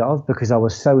afraid of because I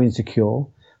was so insecure.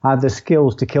 I had the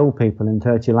skills to kill people in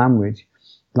 30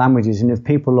 languages, and if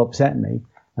people upset me,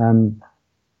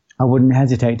 I wouldn't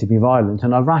hesitate to be violent,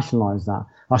 and I rationalized that.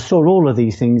 I saw all of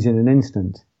these things in an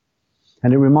instant.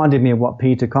 And it reminded me of what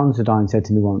Peter Considine said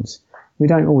to me once. We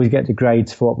don't always get the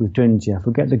grades for what we've done, Jeff.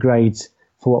 We get the grades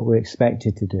for what we're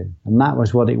expected to do. And that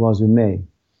was what it was with me.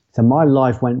 So my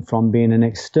life went from being an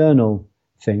external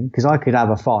thing, because I could have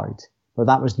a fight, but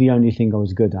that was the only thing I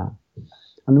was good at.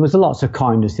 And there was lots of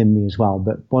kindness in me as well.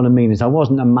 But what I mean is I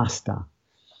wasn't a master.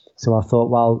 So I thought,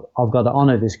 well, I've got to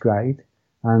honour this grade,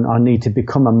 and I need to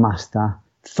become a master,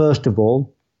 first of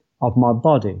all, of my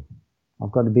body.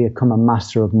 I've got to become a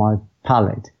master of my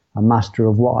palate, a master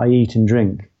of what I eat and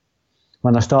drink.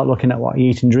 When I start looking at what I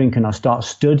eat and drink and I start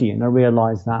studying, I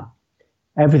realize that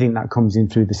everything that comes in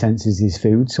through the senses is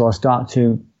food. So I start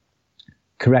to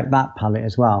correct that palate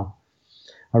as well.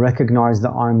 I recognize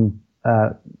that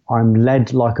I'm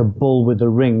led like a bull with a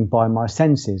ring by my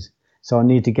senses. So I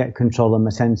need to get control of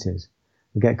my senses.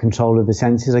 I get control of the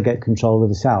senses, I get control of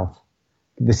the self.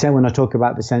 When I talk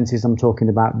about the senses, I'm talking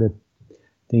about the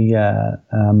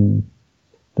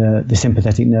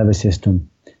sympathetic nervous system,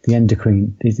 the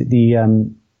endocrine,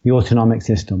 the autonomic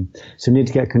system. So I need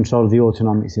to get control of the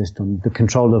autonomic system, the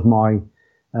control of my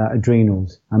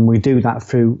adrenals. And we do that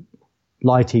through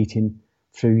light eating,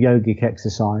 through yogic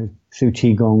exercise, through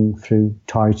qigong, through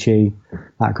tai chi,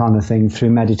 that kind of thing, through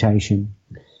meditation.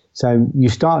 So you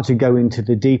start to go into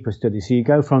the deeper study. So you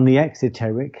go from the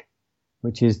exoteric,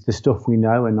 which is the stuff we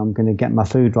know, and I'm going to get my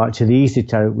food right, to the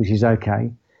esoteric, which is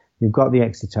okay. You've got the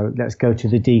exoteric. Let's go to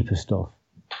the deeper stuff.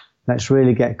 Let's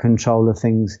really get control of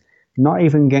things, not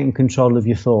even getting control of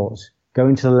your thoughts.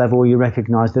 Going to the level where you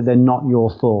recognize that they're not your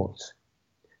thoughts.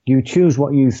 You choose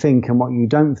what you think and what you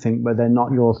don't think, but they're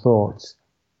not your thoughts.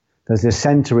 There's a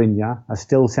center in you, a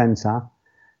still center,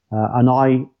 an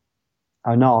eye,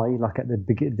 like at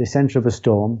the center of a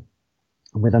storm,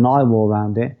 with an eye wall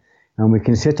around it, and we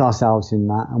can sit ourselves in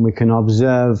that, and we can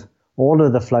observe all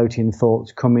of the floating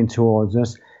thoughts coming towards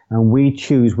us, and we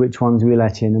choose which ones we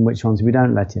let in and which ones we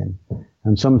don't let in.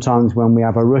 And sometimes when we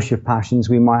have a rush of passions,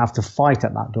 we might have to fight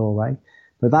at that doorway.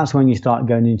 But that's when you start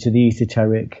going into the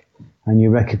esoteric, and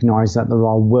you recognize that there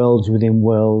are worlds within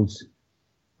worlds,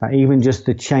 that even just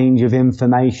the change of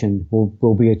information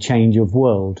will be a change of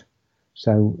world.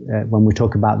 So when we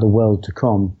talk about the world to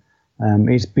come,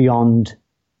 it's beyond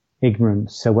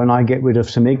ignorance. So when I get rid of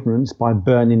some ignorance by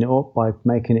burning it up, by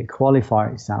making it qualify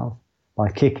itself,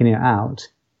 by kicking it out,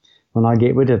 when I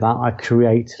get rid of that, I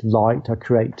create light, I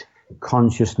create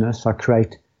consciousness, I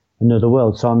create another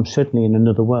world. So I'm certainly in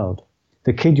another world.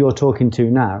 The kid you're talking to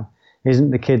now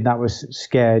isn't the kid that was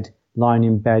scared lying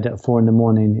in bed at 4 a.m.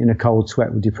 in a cold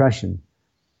sweat with depression.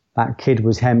 That kid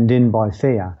was hemmed in by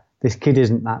fear. This kid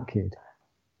isn't that kid.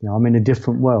 You know, I'm in a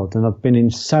different world, and I've been in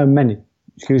so many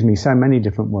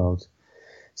different worlds.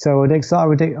 So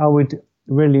I would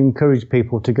really encourage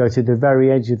people to go to the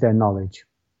very edge of their knowledge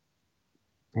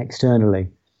externally,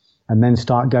 and then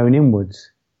start going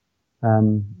inwards,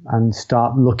 and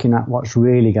start looking at what's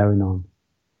really going on.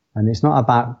 And it's not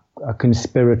about a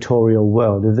conspiratorial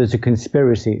world. If there's a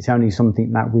conspiracy, it's only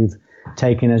something that we've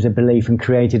taken as a belief and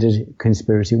created as a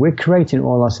conspiracy. We're creating it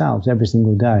all ourselves every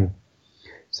single day.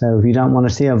 So if you don't want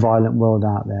to see a violent world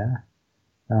out there,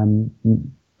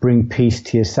 bring peace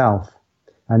to yourself.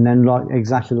 And then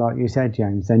exactly like you said,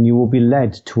 James, then you will be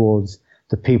led towards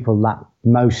the people that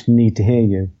most need to hear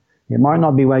you. It might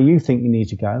not be where you think you need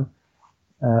to go,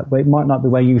 but it might not be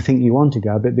where you think you want to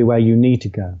go, but it'll be where you need to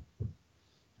go.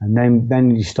 And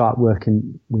then you start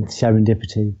working with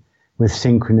serendipity, with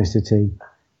synchronicity,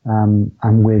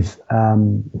 and with, I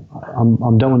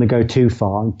don't want to go too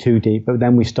far and too deep, but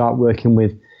then we start working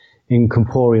with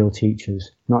incorporeal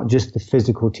teachers, not just the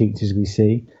physical teachers we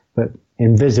see, but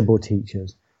invisible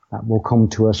teachers that will come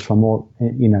to us from all,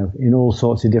 in all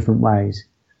sorts of different ways.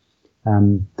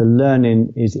 The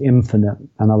learning is infinite,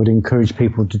 and I would encourage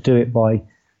people to do it by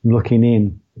looking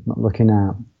in, not looking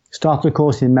out. Start a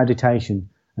course in meditation,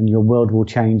 and your world will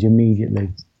change immediately.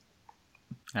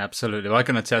 Absolutely. Well, I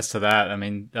can attest to that. I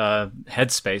mean,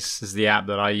 Headspace is the app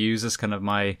that I use as kind of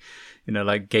my,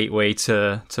 gateway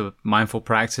to mindful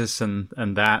practice, and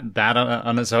that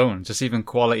on its own, just even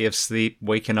quality of sleep,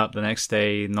 waking up the next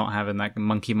day, not having that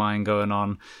monkey mind going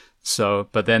on. So,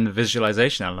 but then the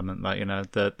visualization element,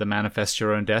 the manifest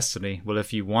your own destiny. Well,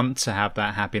 if you want to have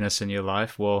that happiness in your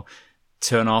life, well,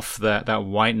 turn off that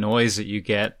white noise that you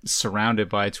get surrounded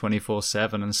by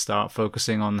 24/7 and start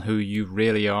focusing on who you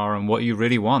really are and what you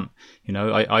really want.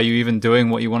 Are you even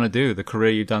doing what you want to do? The career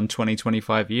you've done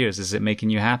 25 years, is it making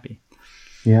you happy?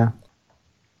 Yeah.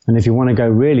 And if you want to go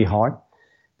really high,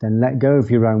 then let go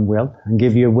of your own will and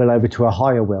give your will over to a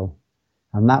higher will.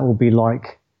 And that will be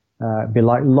like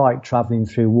light traveling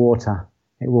through water.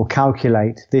 It will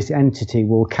calculate, this entity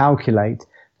will calculate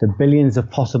the billions of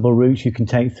possible routes you can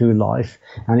take through life,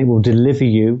 and it will deliver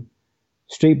you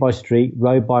street by street,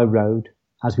 road by road,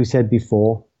 as we said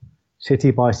before,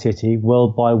 city by city,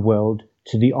 world by world,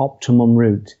 to the optimum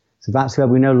route. So that's where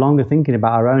we're no longer thinking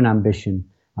about our own ambition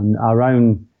and our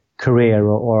own career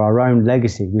or our own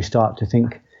legacy. We start to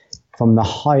think from the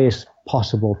highest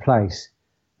possible place.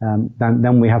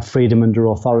 Then we have freedom under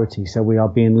authority. So we are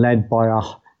being led by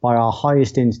our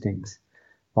highest instincts,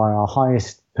 by our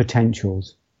highest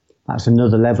potentials. That's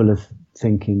another level of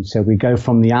thinking. So we go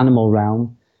from the animal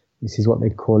realm. This is what they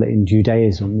call it in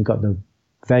Judaism. We've got the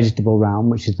vegetable realm,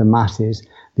 which is the masses,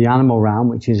 the animal realm,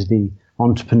 which is the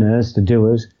entrepreneurs, the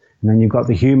doers, and then you've got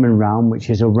the human realm, which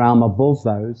is a realm above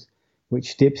those,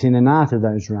 which dips in and out of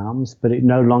those realms, but it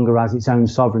no longer has its own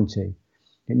sovereignty.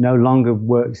 It no longer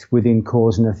works within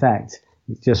cause and effect.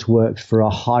 It just works for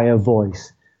a higher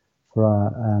voice, for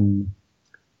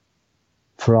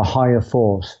a higher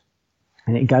force.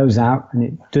 And it goes out and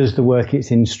it does the work it's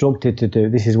instructed to do.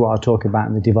 This is what I talk about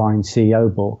in the Divine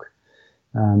CEO book.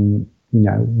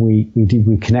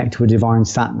 We connect to a divine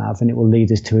sat-nav, and it will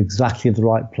lead us to exactly the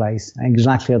right place,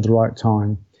 exactly at the right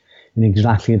time, in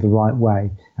exactly the right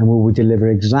way. And we will deliver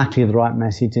exactly the right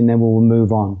message, and then we will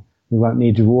move on. We won't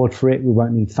need reward for it. We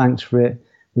won't need thanks for it.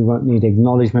 We won't need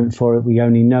acknowledgement for it. We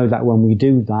only know that when we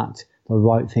do that, the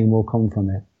right thing will come from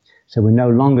it. So we're no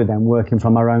longer then working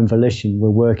from our own volition.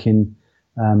 We're working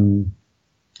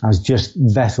as just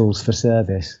vessels for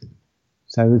service.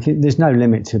 So there's no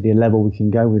limit to the level we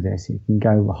can go with this. It can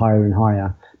go higher and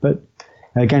higher. But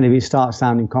again, if it starts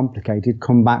sounding complicated,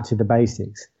 come back to the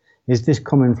basics. Is this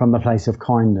coming from a place of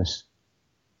kindness?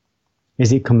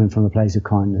 Is it coming from a place of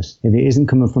kindness? If it isn't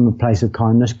coming from a place of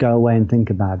kindness, go away and think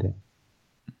about it.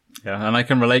 Yeah, and I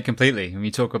can relate completely. When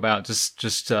you talk about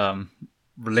just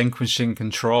relinquishing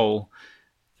control,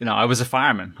 I was a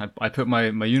fireman. I put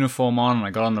my uniform on and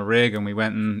I got on the rig and we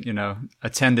went and,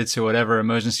 attended to whatever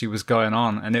emergency was going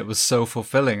on. And it was so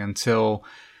fulfilling until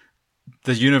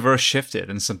the universe shifted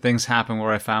and some things happened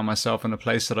where I found myself in a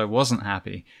place that I wasn't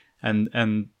happy.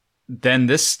 And then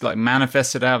this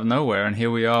manifested out of nowhere. And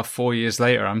here we are 4 years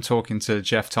later. I'm talking to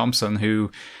Jeff Thompson,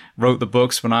 who wrote the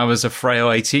books when I was a frail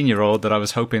 18-year-old that I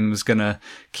was hoping was going to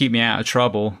keep me out of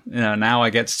trouble. Now I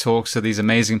get to talk to these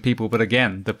amazing people. But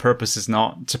again, the purpose is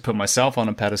not to put myself on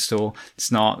a pedestal.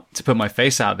 It's not to put my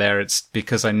face out there. It's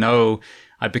because I know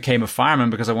I became a fireman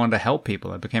because I wanted to help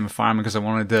people. I became a fireman because I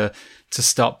wanted to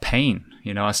stop pain.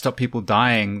 I stopped people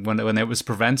dying when it was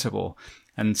preventable.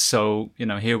 And so,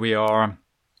 here we are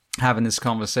having this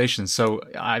conversation. So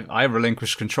I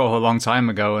relinquished control a long time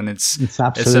ago, and it's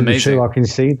absolutely amazing. True. I can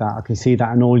see that. I can see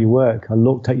that in all your work. I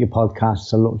looked at your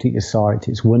podcasts. I looked at your site.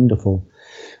 It's wonderful.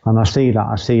 And I see that.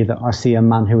 I see a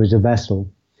man who is a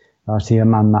vessel. I see a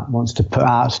man that wants to put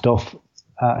out stuff,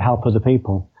 help other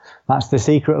people. That's the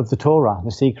secret of the Torah,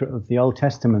 the secret of the Old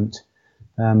Testament.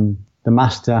 The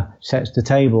master sets the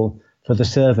table for the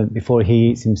servant before he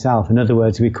eats himself. In other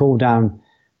words, we call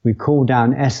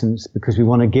down essence because we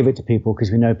want to give it to people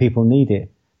because we know people need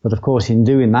it. But of course, in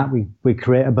doing that, we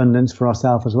create abundance for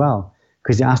ourselves as well,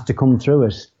 because it has to come through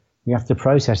us. We have to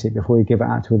process it before we give it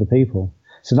out to other people.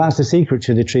 So that's the secret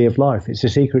to the tree of life. It's the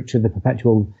secret to the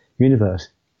perpetual universe.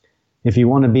 If you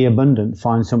want to be abundant,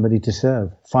 find somebody to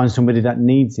serve. Find somebody that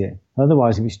needs it.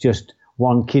 Otherwise, if it's just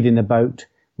one kid in a boat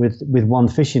with one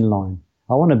fishing line,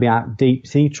 I want to be out deep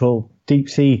sea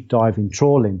diving,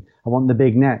 trawling. I want the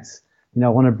big nets. I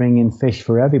want to bring in fish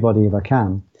for everybody if I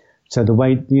can. So the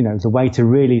way to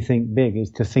really think big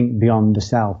is to think beyond the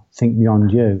self, think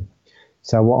beyond you.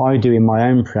 So what I do in my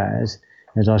own prayers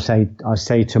is I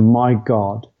say to my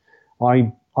God,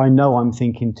 I know I'm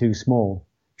thinking too small.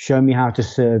 Show me how to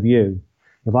serve you.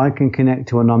 If I can connect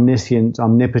to an omniscient,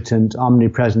 omnipotent,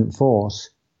 omnipresent force,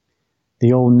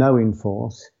 the all-knowing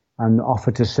force, and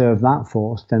offer to serve that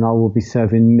force, then I will be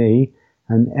serving me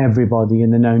and everybody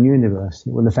in the known universe.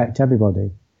 It will affect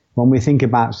everybody. When we think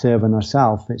about serving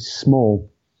ourselves, it's small.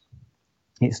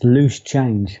 It's loose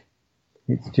change.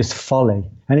 It's just folly.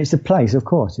 And it's a place, of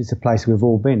course. It's a place we've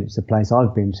all been. It's a place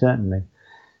I've been, certainly.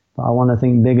 But I want to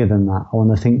think bigger than that. I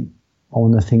want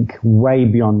to think way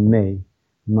beyond me.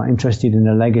 I'm not interested in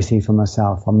a legacy for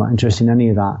myself. I'm not interested in any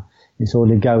of that. It's all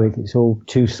egoic. It's all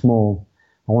too small.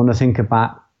 I want to think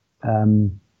about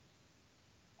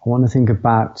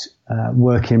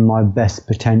working my best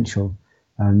potential.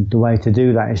 And the way to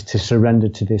do that is to surrender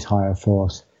to this higher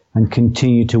force and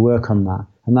continue to work on that.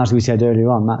 And as we said earlier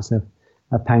on, that's a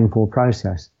painful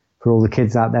process. For all the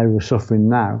kids out there who are suffering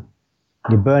now,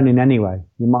 you're burning anyway.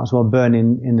 You might as well burn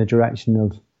in the direction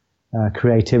of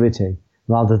creativity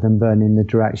rather than burn in the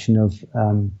direction of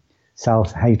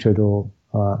self-hatred or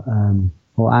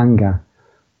anger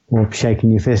or shaking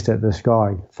your fist at the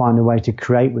sky. Find a way to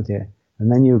create with it.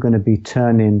 And then you're going to be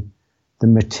turning the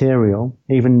material,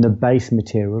 even the base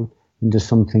material, into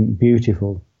something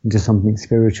beautiful, into something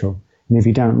spiritual. And if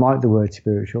you don't like the word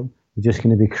spiritual, you're just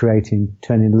going to be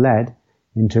turning lead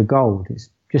into gold.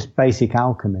 It's just basic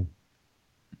alchemy.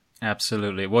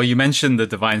 Absolutely. Well, you mentioned the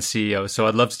Divine CEO, so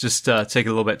I'd love to just take a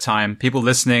little bit of time. People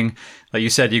listening, like you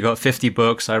said, you got 50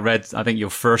 books. I read, I think,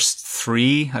 your first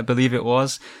 3, I believe it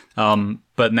was.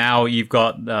 But now you've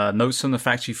got Notes from the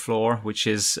Factory Floor, which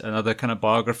is another kind of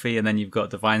biography, and then you've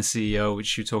got Divine CEO,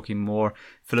 which you're talking more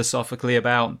philosophically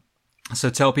about.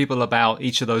 So tell people about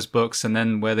each of those books and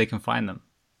then where they can find them.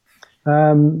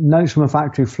 Notes from a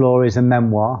Factory Floor is a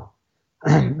memoir,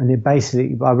 and it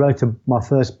basically, I wrote my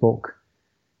first book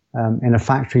in a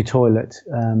factory toilet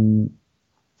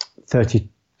 30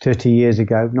 years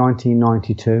ago,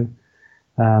 1992,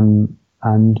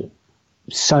 and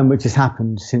so much has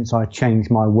happened since I changed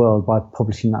my world by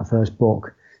publishing that first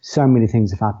book. So many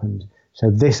things have happened. So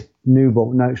this new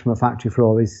book, Notes from a Factory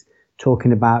Floor, is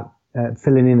talking about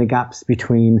filling in the gaps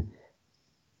between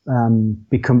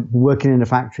working in a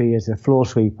factory as a floor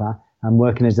sweeper and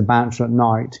working as a bouncer at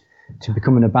night to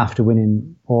becoming a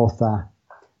BAFTA-winning author,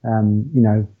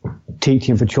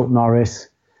 teaching for Chuck Norris,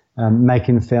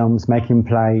 making films, making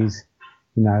plays,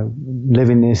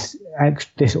 living this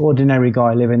ordinary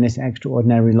guy living this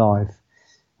extraordinary life.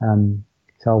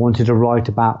 So I wanted to write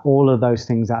about all of those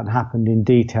things that had happened in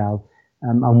detail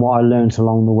and what I learned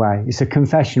along the way. It's a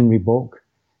confessionary book.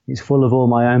 It's full of all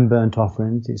my own burnt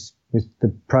offerings.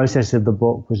 The process of the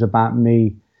book was about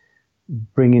me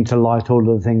bringing to light all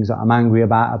of the things that I'm angry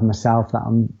about of myself, that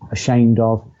I'm ashamed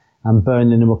of, and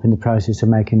burning them up in the process of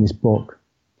making this book.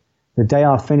 The day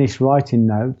I finished writing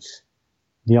Notes,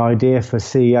 the idea for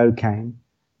CEO came,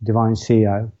 Divine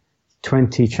CEO,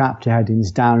 20 chapter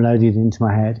headings downloaded into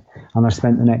my head, and I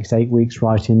spent the next 8 weeks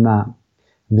writing that.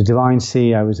 And the Divine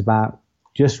CEO is about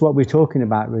just what we're talking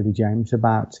about, really, James,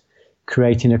 about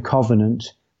creating a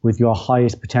covenant with your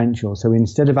highest potential. So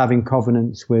instead of having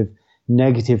covenants with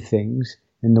negative things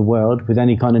in the world, with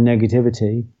any kind of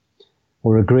negativity,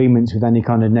 or agreements with any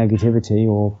kind of negativity,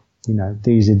 or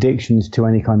these addictions to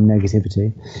any kind of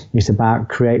negativity, it's about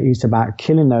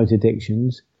killing those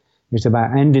addictions. It's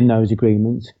about ending those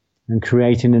agreements and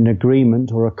creating an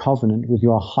agreement or a covenant with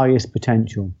your highest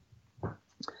potential.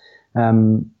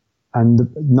 And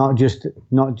not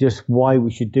just why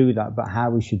we should do that, but how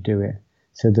we should do it.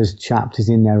 So there's chapters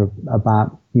in there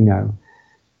about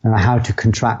how to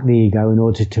contract the ego in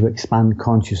order to expand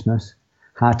consciousness.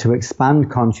 How to expand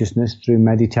consciousness through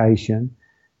meditation,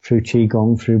 through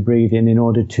Qigong, through breathing in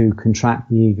order to contract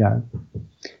the ego.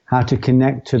 How to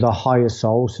connect to the higher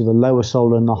soul, so the lower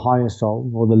soul and the higher soul,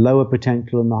 or the lower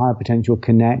potential and the higher potential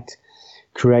connect,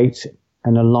 create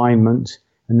an alignment,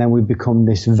 and then we become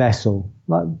this vessel,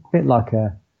 a bit like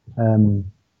a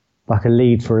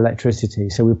lead for electricity.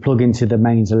 So we plug into the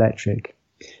mains electric.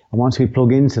 And once we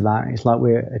plug into that, it's like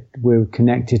we're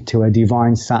connected to a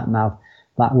divine sat-nav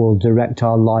that will direct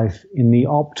our life in the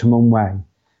optimum way.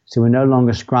 So we're no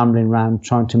longer scrambling around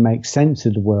trying to make sense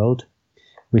of the world.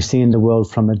 We're seeing the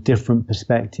world from a different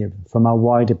perspective, from a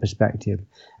wider perspective,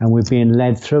 and we're being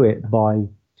led through it by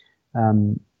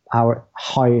our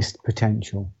highest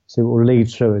potential. So it will lead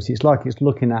through us. It's like it's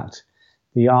looking at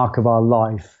the arc of our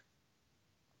life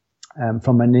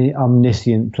from an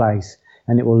omniscient place,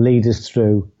 and it will lead us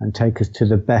through and take us to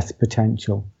the best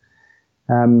potential.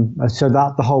 So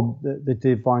that the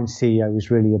Divine CEO is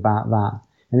really about that,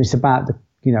 and it's about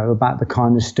the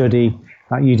kind of study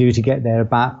that you do to get there,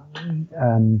 about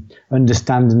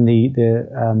understanding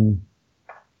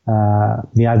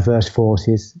the adverse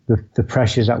forces, the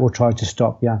pressures that will try to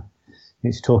stop you.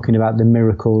 It's talking about the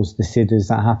miracles, the siddhas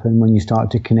that happen when you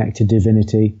start to connect to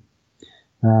divinity,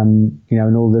 and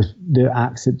all the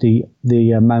acts at the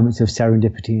moments of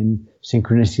serendipity and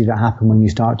synchronicity that happen when you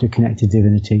start to connect to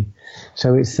divinity.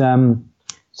 So it's a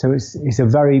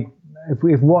very,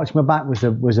 if Watch My Back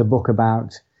was a book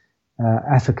about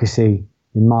efficacy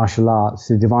in martial arts,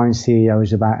 the Divine CEO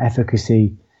is about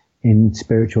efficacy in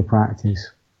spiritual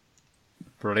practice.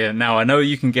 Brilliant. Now, I know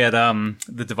you can get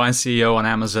the Divine CEO on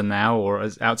Amazon now, or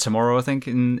it's out tomorrow, I think,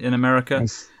 in America.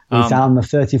 It's out on the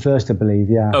 31st, I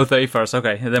believe, yeah. Oh, 31st,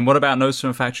 okay. And then what about Notes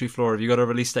from a Factory Floor? Have you got a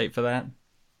release date for that?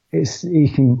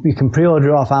 You can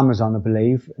pre-order off Amazon, I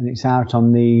believe, and it's out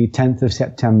on the 10th of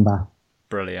September.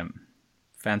 Brilliant.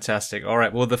 Fantastic. All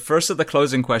right. Well, the first of the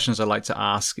closing questions I'd like to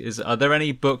ask is, are there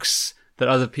any books that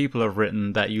other people have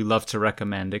written that you love to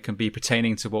recommend? It can be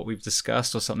pertaining to what we've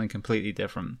discussed or something completely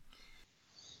different.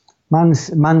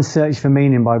 Man's Search for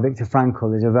Meaning by Viktor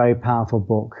Frankl is a very powerful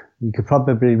book. You could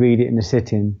probably read it in a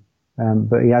sitting,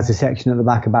 but he has a section at the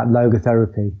back about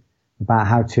logotherapy, about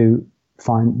how to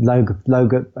find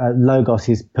logos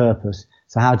is purpose,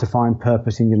 so how to find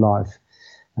purpose in your life.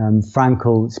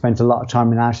 Frankl spent a lot of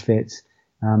time in Auschwitz,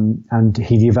 and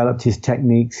he developed his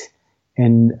techniques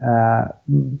in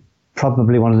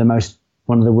probably one of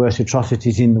the worst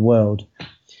atrocities in the world.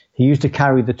 He used to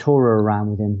carry the Torah around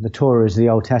with him. The Torah is the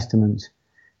Old Testament,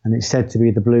 and it's said to be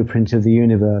the blueprint of the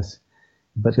universe.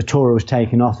 But the Torah was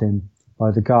taken off him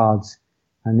by the guards.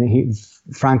 And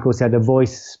Frankl said a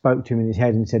voice spoke to him in his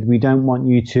head and said, "We don't want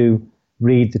you to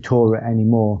read the Torah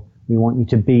anymore. We want you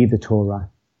to be the Torah.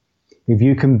 If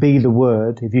you can be the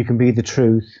Word, if you can be the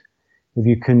truth, if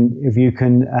you can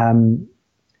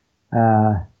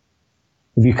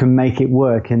make it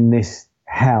work in this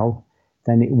hell,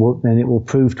 then it will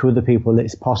prove to other people that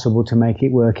it's possible to make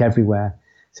it work everywhere."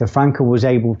 So Frankl was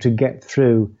able to get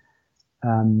through,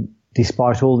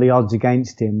 despite all the odds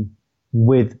against him,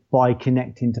 by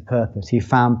connecting to purpose. He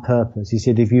found purpose. He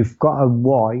said, if you've got a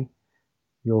why,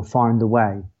 you'll find the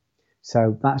way.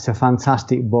 So that's a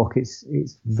fantastic book. It's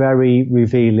very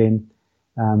revealing,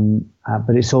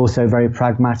 but it's also very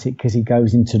pragmatic, because he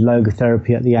goes into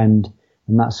logotherapy at the end,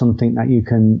 and that's something that you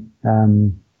can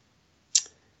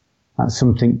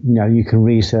you can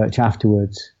research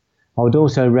afterwards. I would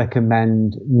also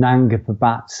recommend Nanga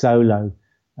Parbat Solo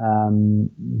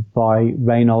by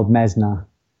Reinhold Messner.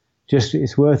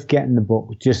 It's worth getting the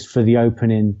book just for the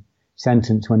opening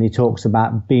sentence when he talks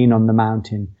about being on the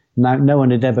mountain. No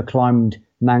one had ever climbed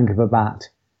Nanga Parbat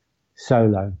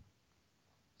solo.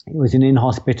 It was an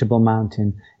inhospitable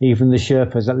mountain. Even the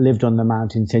Sherpas that lived on the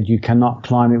mountain said you cannot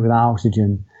climb it without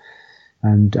oxygen.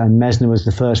 And Messner was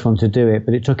the first one to do it,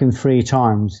 but it took him 3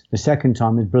 times. The second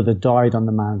time, his brother died on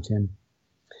the mountain.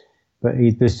 But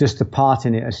there's just a part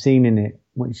in it, a scene in it,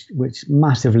 which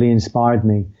massively inspired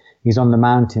me. He's on the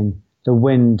mountain. The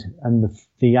wind and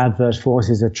the adverse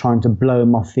forces are trying to blow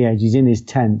him off the edge. He's in his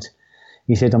tent.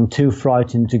 He said, "I'm too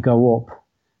frightened to go up.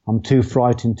 I'm too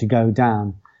frightened to go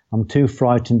down. I'm too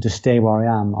frightened to stay where I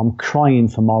am. I'm crying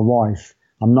for my wife.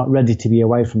 I'm not ready to be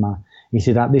away from her." He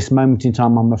said, "At this moment in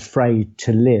time, I'm afraid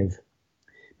to live."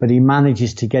 But he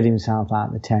manages to get himself out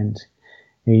of the tent.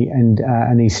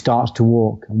 And he starts to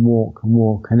walk and walk and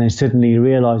walk. And then suddenly he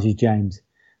realizes, James,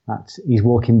 that he's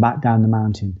walking back down the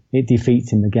mountain. It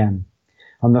defeats him again.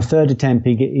 On the third attempt,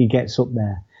 he gets up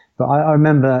there. But I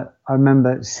remember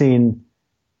seeing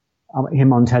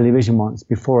him on television once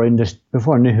before I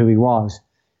knew who he was.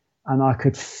 And I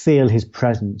could feel his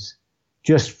presence.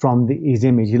 Just from his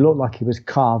image, he looked like he was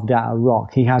carved out of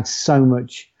rock. He had so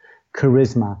much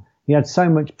charisma. He had so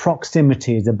much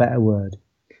proximity, is a better word.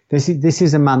 This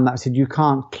is a man that said you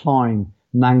can't climb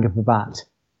Nanga Parbat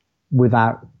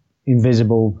without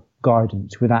invisible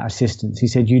guidance, without assistance. He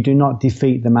said you do not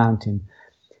defeat the mountain.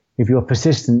 If you're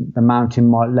persistent, the mountain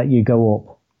might let you go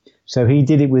up. So he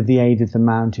did it with the aid of the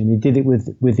mountain. He did it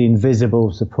with the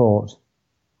invisible support.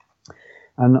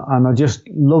 And I just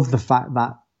love the fact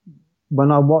that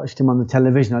when I watched him on the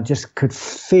television, I just could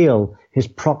feel his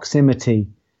proximity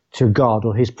to God,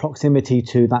 or his proximity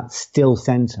to that still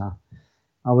center.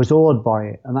 I was awed by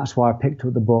it, and that's why I picked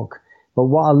up the book. But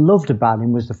what I loved about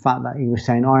him was the fact that he was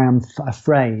saying, I am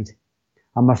afraid.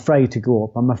 I'm afraid to go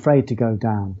up. I'm afraid to go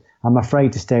down. I'm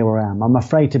afraid to stay where I am. I'm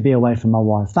afraid to be away from my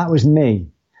wife. That was me.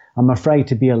 I'm afraid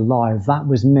to be alive. That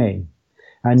was me.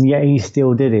 And yet he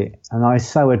still did it. And I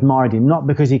so admired him, not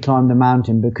because he climbed the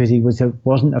mountain, because he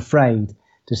wasn't afraid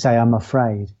to say, I'm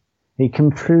afraid. He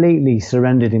completely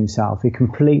surrendered himself.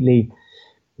 The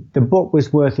book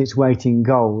was worth its weight in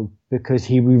gold because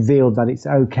he revealed that it's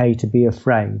okay to be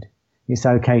afraid. It's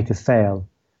okay to fail.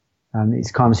 And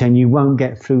it's kind of saying you won't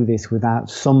get through this without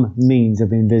some means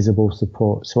of invisible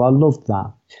support. So I loved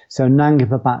that. So Nanga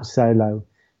Parbat Solo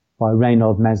by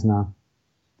Reinhold Messner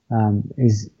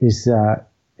is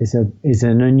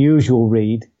an unusual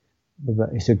read, but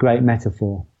it's a great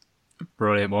metaphor.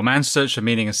 Brilliant. Well, Man's Search for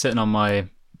Meaning is sitting on my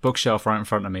bookshelf right in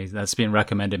front of me. That's been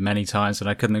recommended many times, and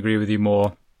I couldn't agree with you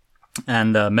more.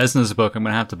 And Messner's book, I'm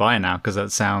going to have to buy now because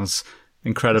that sounds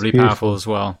incredibly powerful as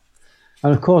well.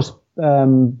 And of course,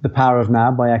 The Power of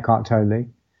Now by Eckhart Tolle.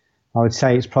 I would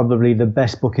say it's probably the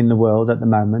best book in the world at the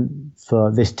moment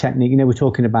for this technique. You know, we're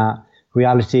talking about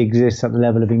reality exists at the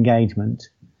level of engagement.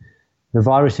 The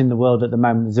virus in the world at the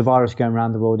moment, there's a virus going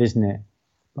around the world, isn't it?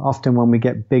 But often when we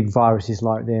get big viruses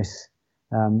like this,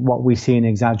 what we see in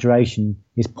exaggeration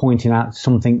is pointing out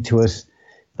something to us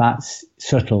that's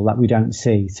subtle, that we don't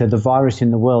see. So the virus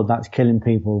in the world that's killing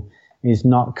people is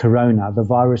not corona. The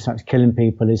virus that's killing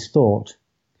people is thought.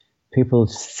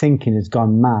 People's thinking has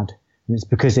gone mad, and it's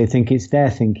because they think it's their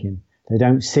thinking. They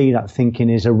don't see that thinking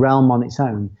is a realm on its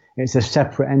own. It's a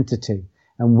separate entity,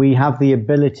 and we have the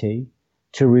ability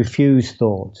to refuse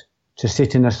thought, to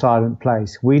sit in a silent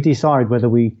place. We decide whether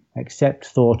we accept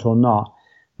thought or not.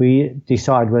 We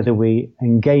decide whether we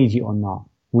engage it or not.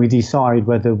 We decide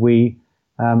whether we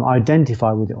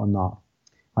identify with it or not.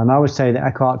 And I would say that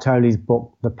Eckhart Tolle's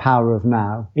book, The Power of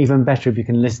Now, even better if you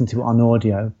can listen to it on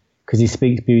audio, because he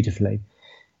speaks beautifully.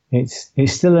 It's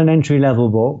still an entry-level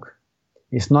book.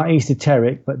 It's not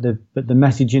esoteric, but the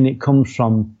message in it comes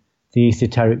from the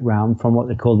esoteric realm, from what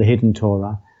they call the hidden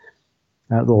Torah,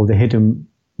 or the hidden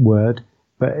word.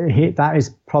 But that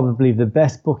is probably the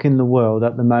best book in the world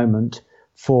at the moment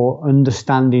for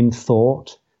understanding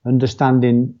thought,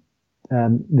 understanding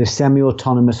the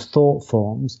semi-autonomous thought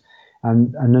forms,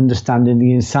 and understanding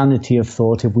the insanity of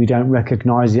thought if we don't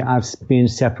recognize it as being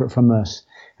separate from us.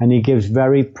 And he gives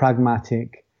very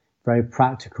pragmatic, very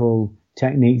practical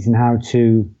techniques in how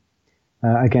to,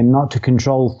 again, not to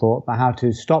control thought, but how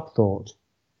to stop thought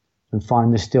and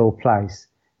find the still place.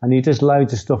 And he does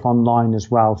loads of stuff online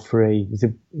as well, free.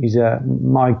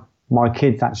 My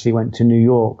kids actually went to New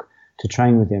York to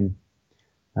train with him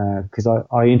because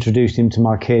I introduced him to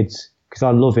my kids because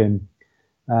I love him.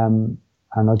 And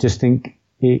I just think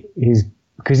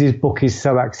because his book is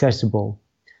so accessible.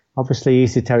 Obviously,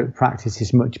 esoteric practice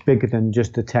is much bigger than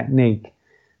just a technique.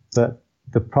 But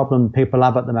the problem people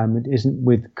have at the moment isn't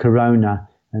with corona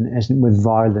and isn't with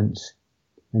violence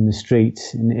in the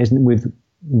streets and it isn't with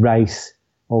race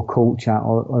or culture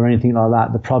or anything like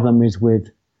that. The problem is with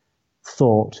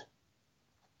thought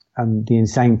and the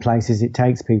insane places it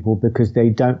takes people because they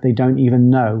don't even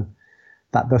know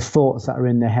that the thoughts that are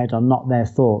in their head are not their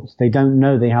thoughts. They don't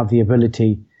know they have the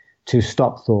ability to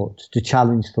stop thought, to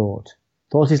challenge thought.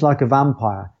 Thought is like a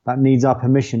vampire that needs our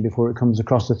permission before it comes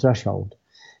across the threshold.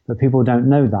 But people don't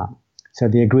know that. So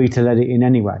they agree to let it in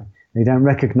anyway. They don't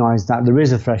recognize that there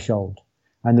is a threshold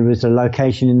and there is a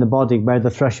location in the body where the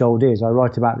threshold is. I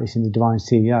write about this in The Divine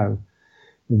CEO.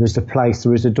 There's a place,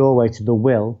 there is a doorway to the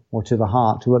will or to the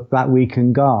heart that we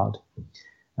can guard.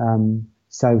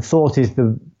 So thought is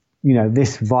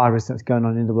this virus that's going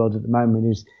on in the world at the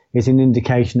moment is an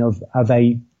indication of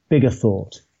a bigger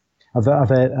thought, of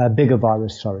a bigger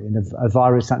virus, and a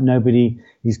virus that nobody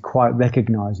is quite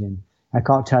recognizing.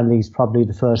 Eckhart Tolle is probably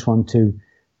the first one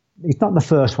it's not the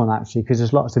first one actually, because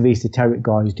there's lots of esoteric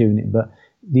guys doing it, but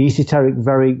the esoteric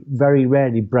very, very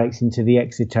rarely breaks into the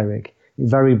exoteric. It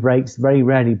very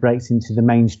rarely breaks into the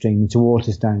mainstream, into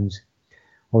Waterstones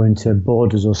or into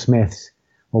Borders or Smiths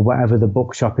or whatever the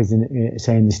bookshop is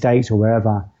say in the States or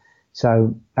wherever.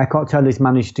 So Eckhart Tolle's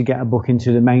managed to get a book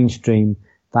into the mainstream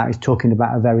that is talking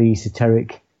about a very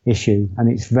esoteric issue, and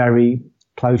it's very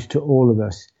close to all of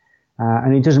us.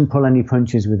 And he doesn't pull any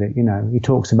punches with it. He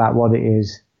talks about what it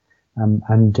is,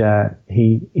 and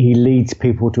he leads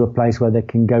people to a place where they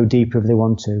can go deeper if they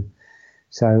want to.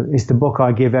 So it's the book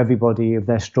I give everybody if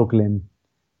they're struggling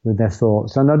with their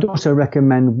thoughts. And I'd also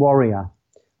recommend Warrior.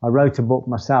 I wrote a book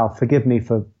myself. Forgive me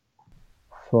for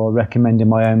recommending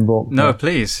my own book. No,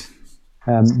 please.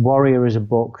 Warrior is a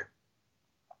book.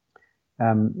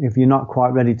 If you're not quite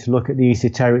ready to look at the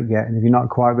esoteric yet, and if you're not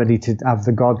quite ready to have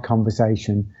the God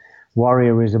conversation,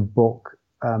 Warrior is a book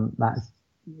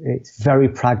it's very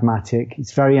pragmatic.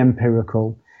 It's very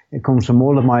empirical. It comes from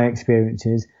all of my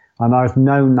experiences. And I've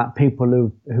known that people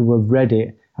who have read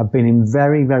it have been in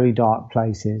very, very dark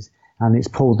places and it's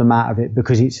pulled them out of it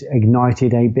because it's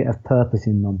ignited a bit of purpose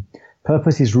in them.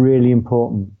 Purpose is really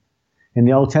important. In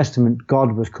the Old Testament,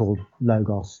 God was called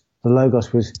Logos. The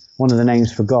Logos was one of the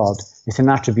names for God. It's an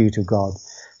attribute of God.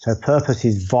 So purpose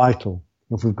is vital.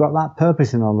 If we've got that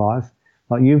purpose in our life,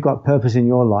 like you've got purpose in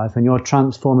your life and you're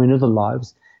transforming other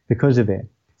lives because of it.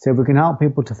 So if we can help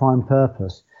people to find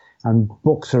purpose, and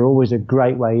books are always a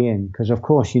great way in, because of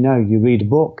course, you read a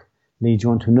book, leads you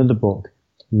on to another book.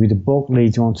 You read a book,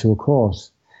 leads you on to a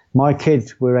course. My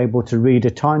kids were able to read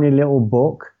a tiny little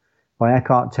book by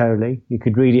Eckhart Tolle. You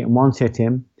could read it in one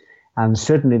sitting, and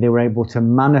suddenly they were able to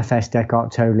manifest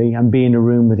Eckhart Tolle and be in a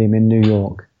room with him in New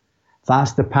York.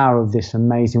 That's the power of this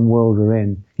amazing world we're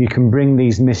in. You can bring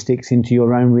these mystics into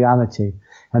your own reality,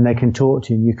 and they can talk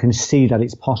to you, and you can see that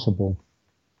it's possible.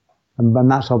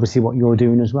 And that's obviously what you're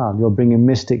doing as well. You're bringing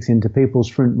mystics into people's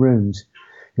front rooms.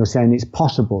 You're saying it's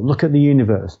possible. Look at the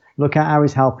universe. Look at how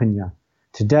it's helping you.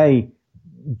 Today,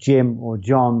 Jim or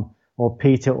John or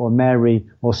Peter or Mary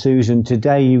or Susan,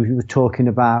 today you were talking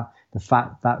about the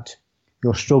fact that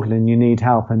you're struggling, you need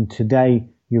help. And today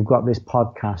you've got this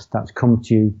podcast that's come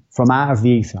to you from out of the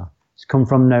ether. It's come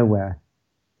from nowhere.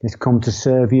 It's come to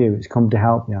serve you. It's come to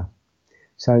help you.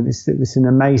 So it's an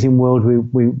amazing world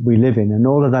we live in, and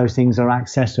all of those things are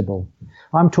accessible.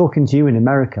 I'm talking to you in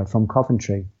America from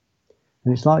Coventry,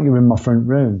 and it's like you're in my front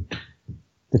room.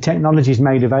 The technology is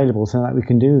made available so that we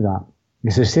can do that.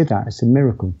 It's a siddha, it's a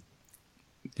miracle.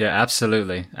 Yeah,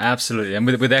 absolutely. Absolutely. And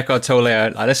with Eckhart Tolle,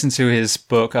 I listened to his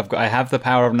book. I have The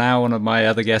Power of Now. One of my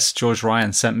other guests, George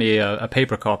Ryan, sent me a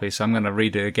paper copy, so I'm going to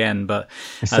read it again. But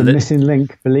it's the missing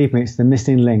link. Believe me, it's the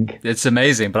missing link. It's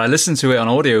amazing. But I listened to it on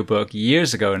audiobook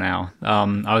years ago now.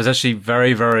 I was actually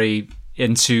very, very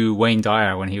into Wayne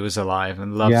Dyer when he was alive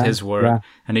and loved his work. Yeah.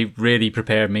 And he really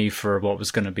prepared me for what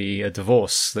was going to be a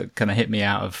divorce that kind of hit me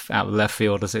out of left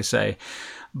field, as they say.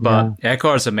 But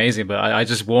Eckhart's amazing, but I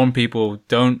just warn people,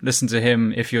 don't listen to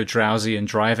him if you're drowsy and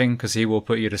driving, because he will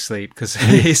put you to sleep, because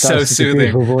he's so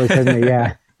soothing. Voice, isn't he?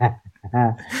 Yeah.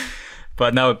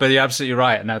 But you're absolutely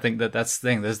right. And I think that's the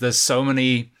thing. There's so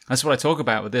many, that's what I talk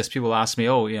about with this. People ask me,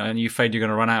 and you afraid you're going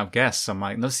to run out of guests? I'm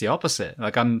like, no, it's the opposite.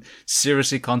 Like, I'm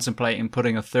seriously contemplating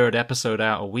putting a third episode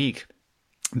out a week,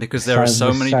 because there are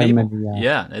so many people.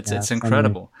 It's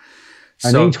incredible.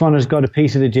 And each one has got a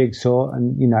piece of the jigsaw,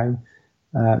 and,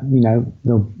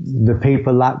 the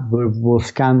people that will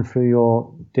scan through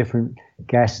your different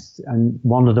guests, and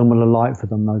one of them will alight for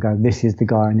them. They'll go, this is the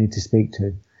guy I need to speak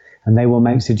to. And they will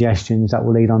make suggestions that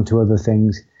will lead on to other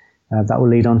things,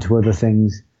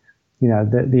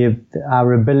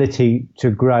 our ability to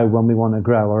grow when we want to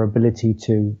grow, our ability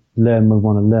to learn when we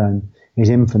want to learn is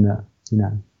infinite.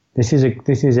 This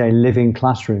is a living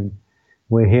classroom.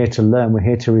 We're here to learn. We're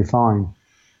here to refine.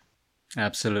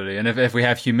 Absolutely. And if we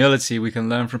have humility, we can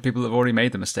learn from people that have already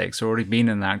made the mistakes, or already been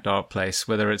in that dark place,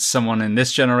 whether it's someone in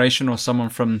this generation or someone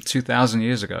from 2,000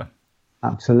 years ago.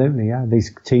 Absolutely, yeah.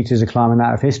 These teachers are climbing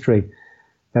out of history.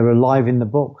 They're alive in the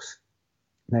books.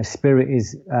 Their spirit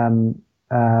is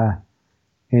their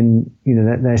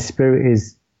spirit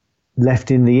is left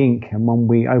in the ink. And when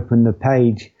we open the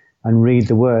page and read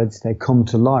the words, they come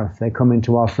to life. They come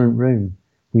into our front room.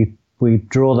 We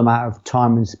draw them out of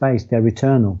time and space. They're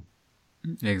eternal.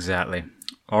 Exactly.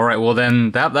 All right. Well, then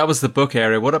that was the book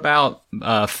area. What about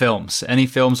films? Any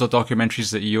films or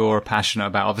documentaries that you're passionate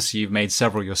about? Obviously, you've made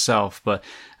several yourself, but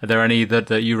are there any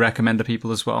that you recommend to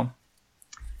people as well?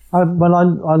 I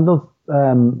love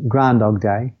Groundhog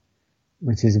Day,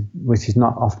 which is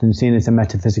not often seen as a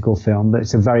metaphysical film, but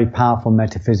it's a very powerful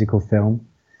metaphysical film,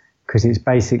 because it's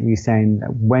basically saying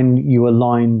that when you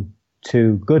align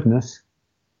to goodness,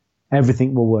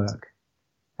 everything will work.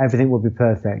 Everything will be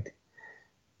perfect.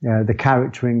 The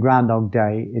character in Groundhog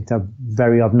Day, it's a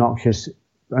very obnoxious,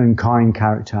 unkind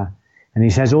character. And he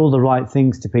says all the right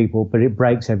things to people, but it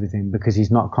breaks everything because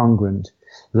he's not congruent.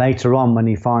 Later on, when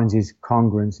he finds his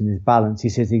congruence and his balance, he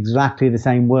says exactly the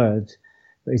same words,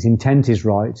 but his intent is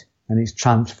right and it's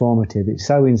transformative. It's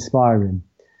so inspiring.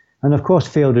 And of course,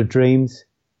 Field of Dreams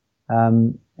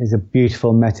is a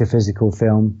beautiful metaphysical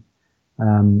film.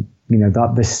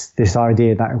 That this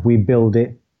idea that if we build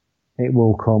it, it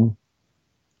will come.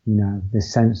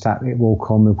 This sense that it will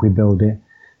come if we build it.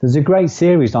 There's a great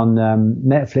series on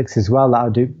Netflix as well that I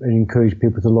do encourage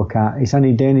people to look at. They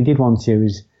only did one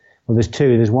series. Well, there's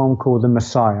two. There's one called The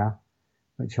Messiah,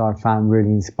 which I found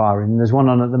really inspiring. And there's one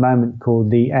on at the moment called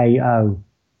The AO,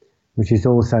 which is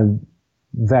also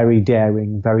very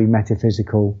daring, very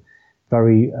metaphysical,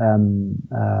 very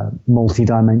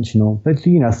multi-dimensional, but,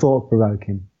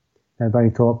 thought-provoking. They're very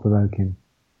thought-provoking.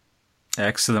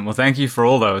 Excellent. Well, thank you for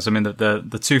all those. I mean,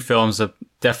 the two films are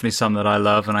definitely some that I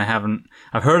love, and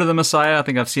I've heard of The Messiah. I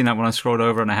think I've seen that when I scrolled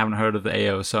over, and I haven't heard of the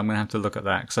AO, so I'm going to have to look at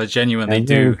that because I genuinely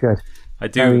do. Very good. I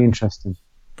do. Very interesting.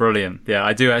 Brilliant. Yeah,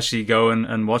 I do actually go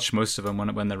and watch most of them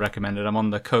when they're recommended. I'm on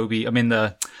the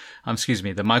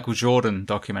Michael Jordan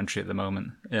documentary at the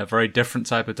moment. Yeah, very different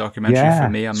type of documentary for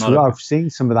me. I've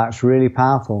seen some of that. It's really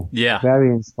powerful. Yeah. Very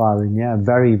inspiring. Yeah,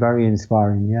 very, very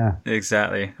inspiring. Yeah.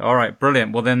 Exactly. All right,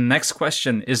 brilliant. Well, then next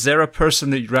question. Is there a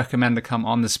person that you'd recommend to come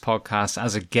on this podcast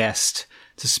as a guest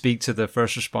to speak to the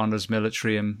first responders,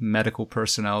 military and medical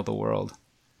personnel of the world?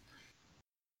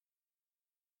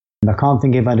 I can't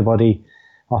think of anybody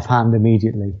offhand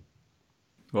immediately.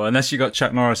 Well, unless you got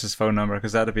Chuck Norris's phone number,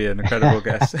 because that'd be an incredible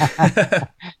guest.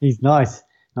 He's nice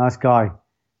guy.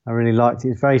 I really liked it.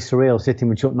 It's very surreal sitting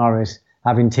with Chuck Norris,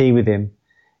 having tea with him.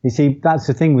 You see, that's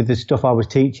the thing with the stuff I was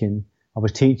teaching. I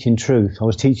was teaching truth. I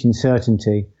was teaching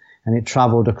certainty, and it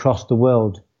travelled across the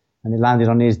world, and it landed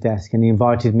on his desk, and he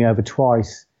invited me over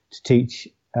twice to teach.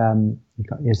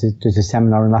 There's a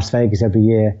seminar in Las Vegas every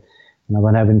year, and I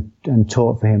went over and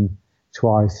taught for him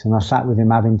twice, and I sat with him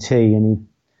having tea, and he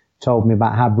told me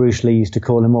about how Bruce Lee used to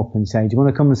call him up and say, "Do you want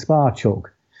to come and spar,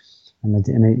 Chuck?" And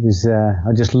it was,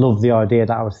 I just loved the idea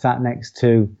that I was sat next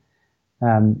to,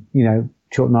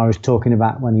 Chuck Norris talking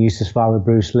about when he used to spar with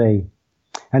Bruce Lee.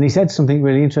 And he said something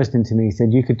really interesting to me. He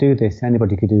said, "You could do this.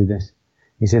 Anybody could do this."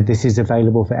 He said, "This is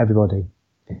available for everybody."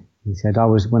 He said,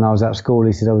 when I was at school,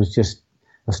 he said, I was just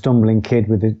a stumbling kid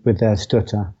with a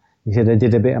stutter. He said, I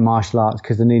did a bit of martial arts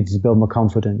because I needed to build my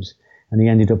confidence. And he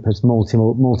ended up as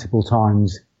multiple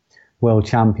times world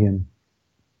champion.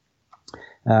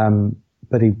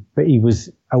 But he was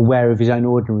aware of his own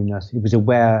ordinariness. He was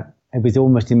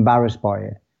almost embarrassed by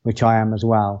it, which I am as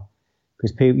well.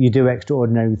 Because you do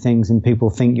extraordinary things and people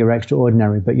think you're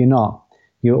extraordinary, but you're not.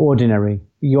 You're ordinary.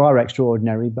 You are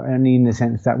extraordinary, but only in the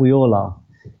sense that we all are.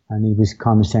 And he was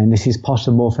kind of saying, this is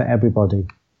possible for everybody.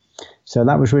 So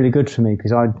that was really good for me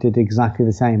because I did exactly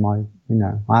the same. I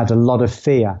had a lot of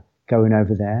fear going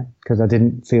over there because I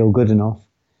didn't feel good enough.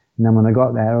 And then when I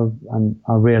got there,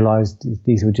 I realized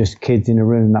these were just kids in a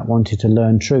room that wanted to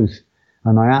learn truth.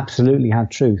 And I absolutely had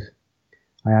truth.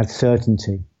 I had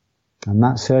certainty. And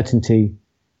that certainty,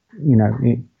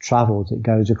 it travels, it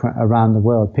goes around the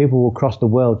world. People will cross the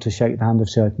world to shake the hand of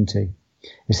certainty.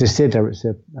 It's a siddha, it's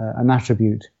an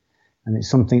attribute. And it's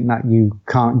something that you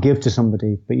can't give to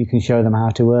somebody, but you can show them how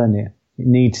to earn it. It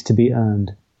needs to be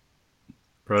earned.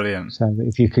 Brilliant. So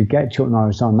if you could get Chuck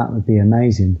Norris on, that would be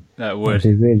amazing. That would.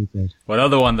 Be really good. Well,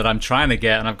 another one that I'm trying to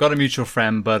get, and I've got a mutual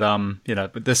friend, but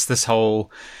but this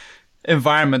whole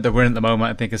environment that we're in at the moment,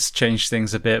 I think has changed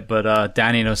things a bit. But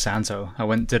Danny Inosanto, I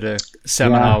went and did a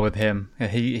seminar with him.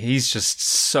 He's just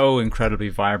so incredibly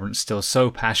vibrant, still so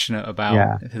passionate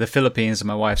about the Philippines, and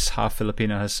my wife's half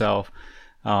Filipino herself.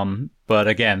 But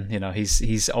again,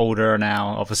 he's older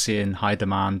now, obviously in high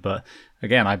demand. But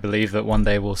again, I believe that one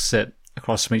day we'll sit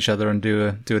across from each other and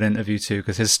do an interview too,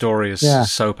 because his story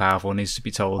is so powerful, needs to be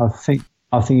told. I think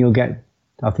you'll get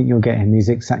him.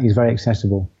 He's very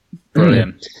accessible.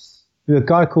 Brilliant. A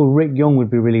guy called Rick Young would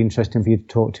be really interesting for you to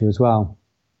talk to as well.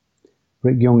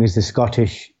 Rick Young is the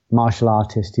Scottish martial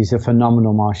artist. He's a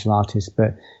phenomenal martial artist,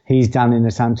 but he's Danny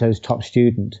Inosanto's top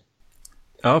student.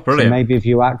 Oh, brilliant. So maybe if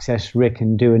you access Rick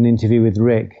and do an interview with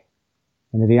Rick,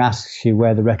 and if he asks you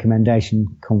where the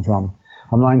recommendation come from.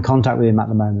 I'm not in contact with him at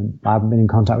the moment. I haven't been in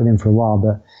contact with him for a while,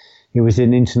 but he was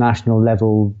an international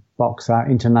level boxer,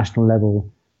 international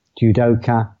level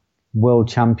judoka, world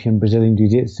champion Brazilian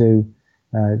jiu-jitsu,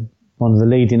 one of the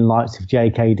leading lights of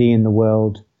JKD in the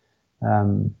world.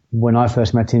 When I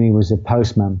first met him, he was a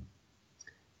postman.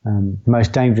 The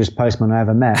most dangerous postman I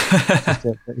ever met.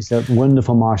 He's a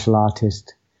wonderful martial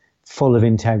artist, full of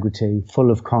integrity, full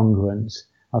of congruence.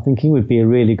 I think he would be a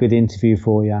really good interview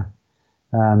for you.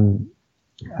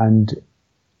 And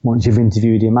once you've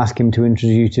interviewed him, ask him to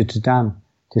introduce you to Dan,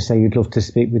 to say you'd love to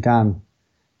speak with Dan.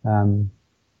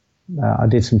 I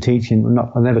did some teaching.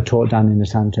 I never taught Dan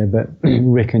Inosanto, but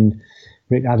Rick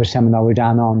had a seminar with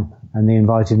Dan on, and they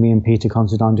invited me and Peter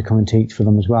Considine to come and teach for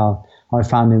them as well. I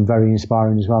found him very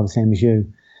inspiring as well, the same as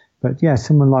you. But yeah,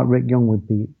 someone like Rick Young would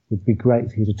be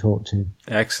great for you to talk to.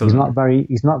 Excellent.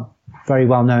 He's not very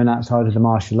well known outside of the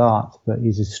martial arts, but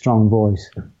he's a strong voice.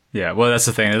 Yeah, well, that's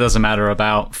the thing. It doesn't matter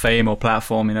about fame or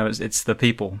platform. It's the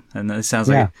people, and it sounds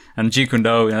like. And Jeet Kune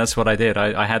Do, that's what I did.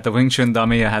 I had the Wing Chun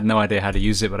dummy. I had no idea how to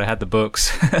use it, but I had the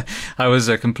books. I was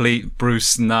a complete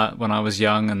Bruce nut when I was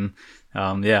young, and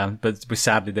but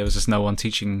sadly there was just no one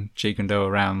teaching Jeet Kune Do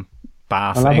around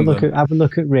Bath. Well, have a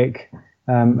look at Rick,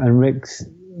 and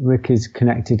Rick is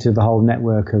connected to the whole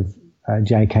network of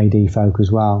JKD folk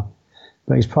as well.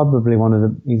 But he's probably one of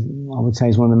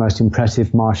the most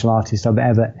impressive martial artists I've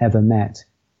ever met.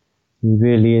 He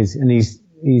really is, and he's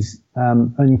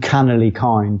uncannily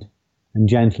kind and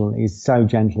gentle. He's so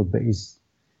gentle, but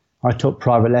I took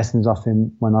private lessons off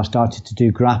him when I started to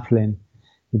do grappling.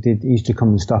 He used to come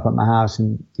and stop at my house,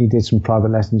 and he did some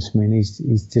private lessons for me, and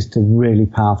he's just a really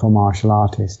powerful martial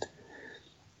artist.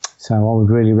 So I would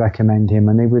really recommend him,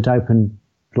 and he would open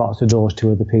lots of doors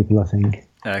to other people, I think.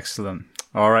 Excellent.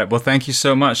 All right. Well, thank you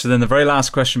so much. So then the very last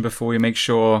question before we make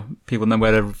sure people know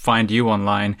where to find you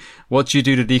online, what do you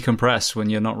do to decompress when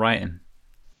you're not writing?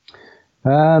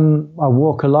 I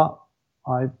walk a lot.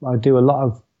 I do a lot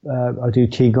of, I do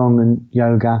Qigong and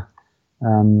yoga.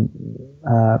 And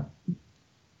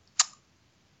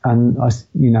I'm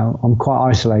quite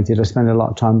isolated. I spend a lot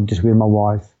of time just with my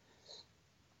wife.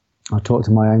 I talk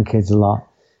to my own kids a lot.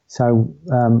 So,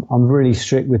 I'm really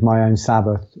strict with my own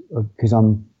Sabbath because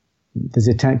I'm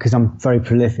very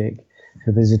prolific.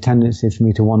 So there's a tendency for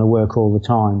me to want to work all the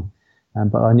time.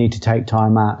 But I need to take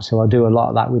time out. So I do a lot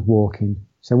of that with walking.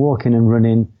 So walking and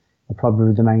running are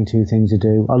probably the main two things I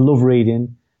do. I love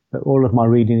reading, but all of my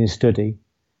reading is study.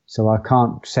 So I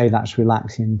can't say that's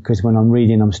relaxing because when I'm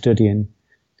reading, I'm studying.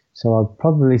 So I'd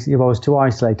probably, if I was to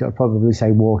isolate it, I'd probably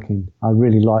say walking. I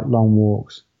really like long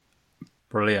walks.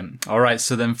 Brilliant. All right.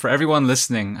 So then for everyone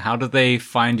listening, how do they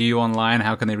find you online?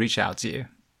 How can they reach out to you?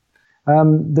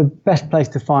 The best place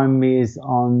to find me is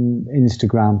on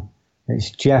Instagram.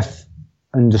 It's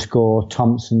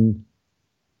Jeff_Thompson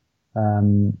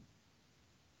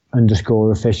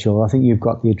 _official. I think you've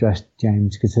got the address,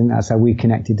 James, because I think that's how we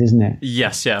connected, isn't it?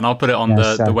 Yes, yeah, and I'll put it on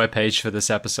the webpage for this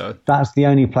episode. That's the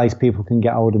only place people can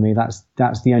get hold of me. That's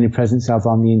the only presence I've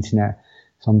on the internet.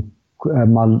 So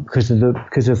because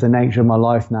of the nature of my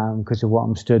life now, and because of what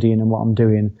I'm studying and what I'm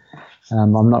doing,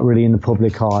 I'm not really in the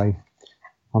public eye.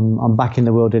 I'm back in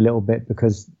the world a little bit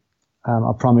because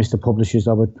I promised the publishers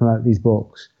I would promote these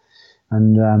books,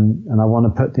 and I want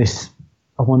to put the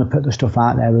stuff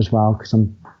out there as well because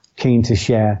I'm keen to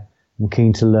share. I'm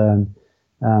keen to learn.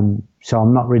 So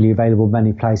I'm not really available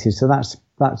many places. So that's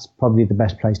probably the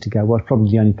best place to go. Well, it's probably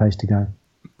the only place to go.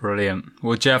 Brilliant.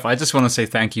 Well, Jeff, I just want to say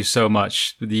thank you so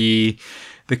much. The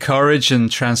courage and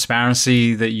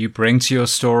transparency that you bring to your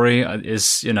story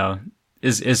is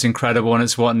incredible, and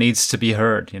it's what needs to be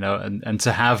heard, and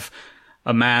to have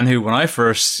a man who, when I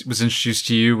first was introduced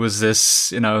to you, was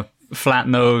this, flat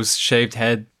nose, shaved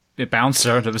head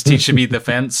bouncer that was teaching me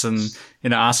defense and,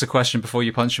 ask a question before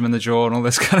you punch him in the jaw and all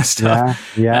this kind of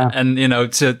stuff. Yeah. And,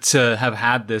 to have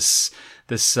had this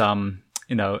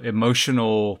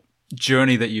emotional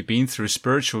journey that you've been through,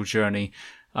 spiritual journey,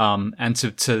 and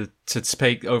to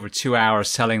take over 2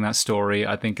 hours telling that story,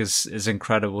 I think is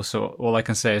incredible. So all I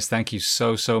can say is thank you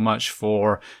so much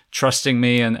for trusting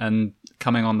me and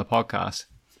coming on the podcast.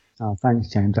 Oh, thanks,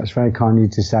 James. That's very kind of you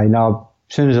to say. No,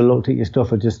 as soon as I looked at your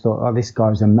stuff, I just thought, oh, this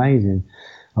guy's amazing.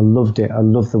 I loved it. I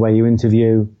love the way you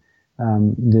interview.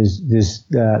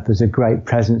 There's a great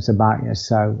presence about you.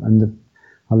 So,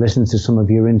 I listened to some of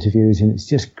your interviews, and it's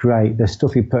just great. The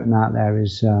stuff you're putting out there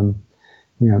is,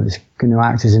 it's going to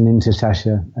act as an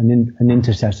intercessor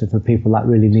for people that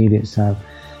really need it. So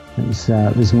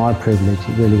it was my privilege.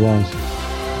 It really was.